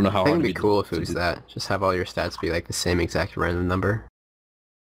 I don't know how I think hard it'd be to cool if it to was do- that. Just have all your stats be like the same exact random number.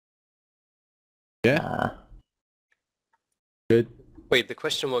 Yeah, good. Wait, the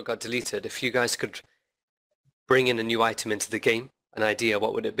question what got deleted, if you guys could bring in a new item into the game, an idea,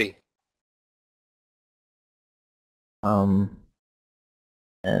 what would it be? An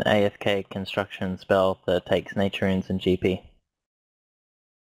AFK construction spell that takes nature runes and GP.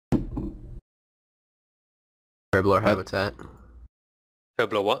 Dribbler habitat.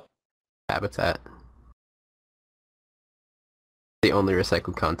 Pueblo what? Habitat. The only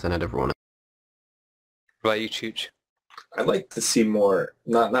recycled content I'd ever want. What about you, Chooch? I'd like to see more,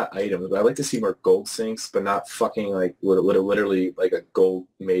 not items, but I'd like to see more gold sinks, but not fucking like literally like a gold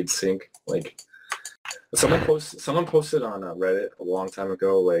made sink. Like someone posted on Reddit a long time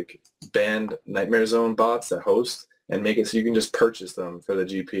ago, like banned Nightmare Zone bots that host and make it so you can just purchase them for the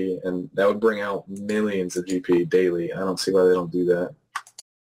GP, and that would bring out millions of GP daily. I don't see why they don't do that.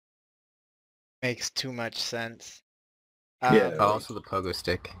 Makes too much sense. Yeah. Also the pogo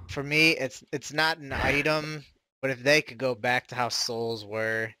stick. For me, it's not an item, but if they could go back to how souls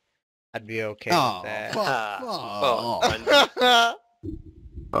were, I'd be okay with that. Well, and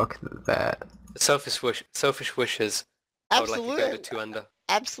Fuck that. selfish wishes. I would like to go to Absolutely, 2 under.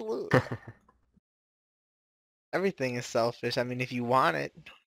 absolutely. Everything is selfish. I mean, if you want it. And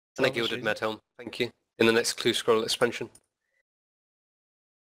a selfish Gilded reason. Medhelm, thank you. In the next Clue Scroll expansion.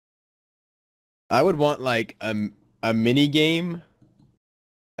 I would want like a mini game,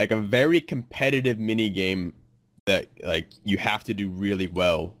 like a very competitive mini game that like you have to do really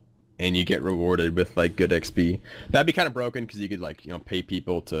well and you get rewarded with like good XP. That'd be kind of broken because you could like, you know, pay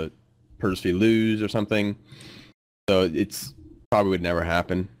people to purposely lose or something. So it's probably would never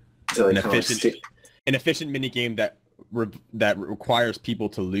happen. So, like, An kinda like efficient mini game that requires people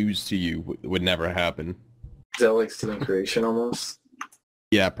to lose to you would never happen. is that like stealing creation almost?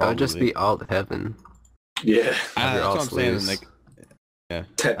 Yeah, That probably. would just be alt heaven. Yeah. Have your That's what I'm alts saying. lose. Like, yeah,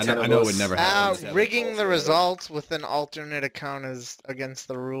 Ten I know of it us. would never happen. Rigging the results with an alternate account is against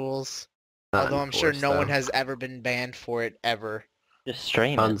the rules. Not Although I'm sure enforced, no one though. has ever been banned for it, ever. Just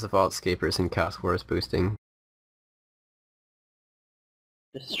stream it. Tons of altscapers and Chaos Wars boosting.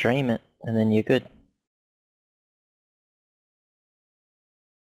 Just stream it, and then you're good.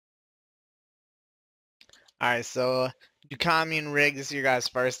 Alright, so Dukami and Rig, this is your guys'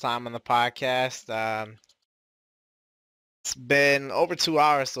 first time on the podcast. It's been over 2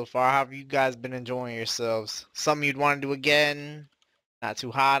 hours so far. How have you guys been enjoying yourselves? Something you'd want to do again? Not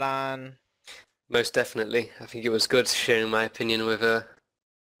too hot on? Most definitely. I think it was good sharing my opinion with a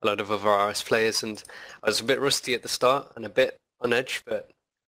lot of other RS players, and I was a bit rusty at the start and a bit on edge, but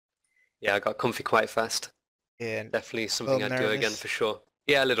yeah, I got comfy quite fast. Yeah, Definitely something I'd Little do again nervous? for sure.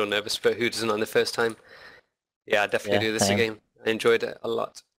 Yeah, a little nervous, but who doesn't on the first time? Yeah, I'd definitely Yeah, do this same. again. I enjoyed it a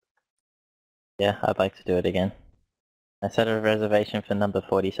lot. Yeah, I'd like to do it again. I set a reservation for number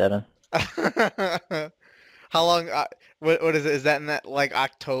 47. How long? What is it? Is that in that like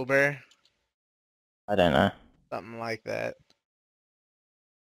October? I don't know. Something like that.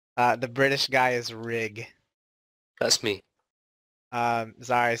 The British guy is Rig. That's me.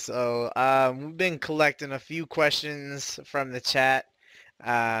 Sorry. So we've been collecting a few questions from the chat.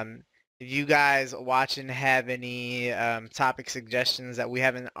 If you guys watching have any topic suggestions that we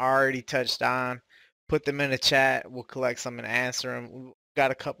haven't already touched on, put them in the chat. We'll collect some and answer them. We've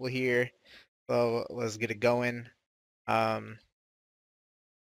got a couple here, so let's get it going.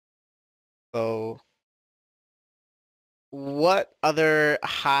 So what other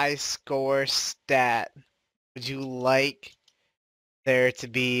high score stat would you like there to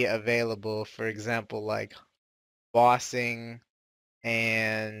be available? For example, like bossing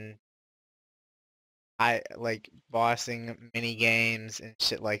and bossing mini games and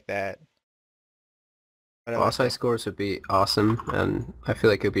shit like that. What other Boss high thing? scores would be awesome, and I feel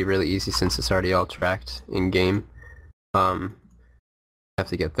like it would be really easy since it's already all tracked in game. Um, I have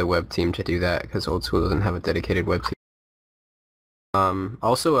to get the web team to do that because Old School doesn't have a dedicated web team.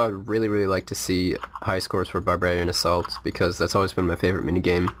 Also, I'd really like to see high scores for Barbarian Assault because that's always been my favorite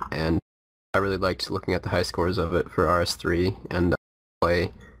minigame, and I really liked looking at the high scores of it for RS3 and play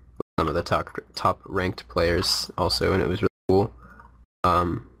with some of the top ranked players also, and it was really cool.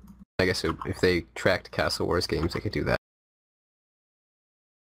 I guess if they tracked Castle Wars games, they could do that.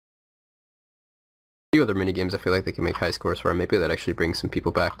 A few other minigames I feel like they can make high scores for, maybe that actually brings some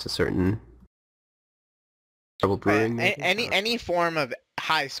people back to certain Trouble Brewing. maybe? Any form of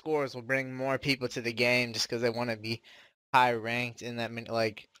high scores will bring more people to the game just because they want to be high ranked in that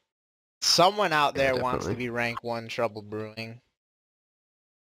like someone out Yeah, there wants to definitely. be rank 1 Trouble Brewing.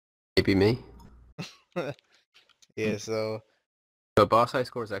 Maybe me. Yeah, so But boss high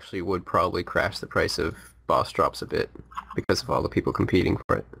scores actually would probably crash the price of boss drops a bit because of all the people competing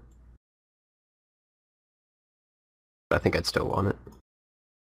for it. But I think I'd still want it.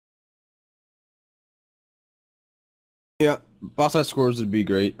 Yeah, boss high scores would be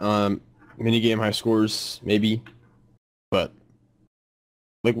great. Minigame high scores maybe, but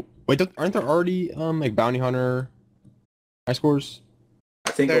like wait, aren't there already like bounty hunter high scores?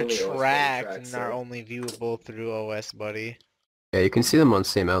 I think they're only OS tracked tracks, and are so. only viewable through OS Buddy. Yeah, you can see them on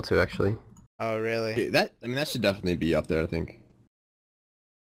CML too, actually. Oh, really? Okay, that should definitely be up there. I think.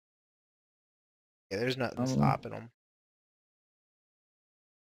 Yeah, there's nothing Um, stopping them.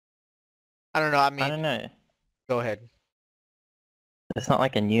 I don't know. I I mean, don't know. go ahead. It's not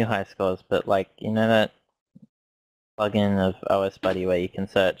like a new high scores, but like, you know that plugin of OS Buddy where you can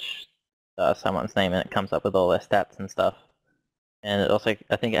search someone's name and it comes up with all their stats and stuff. And it also,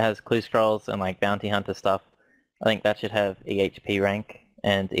 I think it has clue scrolls and like bounty hunter stuff. I think that should have EHP rank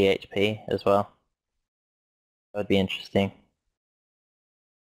and EHP as well. That would be interesting.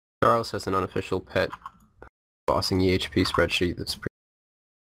 Charles has an unofficial pet bossing EHP spreadsheet that's pretty...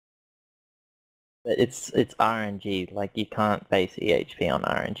 But it's RNG, like you can't base EHP on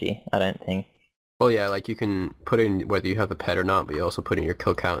RNG, I don't think. Well, yeah, like you can put in whether you have a pet or not, but you also put in your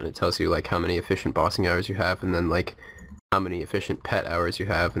kill count and it tells you like how many efficient bossing hours you have and then like how many efficient pet hours you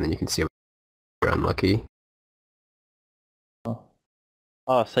have, and then you can see if you're unlucky.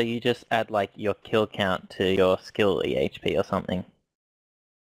 Oh, so you just add like your kill count to your skill EHP or something.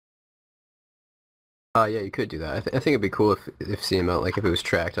 Yeah, you could do that. I think it'd be cool if CML, like if it was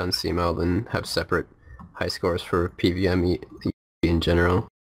tracked on CML, then have separate high scores for PVM in general.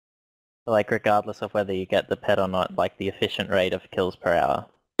 So, like regardless of whether you get the pet or not, like the efficient rate of kills per hour.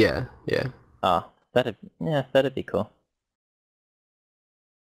 Yeah, yeah. Oh, that'd be cool.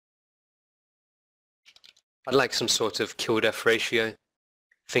 I'd like some sort of kill-death ratio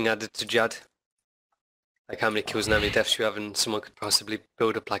thing added to JAD. Like how many kills and how many deaths you have, and someone could possibly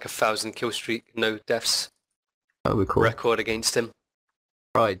build up like 1,000 kill streak, no deaths That would be cool. record against him.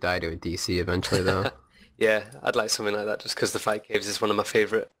 Probably die to a DC eventually though. Yeah, I'd like something like that just because the Fight Caves is one of my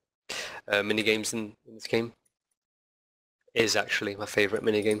favourite minigames in this game. Is actually my favourite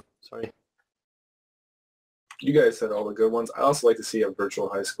minigame, sorry. You guys said all the good ones. I also like to see a virtual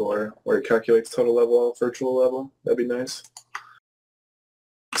high score where it calculates total level, virtual level. That'd be nice.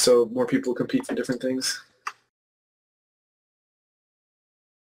 So more people compete for different things.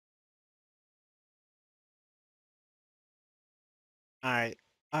 All right.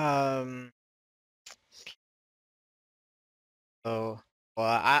 So,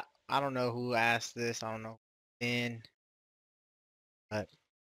 well, I don't know who asked this. I don't know when. But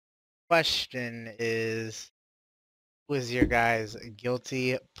question is, who is your guys'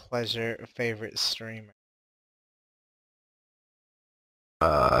 guilty pleasure favorite streamer?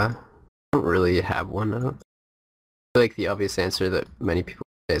 I don't really have one. I feel like the obvious answer that many people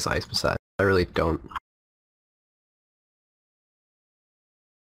say is Ice Beside. I really don't.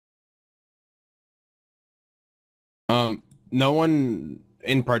 No one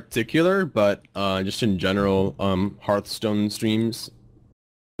in particular, but just in general, Hearthstone streams,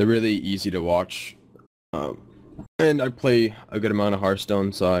 they're really easy to watch. And I play a good amount of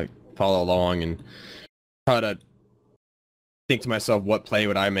Hearthstone, so I follow along and try to think to myself, what play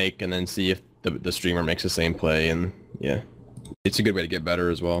would I make, and then see if the streamer makes the same play, and yeah, it's a good way to get better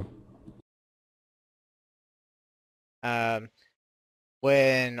as well.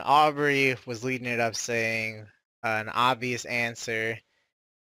 When Aubrey was leading it up saying an obvious answer.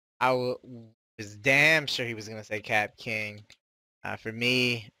 Was damn sure he was gonna say Cap King. For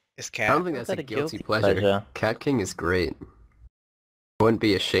me, it's I don't Cap. think Was that's that a guilty pleasure. Cat King is great. I wouldn't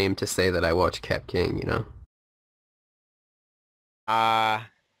be ashamed to say that I watch Cap King, you know?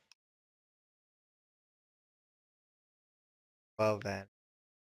 Well then.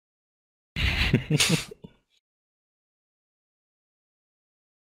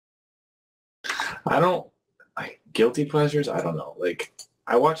 I don't guilty pleasures. I don't know. Like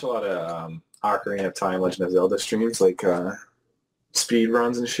I watch a lot of Ocarina of Time, Legend of Zelda streams, like speed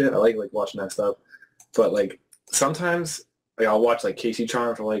runs and shit. I like watching that stuff. But like sometimes like I'll watch like Casey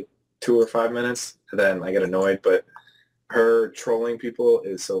Charm for like 2 or 5 minutes, and then I get annoyed. But her trolling people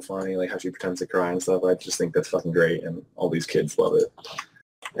is so funny, like how she pretends to cry and stuff. I just think that's fucking great, and all these kids love it.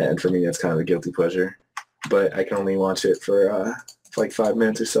 And for me, that's kind of a guilty pleasure. But I can only watch it for like 5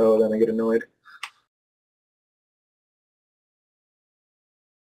 minutes or so, then I get annoyed.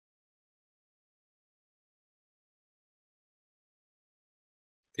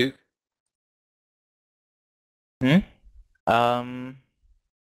 Duke?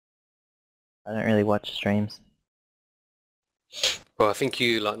 I don't really watch streams. Well, I think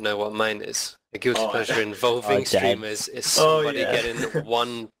you lot know what mine is. A guilty Oh, pleasure involving Dad. streamers is Oh, somebody yeah. getting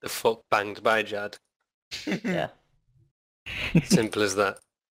one the fuck banged by Jad. Yeah. Simple as that.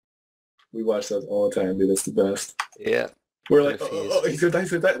 We watch those all the time, dude. That's the best. Yeah. We're like, Confused. he said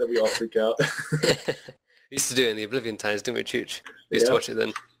that, and then we all freak out. We used to do it in the Oblivion times, didn't we, Chooch? We used to Yeah. watch it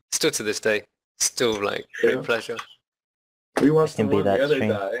then. Still to this day. Still like great Yeah. pleasure. We watched the can be one the that other stream.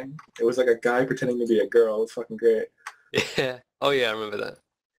 day. It was like a guy pretending to be a girl. It was fucking great. Yeah. Oh yeah, I remember that.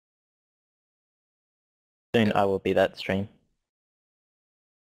 Soon I will be that stream.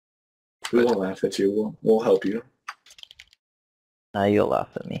 We won't laugh at you. We'll help you. Now you'll laugh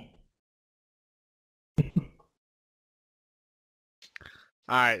at me.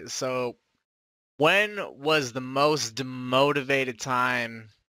 Alright, so when was the most demotivated time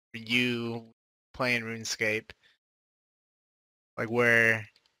for you playing RuneScape? Like where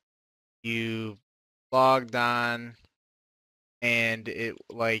you logged on and it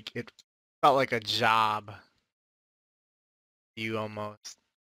felt like a job. You almost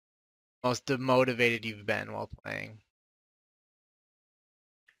most demotivated you've been while playing.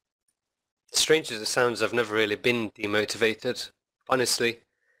 Strange as it sounds, I've never really been demotivated. Honestly,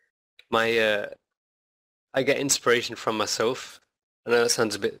 I get inspiration from myself. I know that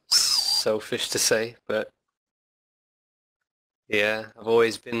sounds a bit selfish to say, but yeah, I've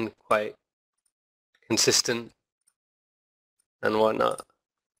always been quite consistent and whatnot.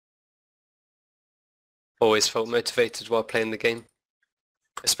 Always felt motivated while playing the game,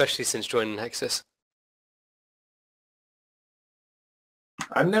 especially since joining Hexus.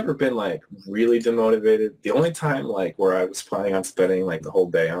 I've never been like really demotivated. The only time like where I was planning on spending like the whole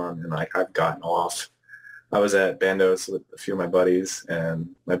day on and like I've gotten off, I was at Bandos with a few of my buddies, and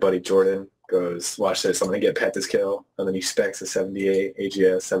my buddy Jordan goes, watch this, I'm going to get Pet this kill. And then he specs a 78,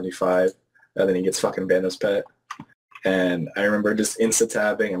 AGS 75, and then he gets fucking Bandos Pet. And I remember just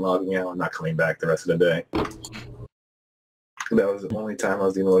insta-tabbing and logging out and not coming back the rest of the day. That was the only time I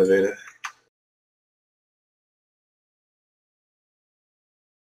was demotivated.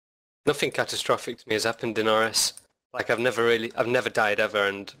 Nothing catastrophic to me has happened in RS. Like I've never died ever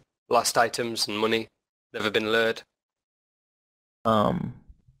and lost items and money. Never been lured. Oh.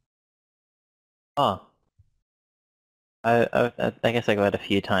 I guess I got it a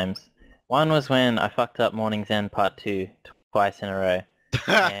few times. One was when I fucked up Morning's End Part 2 twice in a row.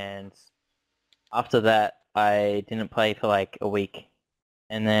 And after that, I didn't play for like a week.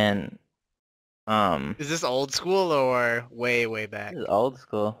 And then, Is this old school or way, way back? this is old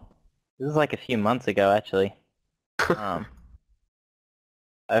school. This is like a few months ago, actually.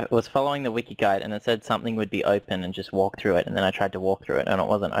 I was following the wiki guide and it said something would be open and just walk through it, and then I tried to walk through it and it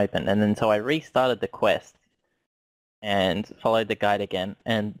wasn't open, and then so I restarted the quest and followed the guide again,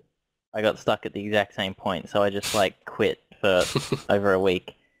 and I got stuck at the exact same point, so I just like quit for over a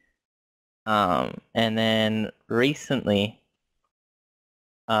week. And then recently,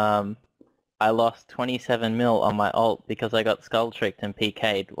 I lost 27 mil on my ult because I got skull tricked and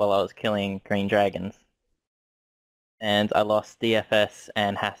PK'd while I was killing green dragons. And I lost DFS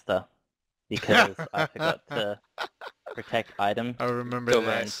and Hasta because I forgot to protect items, I remember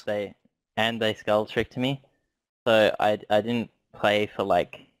Dumbass. that. and they skull tricked me. So I didn't play for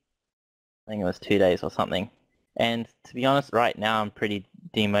like, I think it was 2 days or something. And to be honest, right now I'm pretty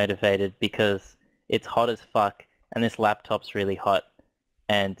demotivated because it's hot as fuck and this laptop's really hot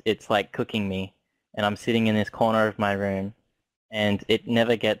and it's like cooking me, and I'm sitting in this corner of my room and it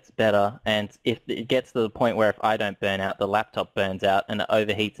never gets better. And if it gets to the point where if I don't burn out, the laptop burns out and it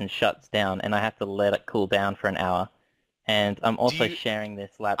overheats and shuts down, and I have to let it cool down for an hour. And I'm also sharing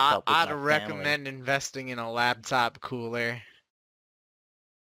this laptop with I'd my recommend investing in a laptop cooler.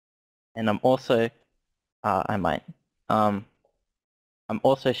 And I'm also, I might. I'm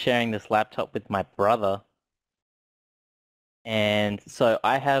also sharing this laptop with my brother. And so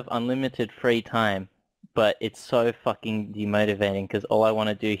I have unlimited free time, but it's so fucking demotivating because all I want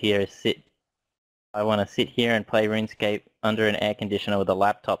to do here is sit. I want to sit here and play RuneScape under an air conditioner with a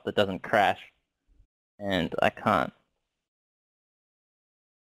laptop that doesn't crash. And I can't.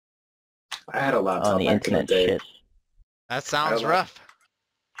 I had a laptop On the back in the internet day. shit. That sounds I rough.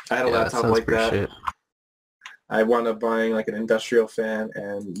 I had a Yeah, that laptop sounds like pretty that. shit. I wound up buying like an industrial fan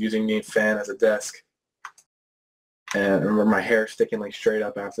and using the fan as a desk. And I remember my hair sticking like straight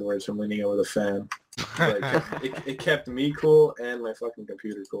up afterwards from leaning over the fan. Like it kept me cool and my fucking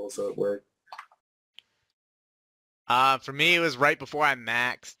computer cool, so it worked. For me, it was right before I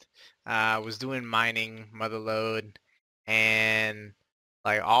maxed. I was doing mining, motherload, and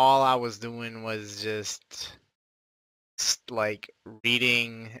like all I was doing was just like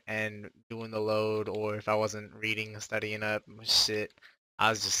reading and doing the load, or if I wasn't reading, studying up, shit, I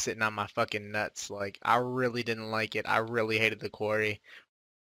was just sitting on my fucking nuts. Like I really didn't like it. I really hated the quarry.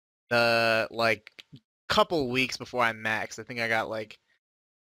 The like couple weeks before I maxed, I think I got like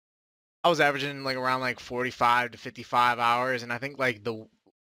I was averaging like around like 45 to 55 hours, and I think like the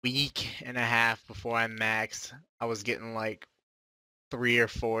week and a half before I maxed, I was getting like 3 or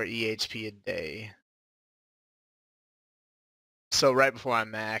 4 EHP a day. So right before I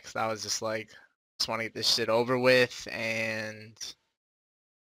maxed, I was just like, just want to get this shit over with, and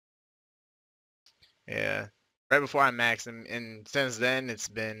yeah, right before I maxed, and since then it's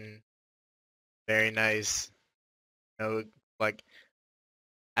been very nice. You know, like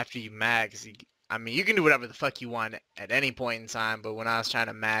after you max, I mean, you can do whatever the fuck you want at any point in time, but when I was trying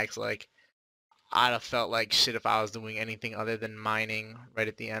to max, like, I'd have felt like shit if I was doing anything other than mining right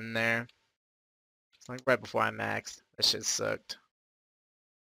at the end there. It's like right before I maxed. That shit sucked.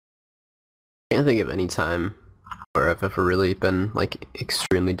 I can't think of any time where I've ever really been like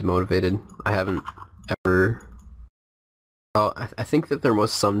extremely demotivated. I haven't ever. Oh, I think that there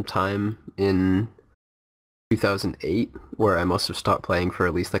was some time in 2008 where I must have stopped playing for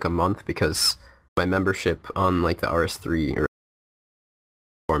at least like a month because my membership on like the RS3 or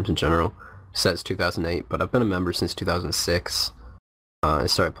forums in general says 2008, but I've been a member since 2006. I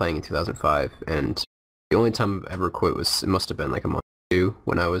started playing in 2005, and the only time I've ever quit it must have been like a month or two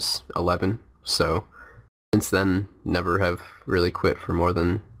when I was 11. So since then, never have really quit for more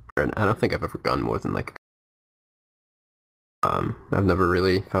than, I don't think I've ever gone more than like, I've never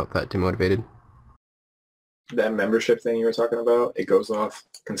really felt that demotivated. That membership thing you were talking about, it goes off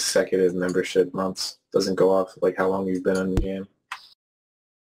consecutive membership months. Doesn't go off like how long you've been in the game.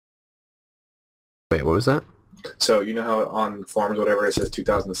 Wait, what was that? So you know how on forums whatever it says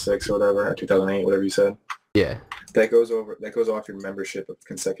 2006 or whatever, or 2008, whatever you said? Yeah. That goes off your membership of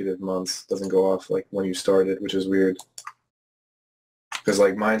consecutive months. Doesn't go off like when you started, which is weird. Because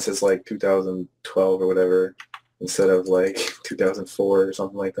like mine says like 2012 or whatever instead of like 2004 or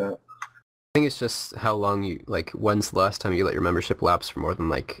something like that. I think it's just how long you, like, when's the last time you let your membership lapse for more than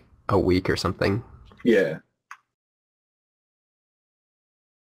like a week or something? Yeah.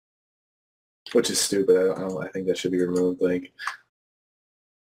 Which is stupid. I think that should be removed. Like,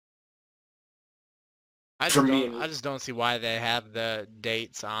 I just don't see why they have the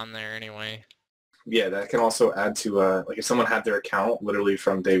dates on there anyway. yeah, that can also add to like if someone had their account literally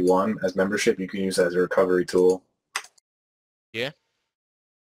from day one as membership, you can use that as a recovery tool. Yeah.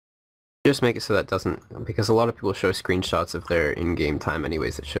 Just make it so that doesn't, because a lot of people show screenshots of their in-game time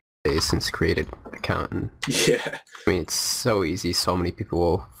anyways that show days since created account, and Yeah. I mean it's so easy, so many people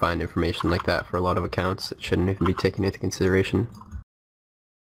will find information like that for a lot of accounts that shouldn't even be taken into consideration.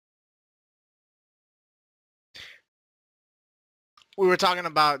 We were talking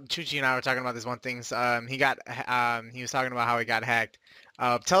about, Chuchi and I were talking about this one thing. He was talking about how he got hacked.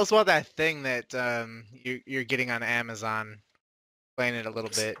 Tell us about that thing that you're getting on Amazon. Explain it a little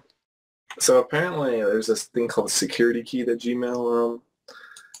bit. So apparently there's this thing called a security key that Gmail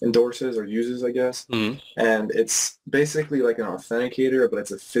endorses or uses, I guess. Mm-hmm. And it's basically like an authenticator, but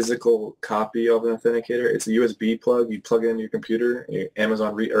it's a physical copy of an authenticator. It's a USB plug. You plug it into your computer.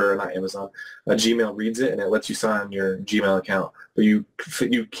 Gmail reads it, and it lets you sign on your Gmail account. But you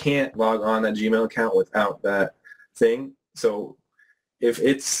can't log on that Gmail account without that thing. So if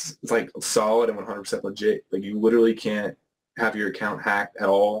it's like solid and 100% legit, like you literally can't have your account hacked at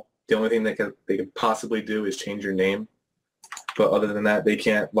all. The only thing they could possibly do is change your name. But other than that, they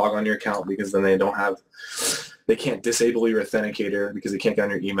can't log on your account because then they can't disable your authenticator because they can't get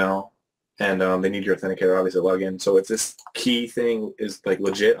on your email. And they need your authenticator obviously to log in. So if this key thing is like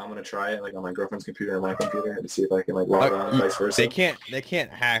legit, I'm gonna try it like on my girlfriend's computer and my computer to see if I can like log on and vice versa. They can't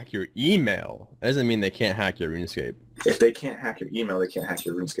hack your email. That doesn't mean they can't hack your RuneScape. If they can't hack your email, they can't hack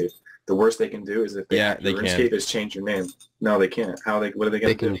your RuneScape. The worst they can do is if they hack your RuneScape is change your name. No, they can't. What are they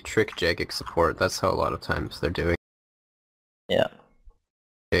gonna do? They can trick Jagex support. That's how a lot of times they're doing. Yeah.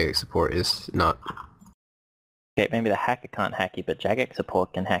 Jagex support is not. Okay, maybe the hacker can't hack you, but Jagex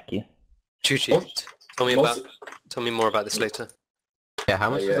support can hack you. Chuchi, tell me more about this later. Yeah,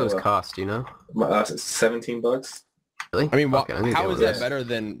 how much do those cost? Do you know? $17. Really? I mean, Okay, how is that better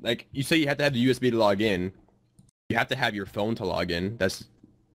than like you say you have to have the USB to log in? You have to have your phone to log in. That's,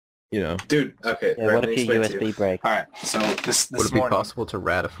 you know. Dude, okay. Yeah, what if your USB breaks? All right, so this Would it be possible to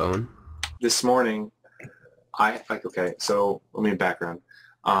rat a phone? This morning, so let me background.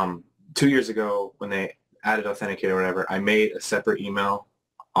 2 years ago, when they added Authenticator or whatever, I made a separate email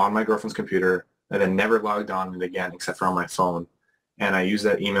on my girlfriend's computer and then never logged on it again except for on my phone. And I used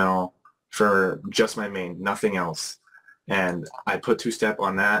that email for just my main, nothing else. And I put two-step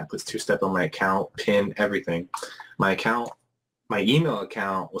on that, put two-step on my account, PIN, everything. My email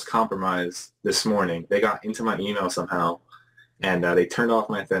account was compromised this morning. They got into my email somehow, and they turned off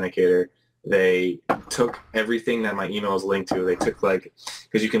my authenticator. They took everything that my email is linked to. They took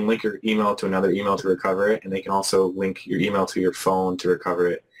because you can link your email to another email to recover it, and they can also link your email to your phone to recover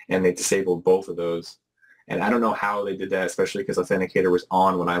it, and they disabled both of those. And I don't know how they did that, especially because Authenticator was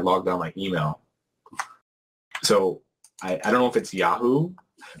on when I logged on my email. So I don't know if it's Yahoo,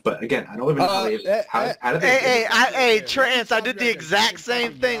 but again, I don't even know how did they Hey, Trance, I did the exact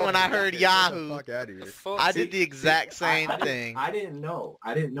same thing when I heard Yahoo. I did the exact same thing. I didn't know,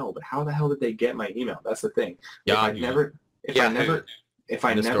 but how the hell did they get my email? That's the thing. Yahoo. If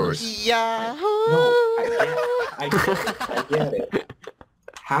I never, Yahoo. No, I get it.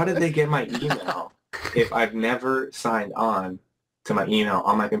 How did they get my email if I've never signed on to my email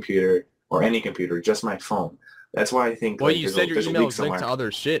on my computer or any computer, just my phone? That's why I think. Well, you said your email is linked to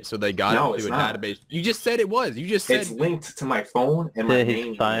other shit, so they got it through a database. You just said it was. You just said it's linked to my phone and my to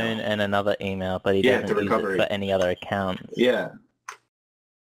his phone email. and another email, but he doesn't use it for any other accounts. Yeah.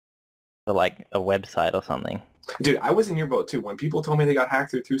 For like a website or something. Dude, I was in your boat too. When people told me they got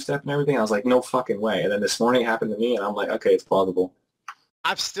hacked through two-step and everything, I was like, no fucking way. And then this morning it happened to me, and I'm like, okay, it's plausible.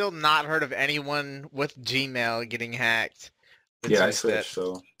 I've still not heard of anyone with Gmail getting hacked. Yeah, I switched,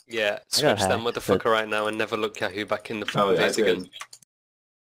 so... Yeah, switch that motherfucker right now and never look Yahoo back in the face again.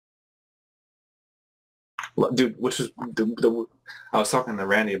 Dude, which was I was talking to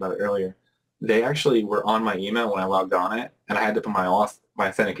Randy about it earlier. They actually were on my email when I logged on it, and I had to put my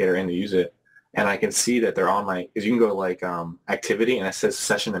authenticator in to use it. And I can see that they're on because you can go to like activity and it says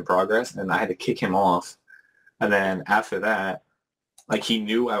session in progress, and I had to kick him off. And then after that, like he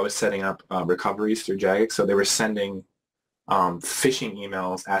knew I was setting up recoveries through Jagex, so they were sending phishing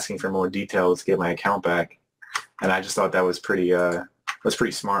emails asking for more details to get my account back, and I just thought that was pretty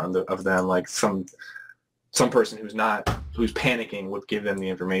smart of them. Like some person who's panicking would give them the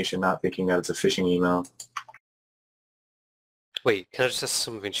information, not thinking that it's a phishing email. Wait, can I just ask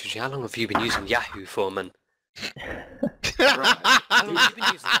something, Chuchi? How long have you been using Yahoo for, man? How long have you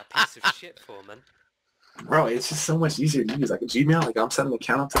been using that piece of shit for, man? Bro, it's just so much easier to use. Like a Gmail, like I'm setting an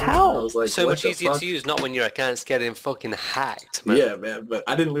account up to How? I was like, so much easier to use, not when your account's getting fucking hacked, man. Yeah, man, but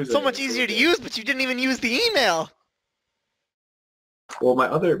I didn't lose it. So much easier to use, but you didn't even use the email. Well,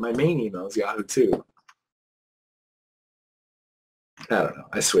 my main email is Yahoo too. I don't know.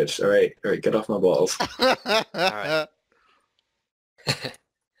 I switched. All right, get off my balls. Alright.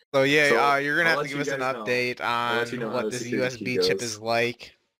 So yeah, So, you're gonna I'll have let to give you us an guys know. update I'll on let you know how what the this security USB key chip goes. is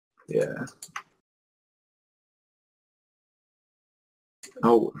like. Yeah.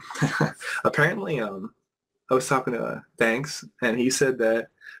 Oh, apparently, I was talking to Thanks, and he said that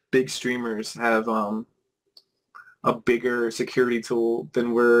big streamers have a bigger security tool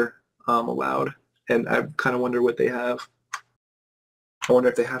than we're allowed, and I kind of wonder what they have. I wonder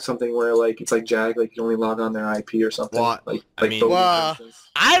if they have something where it's like Jag, like you only log on their IP or something. What? Like I mean- Bodhi, for Well, instance.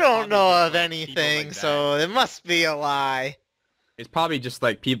 I don't know of Probably just, like, people anything, like so it must be a lie. It's probably just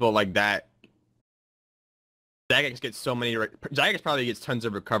like people like that. Jagex probably gets tons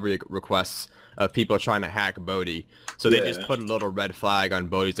of recovery requests of people trying to hack Bodhi. So they just Yeah. put a little red flag on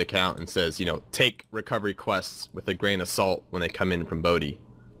Bodhi's account and says, take recovery requests with a grain of salt when they come in from Bodhi.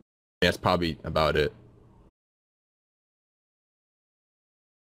 That's probably about it.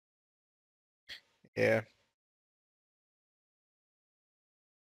 Yeah.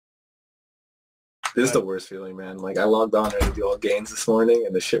 This is the worst feeling, man. Like, I logged on to do all gains this morning,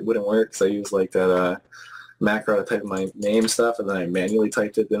 and the shit wouldn't work, so I used, like, that macro to type my name stuff, and then I manually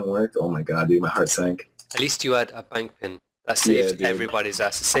typed it. Didn't work. Oh, my God, dude, my heart sank. At least you had a bank pin. That saved dude. everybody's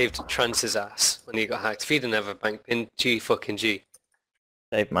ass. It saved Trance's ass when he got hacked. If he didn't have a bank pin, G fucking G.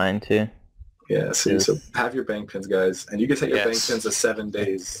 Save mine too. Yeah, see, so have your bank pins, guys. And you can set your bank Yes. pins to 7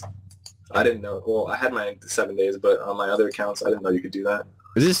 days. I didn't know. Well, I had mine to 7 days, but on my other accounts, I didn't know you could do that.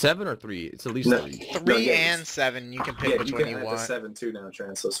 Is it 7 or 3? It's at least No. 3. 3 No, yeah, and 7. You can pick Yeah, which you one can you add to want. 7 too now,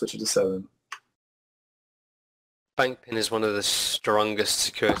 Trans, so switch it to 7. Bank pin is one of the strongest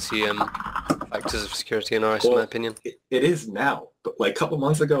security factors of security in RS, in my opinion. It is now, but like a couple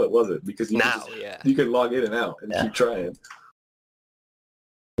months ago, it wasn't, because Now, yeah. you could log in and out and Yeah. keep trying.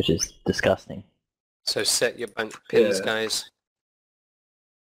 Which is disgusting. So set your bank pins, Yeah. guys.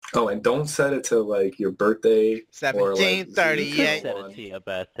 Oh, and don't set it to like your birthday. or, like, 17:30, You yeah. could set it to your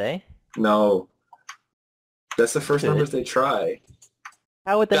birthday. No. That's the first Good. numbers they try.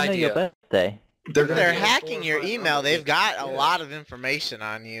 How would they Good know your idea. birthday? They're gonna They're get hacking 4 or your 5 email. numbers. They've got a Yeah. lot of information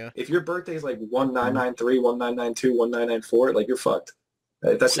on you. If your birthday is like 1993, 1992, 1994, like you're fucked.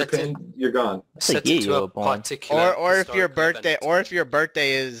 If that's your Set it- pin, you're gone. Set year it you to were a born. particular Or if your historical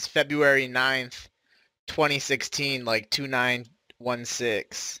birthday is February 9th, 2016, like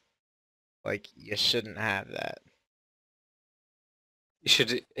 2916. Like you shouldn't have that. You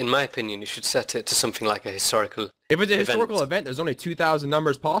should, in my opinion, you should set it to something like a historical If it's an Event. historical event, there's only 2,000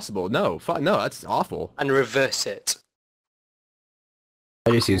 numbers possible. No, no, that's awful. and reverse it.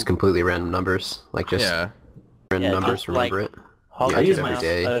 I just use completely random numbers, like just Yeah. random Yeah, numbers. just, like, Remember it. Hold Yeah, I your use it every mouse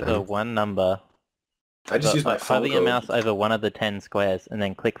day, over then. one number. I just use my phone Hover your code. mouse over one of the 10 squares and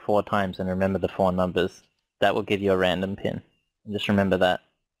then click 4 times and remember the 4 numbers. That will give you a random pin. Just remember that.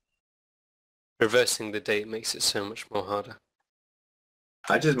 Reversing the date makes it so much more harder.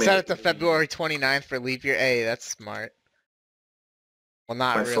 I just made Set it to February 29th for leap year. Hey, that's smart. Well,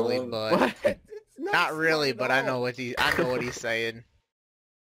 not My really, phone- but What? It's not really. smart But at I know all. what he's saying.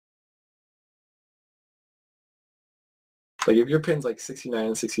 Like if your pin's like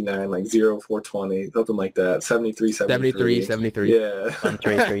 69, 69, like 0, 420, something like that, 73, 73. 73. Yeah.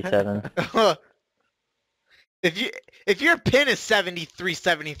 1337. If your pin is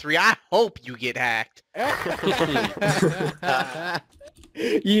 7373, I hope you get hacked.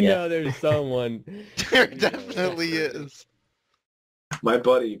 You know there's someone. There definitely is. My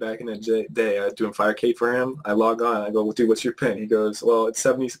buddy back in the day, I was doing fire cape for him. I log on. I go, well, dude, what's your pin? He goes, well, it's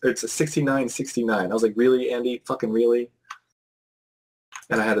 70. It's a 69, 69. I was like, really, Andy? Fucking really?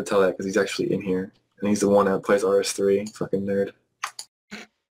 And I had to tell that because he's actually in here, and he's the one that plays RS3. Fucking nerd.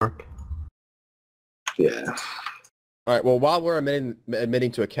 Yeah. All right. Well, while we're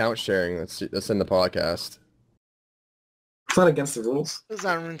admitting to account sharing, let's end the podcast. It's not against the rules. It was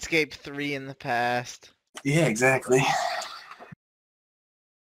on RuneScape 3 in the past. Yeah, exactly.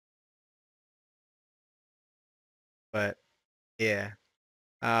 But yeah,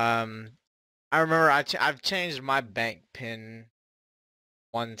 I remember I've changed my bank pin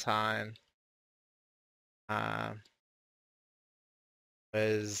one time.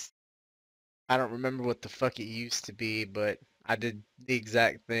 Was I don't remember what the fuck it used to be, but I did the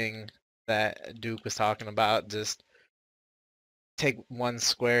exact thing that Duke was talking about. Just take one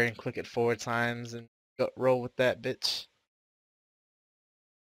square and click it 4 times and roll with that bitch.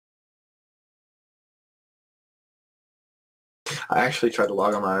 I actually tried to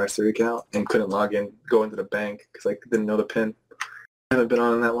log on my RS3 account and couldn't log in, go into the bank because I didn't know the pin. I haven't been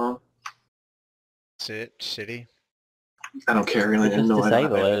on in that long. Shitty. I don't care really. I Just didn't know.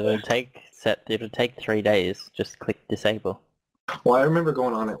 disable it. It'll take 3 days. Just click disable. Well, I remember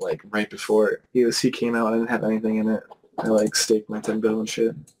going on it like right before EOC came out. I didn't have anything in it. I like staked my 10 bill and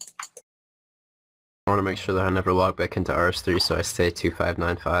shit. I want to make sure that I never log back into RS3, so I stay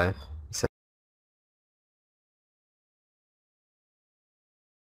 2595.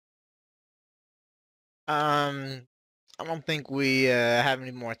 I don't think we have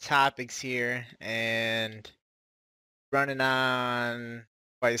any more topics here, and running on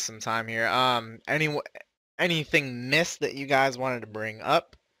quite some time here. Anything missed that you guys wanted to bring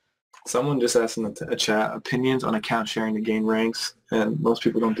up? Someone just asked in the chat opinions on account sharing to gain ranks, and most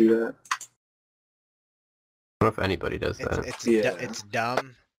people don't do that. I don't know if anybody does that. It's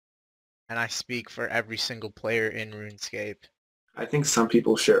dumb, and I speak for every single player in RuneScape. I think some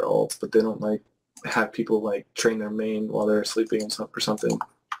people share alts, but they don't like have people like train their main while they're sleeping or something.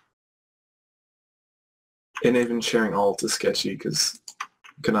 And even sharing alts is sketchy because I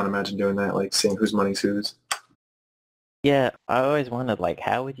could not imagine doing that, like seeing whose money's whose. Yeah, I always wondered, like,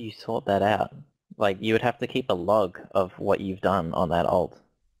 how would you sort that out? Like, you would have to keep a log of what you've done on that alt.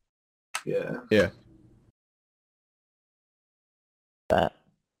 Yeah. Yeah. That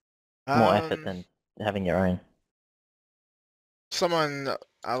more effort Um, than having your own.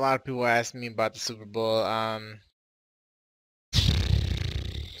 a lot of people asked me about the Super Bowl.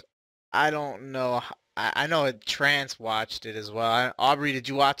 I don't know. I know Trance watched it as well. Aubrey, did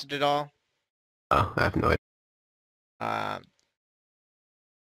you watch it at all? Oh, I have no idea. Um,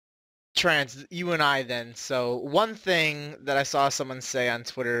 Trance, you and I then. So one thing that I saw someone say on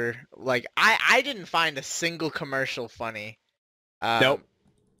Twitter, like I didn't find a single commercial funny. Nope.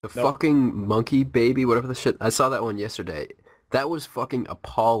 The fucking monkey baby, whatever the shit. I saw that one yesterday. That was fucking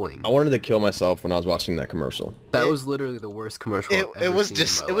appalling. I wanted to kill myself when I was watching that commercial. That was literally the worst commercial I've ever seen in my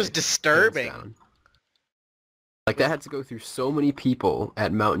it was life, disturbing. hands down. Like, that had to go through so many people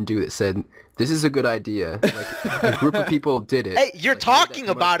at Mountain Dew that said, this is a good idea. Like, a group of people did it. Hey, you're like, made that talking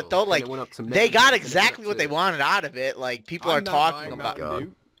about it though, commercial, like and it went up to they millions, got and it went exactly up what they to- wanted out of it. Like people are I'm not talking buying about. Mountain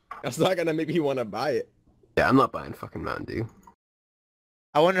Dew. That's not gonna make me want to buy it. Yeah, I'm not buying fucking Mountain Dew.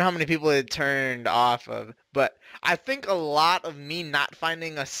 I wonder how many people it turned off of. But I think a lot of me not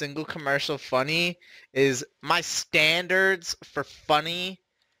finding a single commercial funny is my standards for funny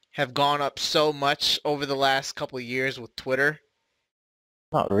have gone up so much over the last couple of years with Twitter.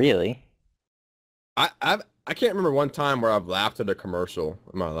 Not really. I can't remember one time where I've laughed at a commercial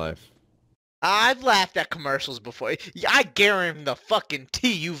in my life. I've laughed at commercials before. I guarantee the fucking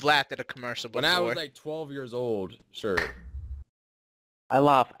T you've laughed at a commercial before. When I was like 12 years old, sure. I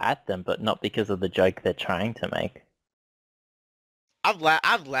laugh at them, but not because of the joke they're trying to make. I've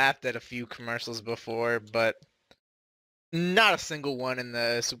laughed at a few commercials before, but not a single one in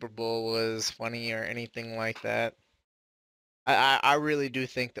the Super Bowl was funny or anything like that. I really do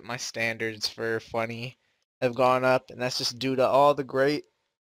think that my standards for funny have gone up, and that's just due to all the great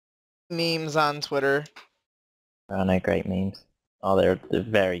memes on Twitter. There are no great memes. Oh, they're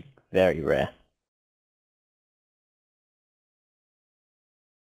very, very rare.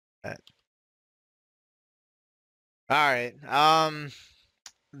 Alright,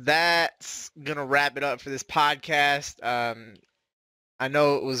 that's gonna wrap it up for this podcast. I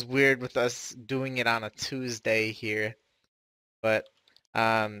know it was weird with us doing it on a Tuesday here, but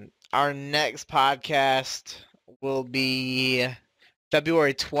our next podcast will be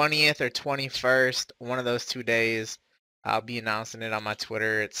February 20th or 21st, one of those 2 days. I'll be announcing it on my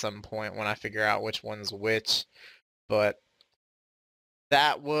Twitter at some point when I figure out which one's which, but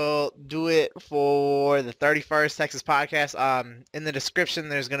that will do it for the 31st Texas podcast. In the description,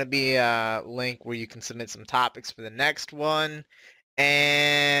 there's going to be a link where you can submit some topics for the next one.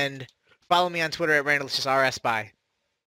 And follow me on Twitter at Randallicious RS. Bye.